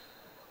 but,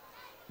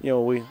 you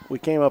know, we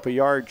came up a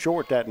yard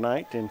short that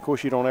night. And, of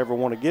course, you don't ever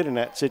want to get in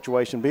that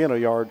situation being a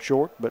yard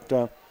short.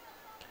 But,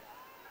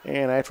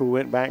 and after we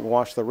went back and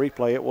watched the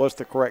replay, it was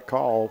the correct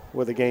call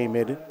where the game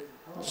ended.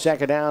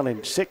 2nd down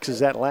and 6 as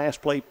that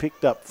last play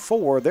picked up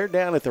 4. They're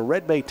down at the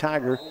Red Bay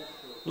Tiger.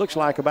 Looks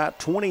like about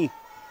 21,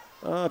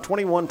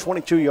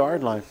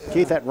 22-yard line.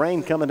 Keith, that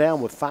rain coming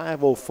down with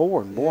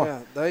 5:04. And,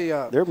 boy,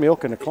 they're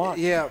milking the clock.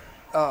 Yeah,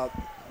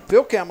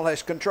 Phil Campbell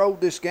has controlled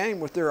this game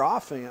with their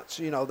offense.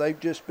 You know, they've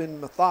just been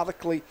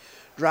methodically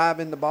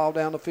driving the ball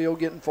down the field,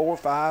 getting 4,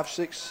 5,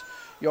 6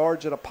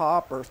 yards at a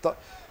pop, or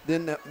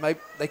then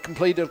they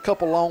completed a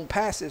couple long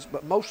passes,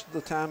 but most of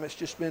the time it's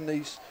just been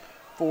these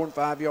 4 and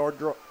 5 yard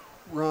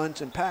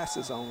runs and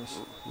passes on us.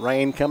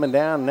 Rain coming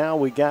down. Now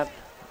we got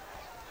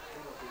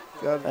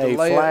a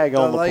flag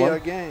on the play.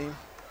 Game.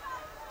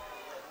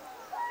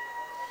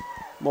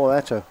 Boy,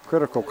 that's a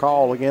critical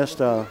call against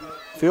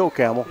Phil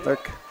Campbell.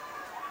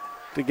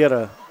 To get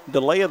a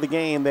delay of the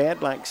game, they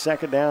had like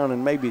 2nd down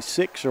and maybe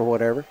 6 or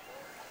whatever.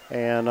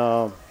 And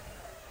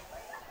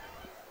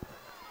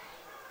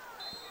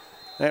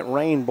that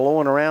rain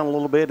blowing around a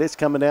little bit. It's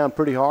coming down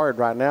pretty hard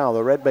right now.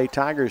 The Red Bay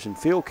Tigers and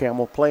Phil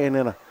Campbell playing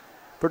in a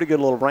pretty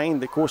good little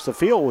rain. Of course, the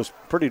field was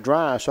pretty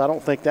dry, so I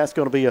don't think that's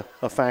going to be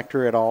a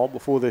factor at all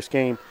before this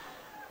game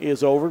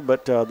is over.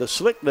 But the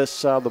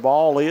slickness of the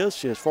ball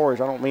is, as far as,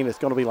 I don't mean it's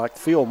going to be like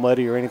the field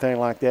muddy or anything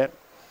like that,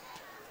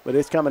 but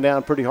it's coming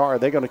down pretty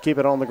hard. They're going to keep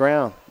it on the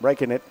ground,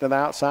 breaking it to the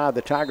outside.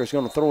 The Tigers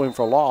going to throw him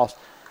for a loss.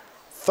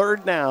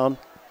 3rd down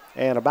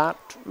and about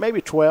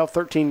maybe 12,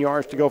 13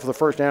 yards to go for the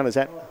 1st down as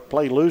that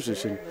play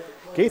loses. And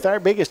Keith,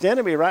 our biggest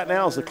enemy right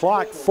now is the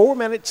clock. 4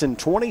 minutes and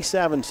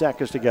 27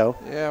 seconds to go.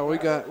 Yeah, we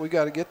got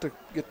to get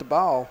the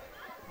ball.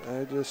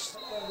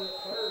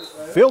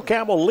 Phil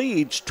Campbell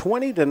leads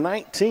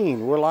 20-19.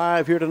 We're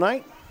live here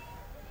tonight.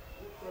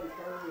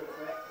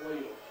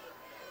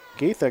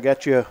 Keith, I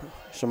got you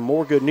some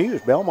more good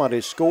news. Belmont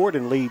has scored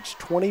and leads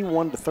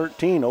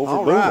 21-13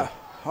 over Boone.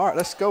 All right,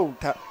 let's go,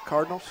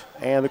 Cardinals.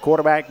 And the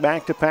quarterback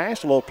back to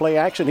pass, a little play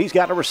action. He's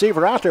got a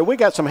receiver out there. We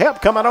got some help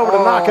coming over to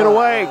knock it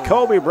away.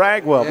 Kobe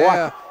Bragwell.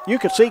 Yeah. Boy, you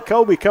could see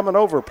Kobe coming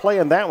over,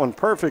 playing that one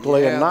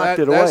perfectly and knocked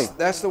it away.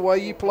 That's the way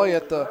you play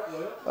it.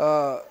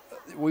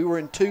 We were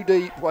in 2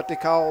 deep, what they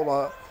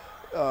call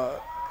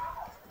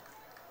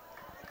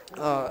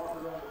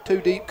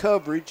 2 deep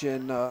coverage,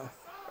 and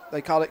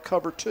they call it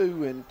cover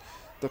 2, and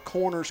the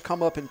corners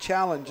come up and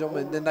challenge them,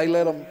 and then they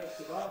let them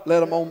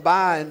on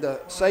by, and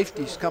the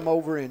safeties come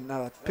over and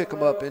pick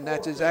them up, and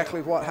that's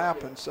exactly what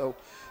happened. So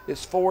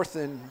it's 4th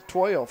and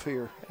 12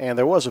 here. And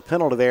there was a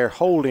penalty there,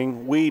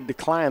 holding. We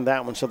declined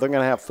that one, so they're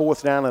going to have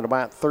 4th down at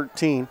about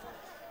 13.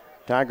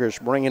 Tigers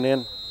bringing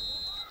in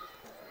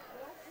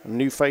a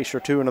new face or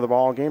two into the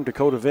ball game.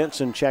 Dakota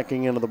Vinson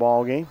checking into the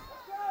ball game.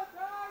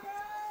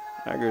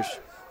 Tigers.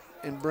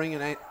 And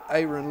bringing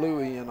Aaron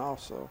Louie in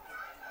also.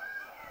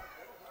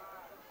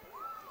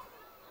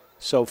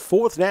 So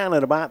 4th down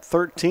at about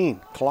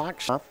 13.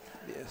 Clock stop.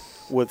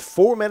 Yes. With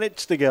 4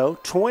 minutes to go,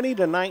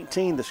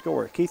 20-19 the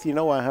score. Keith, you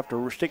know I have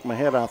to stick my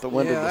head out the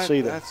window to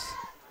see that.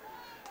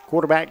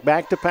 Quarterback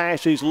back to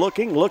pass. He's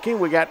looking.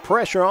 We got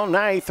pressure on.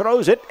 Now he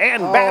throws it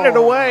and batted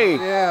away.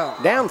 Yeah.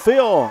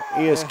 Downfield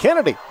is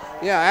Kennedy.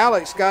 Yeah,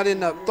 Alex got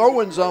in the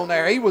throwing zone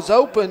there. He was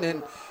open,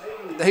 and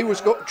he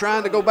was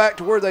trying to go back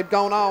to where they've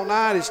gone all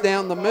night. It's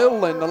down the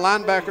middle, and the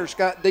linebackers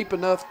got deep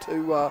enough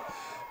to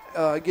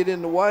get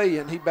in the way,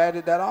 and he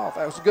batted that off.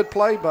 That was a good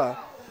play by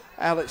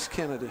Alex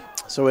Kennedy.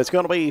 So it's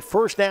going to be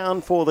 1st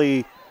down for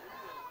the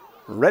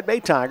Red Bay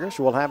Tigers.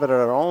 We'll have it at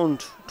our own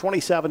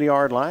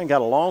 27-yard line.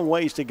 Got a long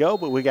ways to go,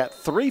 but we got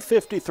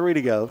 3:53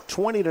 to go,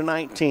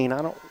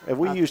 20-19. Have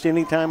we used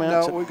any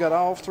timeouts? No, we got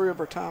all 3 of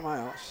our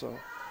timeouts.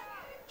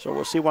 So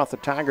we'll see what the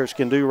Tigers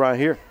can do right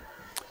here.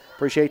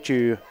 Appreciate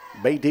you,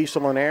 Bay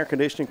Diesel and Air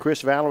Conditioning.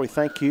 Chris Valerie,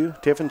 thank you.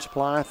 Tiffin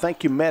Supply,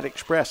 thank you. Med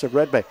Express of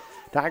Red Bay.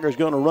 Tigers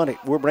going to run it.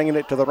 We're bringing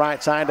it to the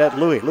right side at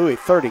Louis. Louis,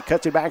 30,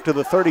 cuts it back to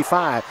the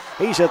 35.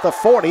 He's at the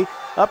 40,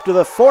 up to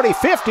the 40,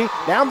 50,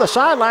 down the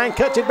sideline,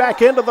 cuts it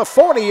back into the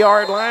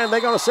 40-yard line.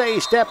 They're going to say he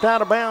stepped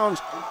out of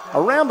bounds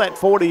around that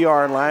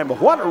 40-yard line.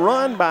 But what a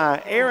run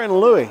by Aaron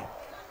Louis.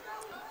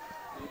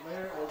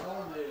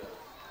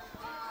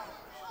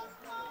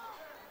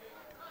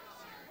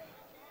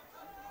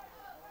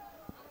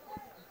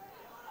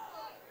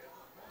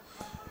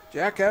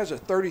 Jack has a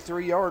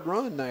 33-yard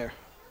run there.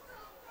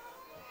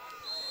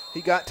 He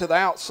got to the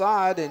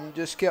outside and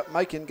just kept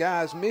making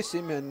guys miss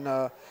him. And,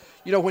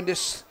 when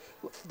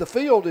the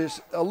field is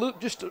a little,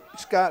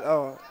 it's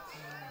got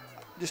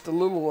just a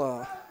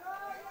little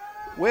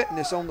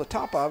wetness on the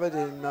top of it,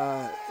 and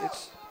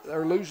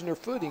they're losing their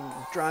footing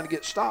trying to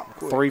get stopped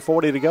quick.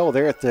 3:40 to go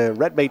there at the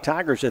Red Bay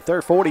Tigers at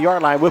their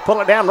 40-yard line. We'll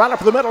pull it down right up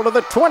the middle to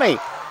the 20.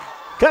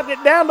 Cutting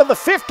it down to the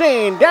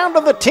 15, down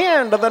to the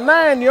 10, to the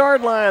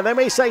 9-yard line. They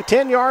may say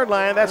 10-yard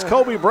line. That's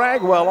Kobe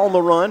Bragwell on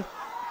the run.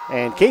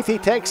 And Keithy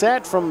takes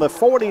that from the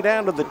 40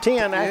 down to the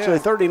 10, actually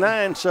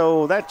 39.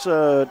 So that's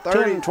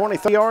 10,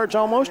 23 yards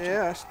almost.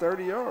 Yeah, that's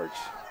 30 yards.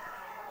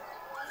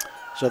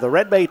 So the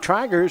Red Bay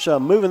Tigers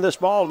moving this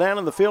ball down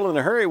in the field in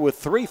a hurry with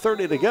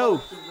 3:30 to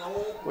go.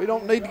 We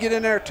don't need to get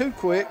in there too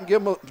quick and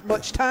give them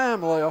much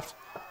time left.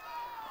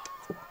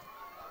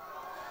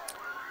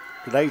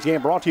 Today's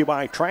game brought to you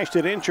by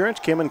Tri-State Insurance,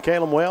 Kim and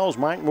Caleb Wells,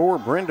 Mike Moore,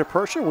 Brenda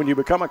Purser. When you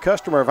become a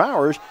customer of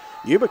ours,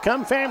 you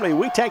become family.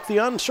 We take the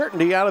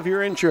uncertainty out of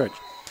your insurance.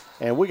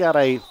 And we got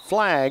a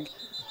flag,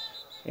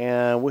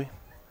 and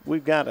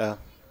we've got they're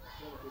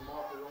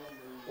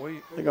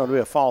going to do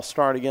a false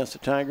start against the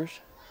Tigers.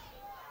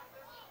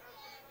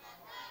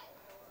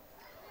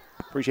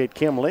 Appreciate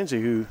Kim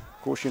Lindsay, who,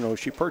 of course,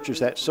 she purchased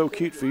that So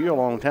Cute for You a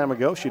long time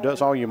ago. She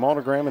does all your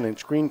monogramming and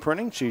screen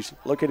printing. She's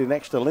located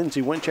next to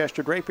Lindsay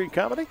Winchester Drapery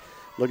Company.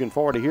 Looking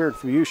forward to hearing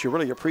from you. She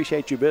really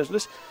appreciates your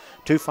business.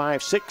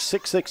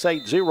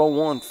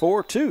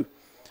 256-668-0142.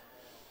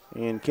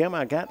 And, Kim,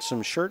 I got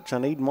some shirts I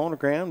need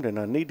monogrammed, and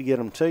I need to get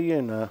them to you,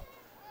 and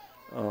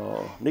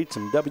need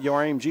some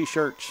WRMG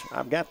shirts.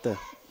 I've got the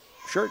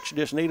shirts,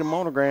 just need them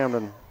monogrammed.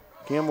 And,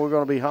 Kim, we're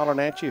going to be hollering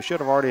at you. Should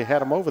have already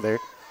had them over there.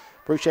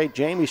 Appreciate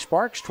Jamie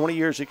Sparks, 20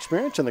 years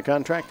experience in the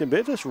contracting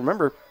business.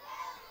 Remember,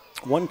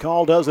 one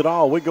call does it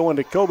all. We go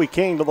into Kobe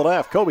King to the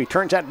left. Kobe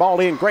turns that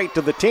ball in great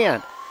to the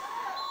 10.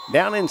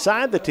 Down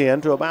inside the 10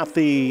 to about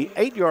the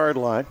 8-yard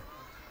line.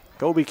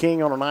 Kobe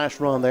King on a nice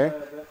run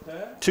there.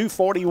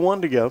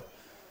 2:41 to go.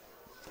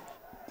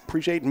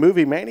 Appreciate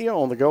Movie Mania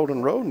on the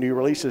Golden Road. New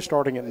releases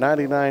starting at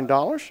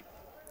 $99.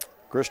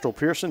 Crystal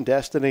Pearson,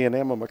 Destiny, and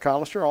Emma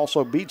McCollister.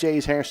 Also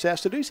BJ's Hair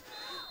Necessities.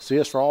 See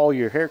us for all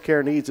your hair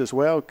care needs as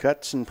well,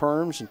 cuts and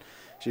perms. And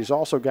she's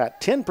also got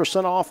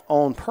 10% off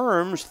on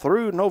perms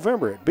through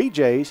November at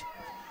BJ's.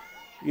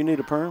 You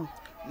need a perm?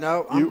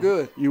 No, I'm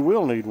good. You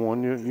will need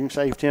one. You can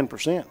save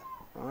 10%.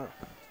 All right.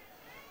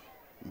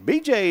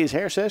 BJ's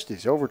Hair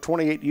Necessities, over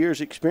 28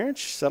 years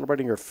experience,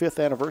 celebrating her 5th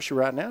anniversary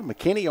right now.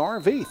 McKinney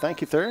RV, thank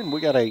you, Theron.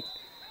 We got a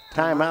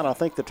timeout. I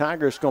think the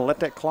Tigers going to let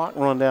that clock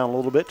run down a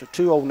little bit to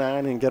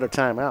 2:09 and get a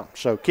timeout.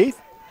 So,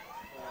 Keith,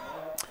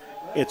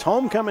 it's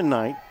homecoming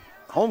night.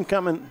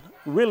 Homecoming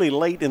really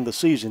late in the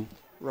season,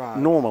 right?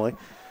 Normally.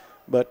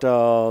 But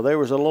there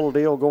was a little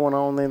deal going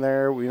on in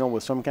there,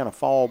 with some kind of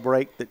fall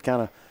break that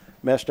kind of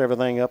messed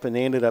everything up, and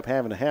they ended up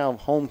having to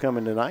have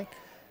homecoming tonight.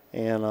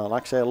 And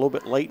like I said, a little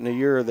bit late in the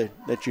year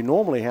that you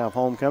normally have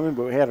homecoming,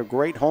 but we had a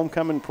great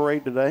homecoming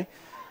parade today.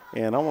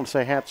 And I want to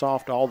say hats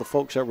off to all the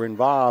folks that were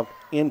involved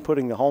in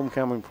putting the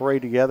homecoming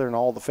parade together and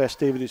all the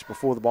festivities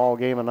before the ball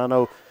game. And I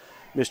know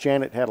Miss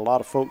Janet had a lot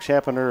of folks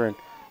helping her, and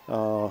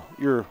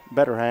your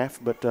better half.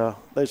 But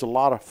there's a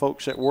lot of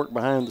folks that work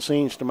behind the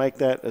scenes to make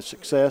that a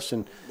success.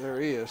 And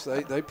there is.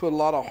 They put a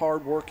lot of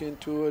hard work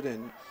into it,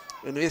 and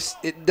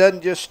it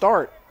doesn't just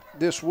start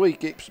this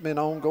week. It's been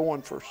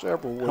ongoing for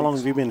several weeks. How long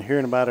have you been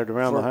hearing about it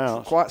around the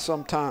house? For quite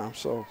some time.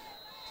 So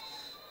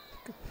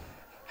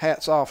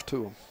hats off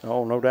to them.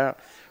 Oh, no doubt.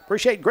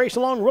 Appreciate Grace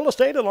Along Real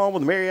Estate along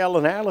with Mary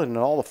Ellen Allen and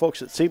all the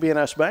folks at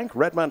CB&S Bank,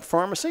 Redmond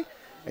Pharmacy,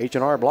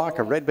 H&R Block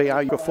of Red Bay,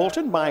 Iuka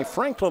Fulton, by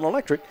Franklin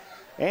Electric,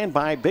 and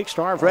by Big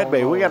Star of Red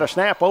Bay. We got a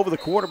snap over the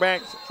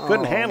quarterback,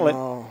 couldn't handle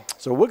it,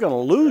 so we're going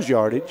to lose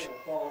yardage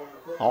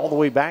all the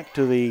way back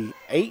to the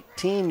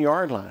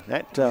 18-yard line.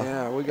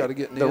 Yeah, we got to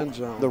get in the end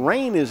zone. The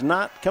rain is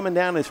not coming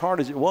down as hard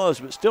as it was,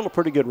 but still a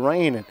pretty good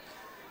rain. And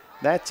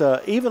that's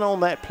even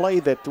on that play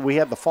that we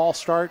had the false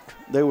start,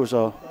 there was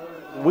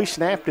we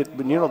snapped it,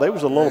 but there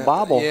was a little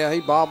bobble. Yeah,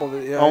 he bobbled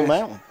it. Yeah, on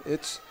that one.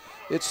 It's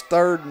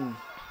third, and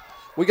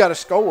we got to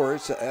score.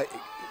 It's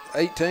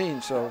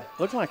 18, so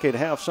looked like they'd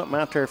have something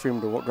out there for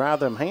him to dry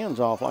them hands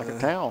off like a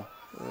towel.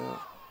 Yeah.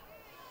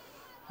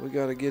 We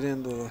got to get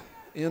into the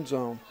end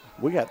zone.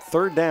 We got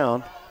third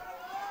down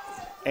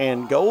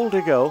and goal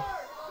to go.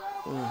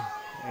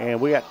 And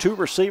we got two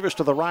receivers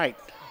to the right.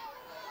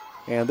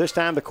 And this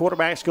time the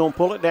quarterback's going to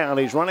pull it down.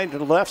 He's running to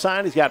the left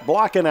side. He's got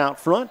blocking out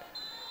front.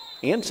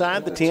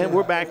 Inside the 10,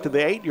 we're back to the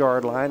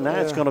 8-yard line. Now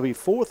it's going to be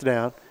fourth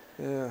down.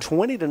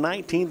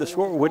 20-19 the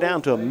score. We're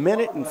down to 1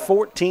 minute and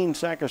 14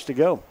 seconds to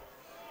go.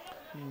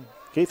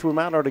 Keith, we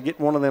might ought to get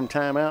one of them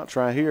timeouts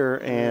right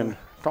here and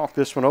talk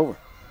this one over.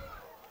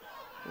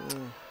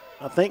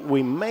 I think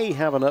we may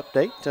have an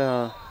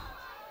update.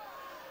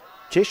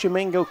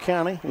 Tishomingo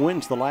County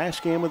wins the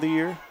last game of the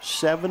year,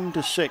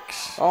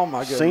 7-6. Oh, my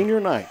goodness. Senior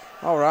night.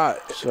 All right.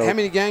 So, how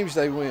many games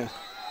they win?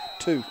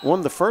 2.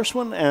 Won the first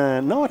one.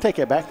 No, I take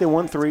that back. They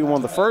won 3.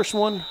 Won the first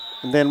one,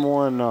 and then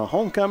won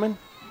homecoming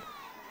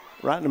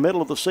right in the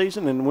middle of the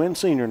season and win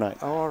senior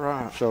night. All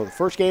right. So the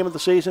first game of the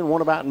season,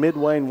 one about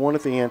midway and one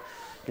at the end.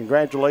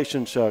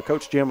 Congratulations,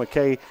 Coach Jim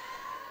McKay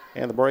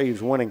and the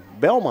Braves winning.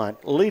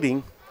 Belmont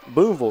leading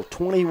Boonville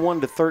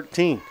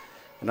 21-13.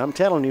 And I'm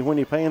telling you, when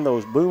you're playing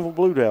those Boonville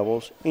Blue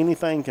Devils,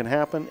 anything can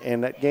happen,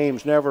 and that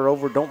game's never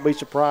over. Don't be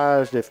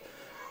surprised if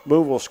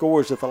Boonville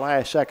scores at the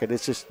last second.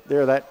 It's just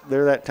they're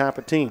that type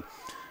of team.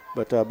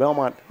 But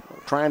Belmont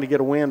trying to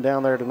get a win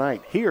down there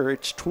tonight. Here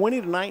it's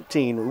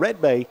 20-19.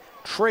 Red Bay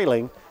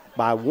trailing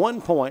by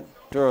 1 point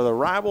to the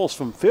rivals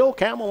from Phil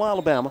Campbell,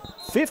 Alabama.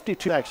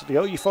 52 seconds to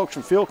go. You folks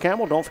from Phil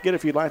Campbell, don't forget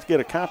if you'd like to get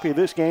a copy of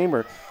this game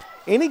or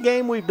any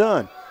game we've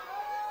done.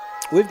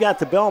 We've got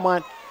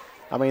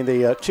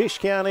the Tisch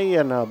County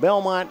and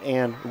Belmont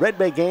and Red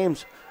Bay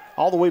games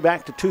all the way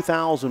back to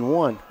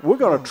 2001. We're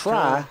going to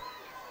try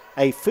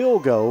a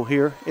field goal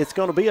here. It's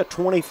going to be a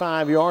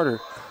 25-yarder.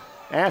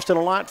 Asking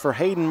a lot for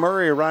Hayden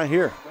Murray right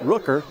here.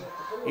 Rooker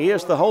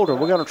is the holder.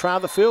 We're going to try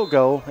the field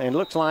goal, and it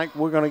looks like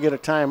we're going to get a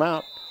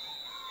timeout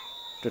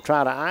to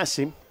try to ice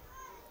him.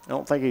 I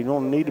don't think he's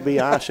going to need to be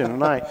icing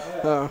tonight.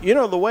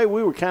 The way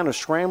we were kind of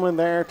scrambling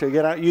there to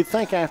get out, you'd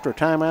think after a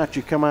timeout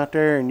you come out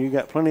there and you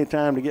got plenty of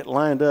time to get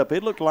lined up.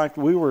 It looked like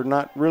we were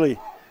not really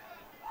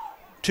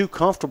too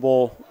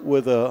comfortable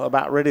with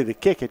about ready to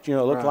kick it. It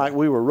looked like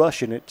we were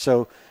rushing it.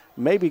 So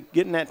maybe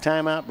getting that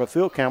timeout by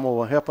Phil Campbell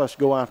will help us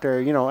go out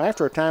there.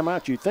 After a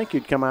timeout, you'd think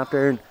you'd come out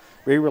there and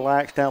be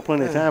relaxed, have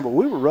plenty of time, but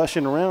we were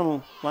rushing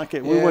around like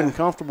we wasn't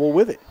comfortable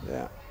with it.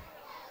 Yeah.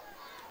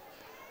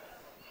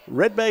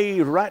 Red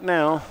Bay right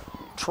now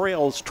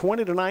trails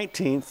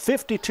 20-19,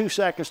 52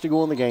 seconds to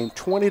go in the game,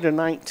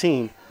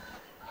 20-19,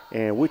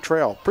 and we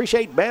trail.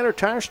 Appreciate Banner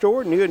Tire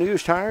Store, new and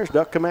used tires,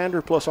 Duck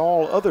Commander, plus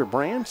all other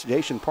brands.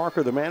 Jason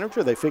Parker, the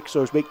manager, they fix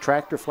those big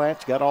tractor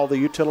flats, got all the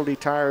utility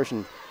tires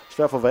and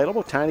stuff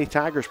available. Tiny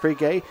Tigers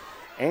pre-K,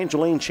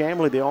 Angeline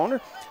Shamley, the owner,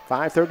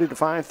 530 to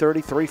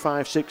 530,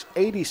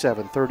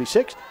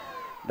 356-8736.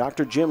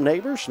 Dr. Jim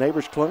Neighbors,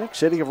 Neighbors Clinic,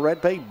 City of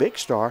Red Bay, Big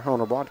Star on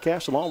our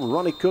broadcast, along with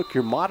Ronnie Cook,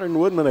 your modern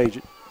Woodman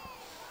agent.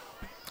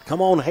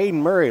 Come on,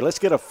 Hayden Murray. Let's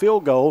get a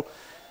field goal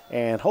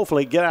and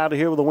hopefully get out of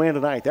here with a win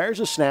tonight. There's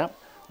a snap.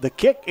 The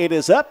kick, it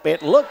is up.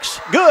 It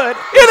looks good.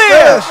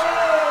 It is!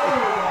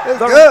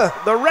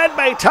 The Red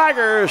Bay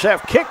Tigers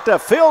have kicked a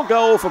field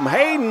goal from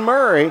Hayden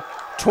Murray,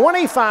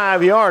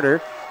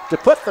 25-yarder, to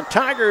put the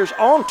Tigers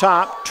on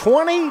top,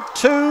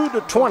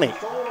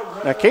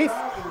 22-20. Now, Keith,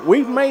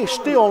 we may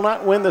still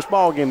not win this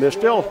ball game. There's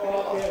still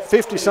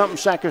 50-something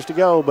seconds to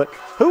go, but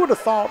who would have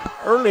thought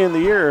early in the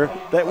year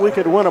that we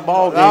could win a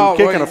ball game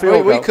kicking a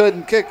field goal?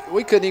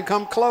 We couldn't even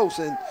come close,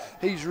 and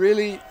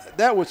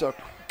that was a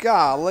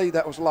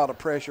lot of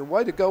pressure.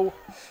 Way to go,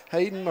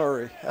 Hayden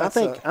Murray. I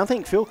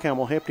think Phil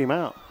Campbell helped him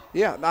out.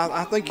 Yeah,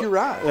 I think you're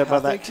right. By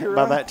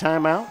that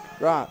timeout.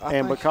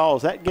 Right.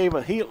 Because that gave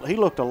he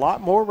looked a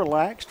lot more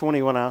relaxed when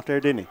he went out there,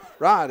 didn't he?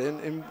 Right,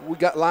 and we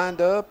got lined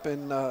up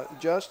and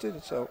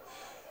adjusted, so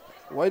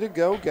way to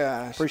go,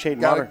 guys. Appreciate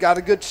got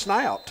a good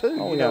snout,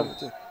 too.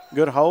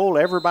 Good hole.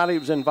 Everybody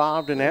was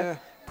involved in that. Yeah.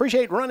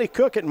 Appreciate Ronnie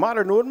Cook at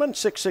Modern Woodman,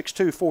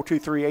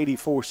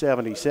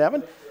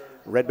 662-423-8477.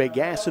 Red Bay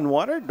Gas and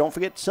Water. Don't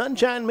forget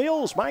Sunshine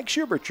Mills, Mike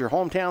Schubert, your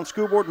hometown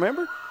school board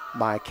member.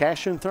 By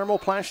Cash and Thermal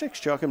Plastics,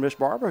 Chuck and Miss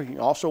Barbara. You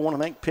also want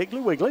to thank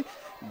Piggly Wiggly.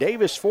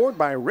 Davis Ford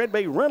by Red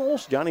Bay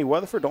Rentals. Johnny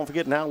Weatherford, don't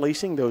forget, now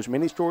leasing those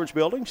mini storage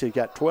buildings. He's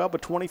got 12 by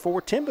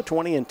 24, 10 by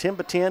 20, and 10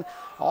 by 10.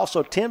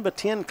 Also 10 by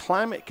 10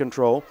 climate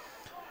control.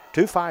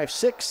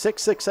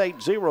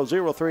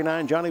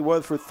 256-668-0039. Johnny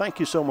Weatherford, thank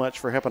you so much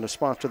for helping us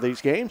sponsor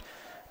these games.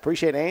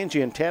 Appreciate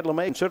Angie and Tad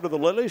LeMay. Consider the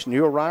Lilies,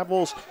 new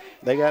arrivals.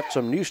 They got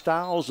some new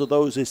styles of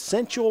those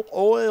essential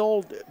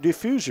oil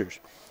diffusers.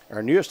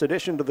 Our newest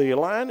addition to the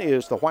line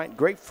is the white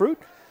grapefruit.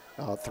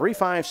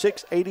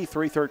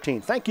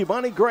 356-8313. Thank you,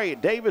 Bonnie Gray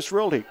at Davis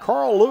Realty.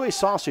 Carl Lewis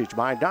Sausage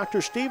by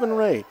Dr. Stephen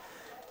Ray.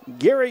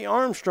 Gary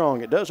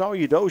Armstrong, it does all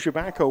your Dozier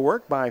backhoe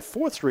work by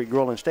 4th Street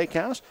Grill and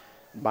Steakhouse.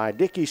 By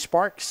Dickie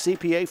Sparks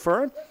CPA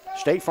firm.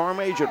 State Farm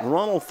agent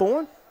Ronald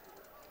Thorne.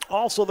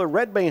 Also the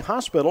Red Bay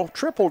Hospital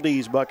Triple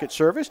D's Bucket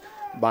Service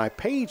by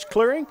Page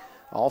Clearing.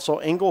 Also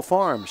Engle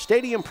Farm.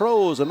 Stadium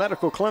Pros, a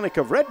medical clinic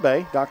of Red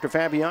Bay, Dr.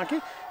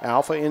 Fabianchi.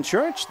 Alpha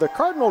Insurance, the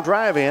Cardinal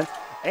Drive-In,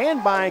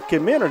 and by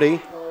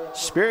Community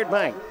Spirit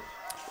Bank.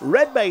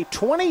 Red Bay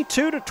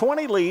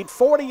 22-20 lead,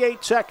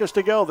 48 seconds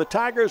to go. The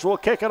Tigers will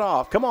kick it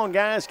off. Come on,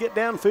 guys, get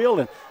downfield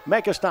and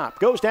make a stop.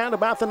 Goes down to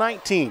about the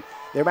 19.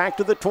 They're back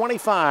to the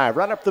 25.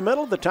 Right up the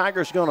middle, the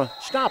Tigers going to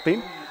stop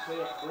him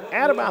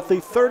at about the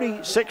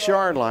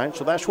 36-yard line.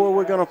 So that's where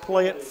we're going to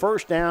play it,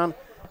 first down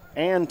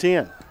and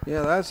 10.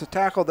 Yeah, that's a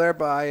tackle there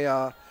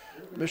by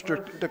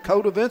Mr.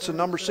 Dakota Vinson,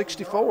 number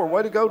 64.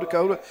 Way to go,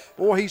 Dakota.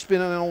 Boy, he's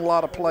been in a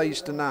lot of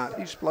plays tonight.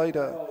 He's played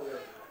a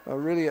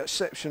really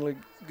exceptionally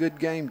good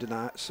game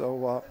tonight.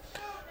 So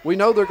we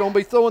know they're going to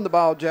be throwing the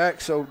ball,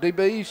 Jack. So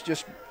DBs,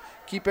 just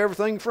keep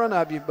everything in front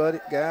of you, buddy,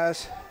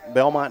 guys.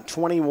 Belmont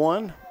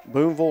 21,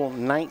 Boonville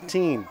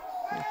 19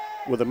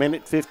 with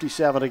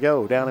 1:57 to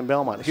go down in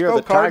Belmont. Let's Here go,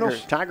 are the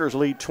Cardinals. Tigers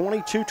lead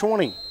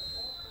 22-20.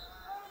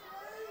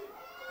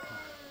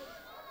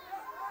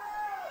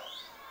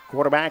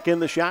 Quarterback in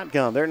the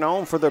shotgun. They're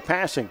known for their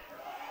passing.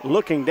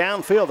 Looking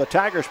downfield, the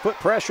Tigers put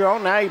pressure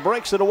on. Now he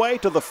breaks it away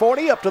to the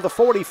 40, up to the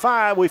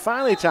 45. We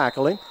finally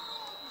tackle him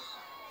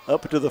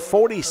up to the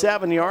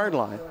 47-yard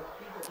line.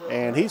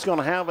 And he's going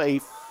to have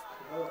a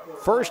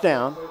first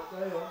down.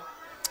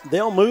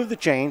 They'll move the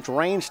chains.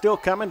 Rain still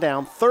coming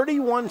down.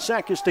 31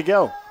 seconds to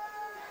go.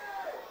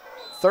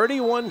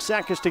 31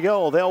 seconds to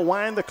go. They'll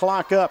wind the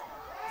clock up.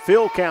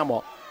 Phil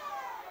Campbell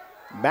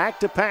back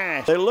to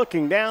pass. They're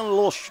looking down, a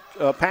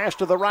little pass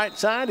to the right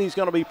side. He's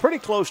going to be pretty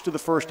close to the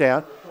first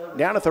down.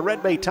 Down at the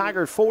Red Bay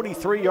Tigers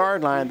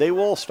 43-yard line. They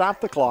will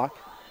stop the clock.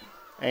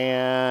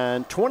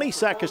 And 20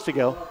 seconds to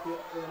go.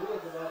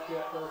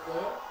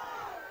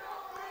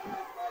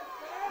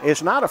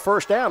 It's not a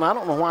first down. I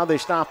don't know why they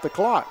stopped the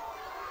clock.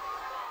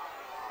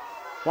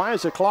 Why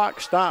is the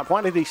clock stopped?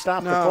 Why did he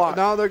stop the clock?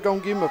 No, they're going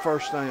to give him a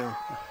first down.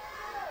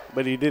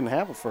 But he didn't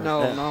have a first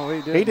down. No,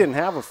 he didn't. He didn't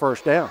have a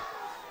first down.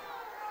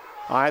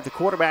 All right, the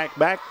quarterback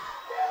back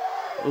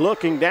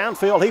looking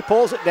downfield. He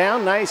pulls it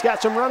down. Now he's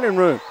got some running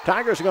room.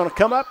 Tigers are going to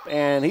come up,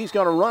 and he's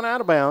going to run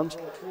out of bounds.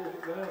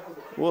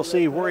 We'll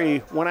see where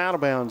he went out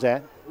of bounds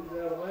at.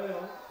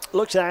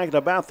 Looks like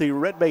about the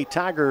Red Bay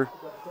Tiger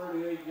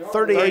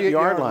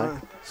 38-yard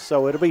line.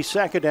 So it'll be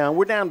second down.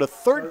 We're down to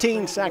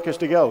 13 seconds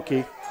to go,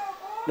 Keith.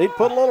 Need to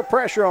put a little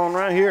pressure on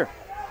right here.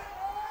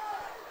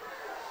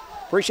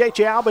 Appreciate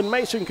you, Albin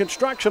Mason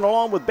Construction,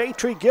 along with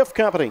Baytree Gift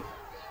Company.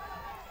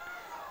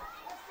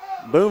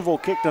 Boonville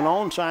kicked an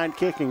onside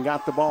kick and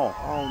got the ball.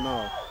 Oh,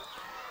 no.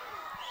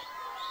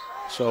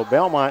 So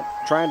Belmont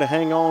trying to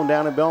hang on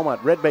down in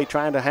Belmont. Red Bay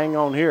trying to hang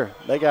on here.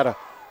 They got a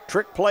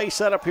trick play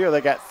set up here.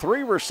 They got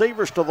 3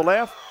 receivers to the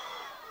left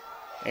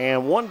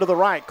and 1 to the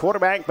right.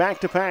 Quarterback back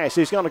to pass.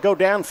 He's going to go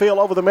downfield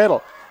over the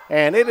middle,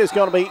 and it is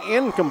going to be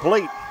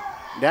incomplete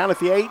down at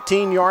the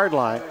 18-yard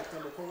line.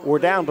 We're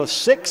down to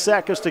 6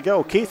 seconds to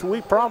go. Keith,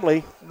 we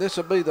probably... This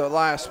will be the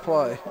last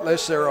play,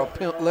 unless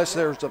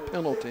there's a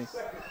penalty.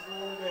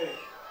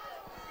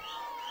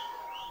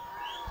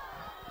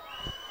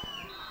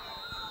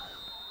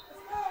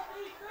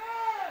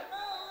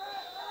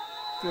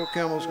 Phil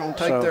Campbell's going to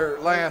take their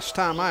last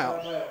time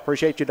out.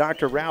 Appreciate you,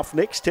 Dr. Ralph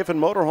Nix, Tiffin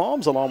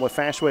Motorhomes, along with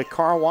Fastway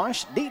Car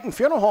Wash, Deaton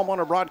Funeral Home on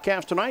our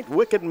broadcast tonight.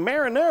 Wicked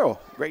Marinero,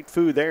 great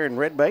food there in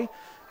Red Bay.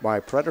 By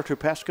Predator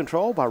Pest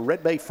Control, by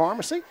Red Bay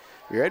Pharmacy.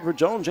 Your Edward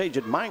Jones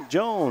agent, Mike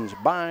Jones,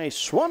 by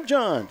Swamp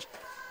Johns.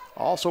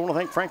 Also want to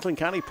thank Franklin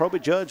County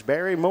Probate Judge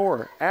Barry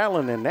Moore,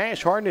 Allen and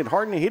Nash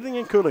Harden Heating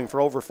and Cooling for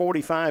over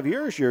 45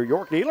 years. Your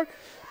York dealer.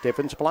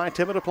 Tiffin Supply,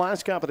 Tiffin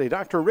Appliance Company.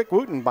 Dr. Rick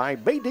Wooten by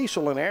Bay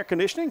Diesel and Air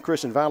Conditioning.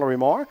 Chris and Valerie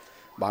Moore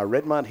by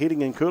Redmont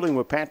Heating and Cooling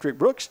with Patrick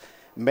Brooks.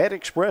 Med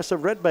Express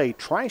of Red Bay.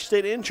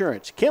 Tri-State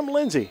Insurance. Kim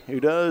Lindsay, who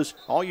does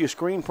all your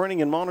screen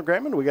printing and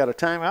monogramming. We got a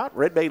timeout.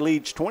 Red Bay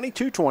leads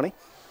 22-20.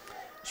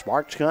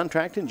 Sparks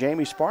Contracting,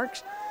 Jamie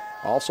Sparks.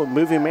 Also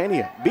Movie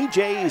Mania.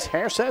 BJ's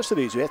Hair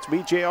Necessities. That's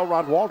BJ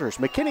Elrod Walters.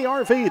 McKinney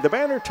RV, the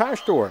Banner Tire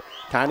Store.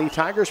 Tiny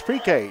Tigers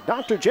Pre-K.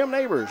 Dr. Jim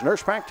Neighbors.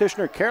 Nurse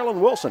Practitioner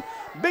Carolyn Wilson.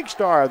 Big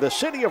Star, the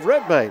City of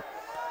Red Bay.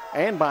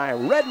 And by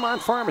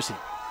Redmont Pharmacy.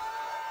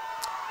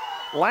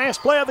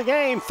 Last play of the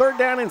game, 3rd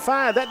down and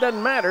 5. That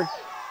doesn't matter.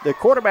 The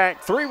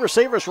quarterback, 3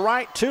 receivers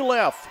right, 2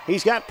 left.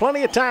 He's got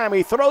plenty of time.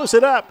 He throws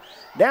it up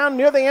down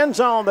near the end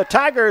zone. The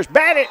Tigers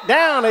bat it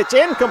down. It's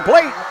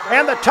incomplete,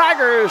 and the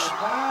Tigers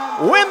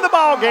win the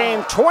ball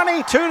game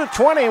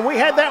 22-20, and we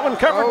had that one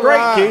covered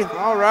great, Keith.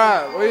 All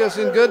right. We was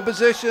in good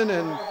position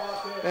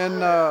and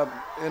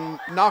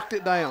knocked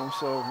it down,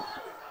 so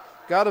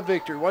got a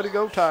victory. Way to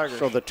go, Tigers.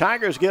 So the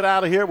Tigers get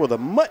out of here with a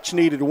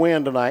much-needed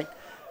win tonight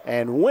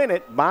and win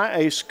it by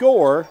a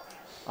score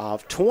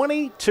of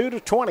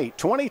 22-20.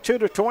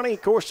 22-20.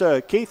 Of course,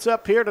 Keith's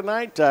up here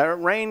tonight.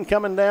 Rain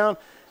coming down,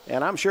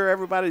 and I'm sure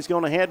everybody's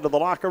going to head to the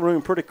locker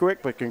room pretty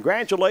quick. But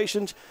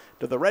congratulations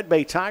to the Red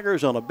Bay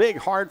Tigers on a big,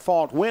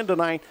 hard-fought win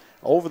tonight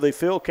over the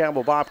Phil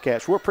Campbell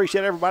Bobcats. We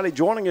appreciate everybody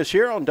joining us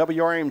here on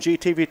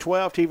WRMG-TV-12,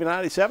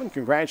 TV97.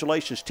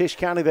 Congratulations, Tisch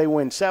County. They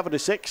win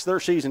 7-6. Their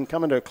season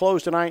coming to a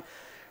close tonight.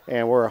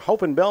 And we're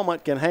hoping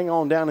Belmont can hang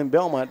on down in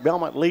Belmont.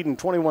 Belmont leading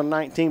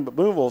 21-19, but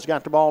Boonville's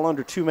got the ball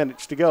under 2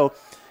 minutes to go.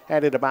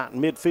 Had it about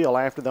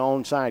midfield after the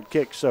onside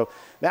kick. So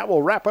that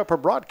will wrap up our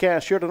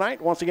broadcast here tonight.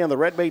 Once again, the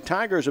Red Bay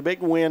Tigers, a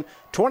big win,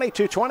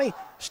 22-20.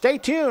 Stay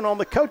tuned on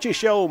the Coaches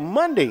Show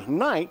Monday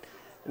night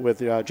with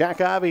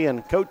Jack Ivey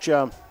and Coach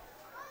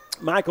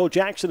Michael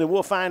Jackson, and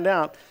we'll find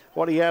out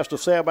what he has to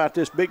say about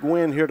this big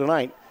win here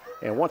tonight.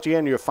 And once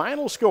again, your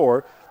final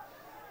score,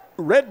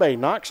 Red Bay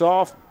knocks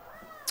off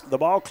the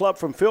ball club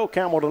from Phil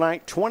Campbell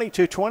tonight,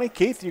 22-20.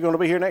 Keith, you're going to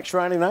be here next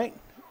Friday night?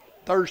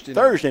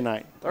 Thursday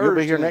night. You'll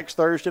be here next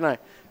Thursday night.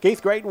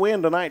 Keith, great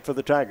win tonight for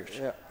the Tigers.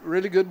 Yeah,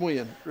 really good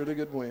win. Really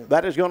good win.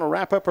 That is going to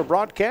wrap up our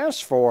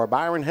broadcast for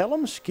Byron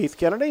Helms, Keith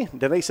Kennedy,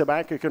 Denise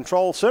Abaka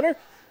Control Center.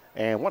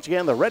 And once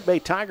again, the Red Bay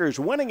Tigers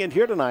winning it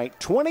here tonight,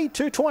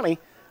 22-20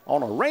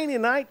 on a rainy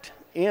night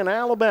in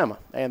Alabama.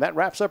 And that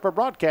wraps up our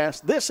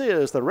broadcast. This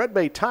is the Red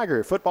Bay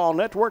Tiger Football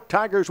Network.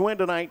 Tigers win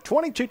tonight,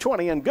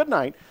 22-20, and good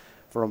night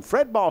from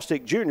Fred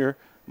Bostick Jr.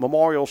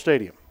 Memorial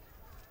Stadium.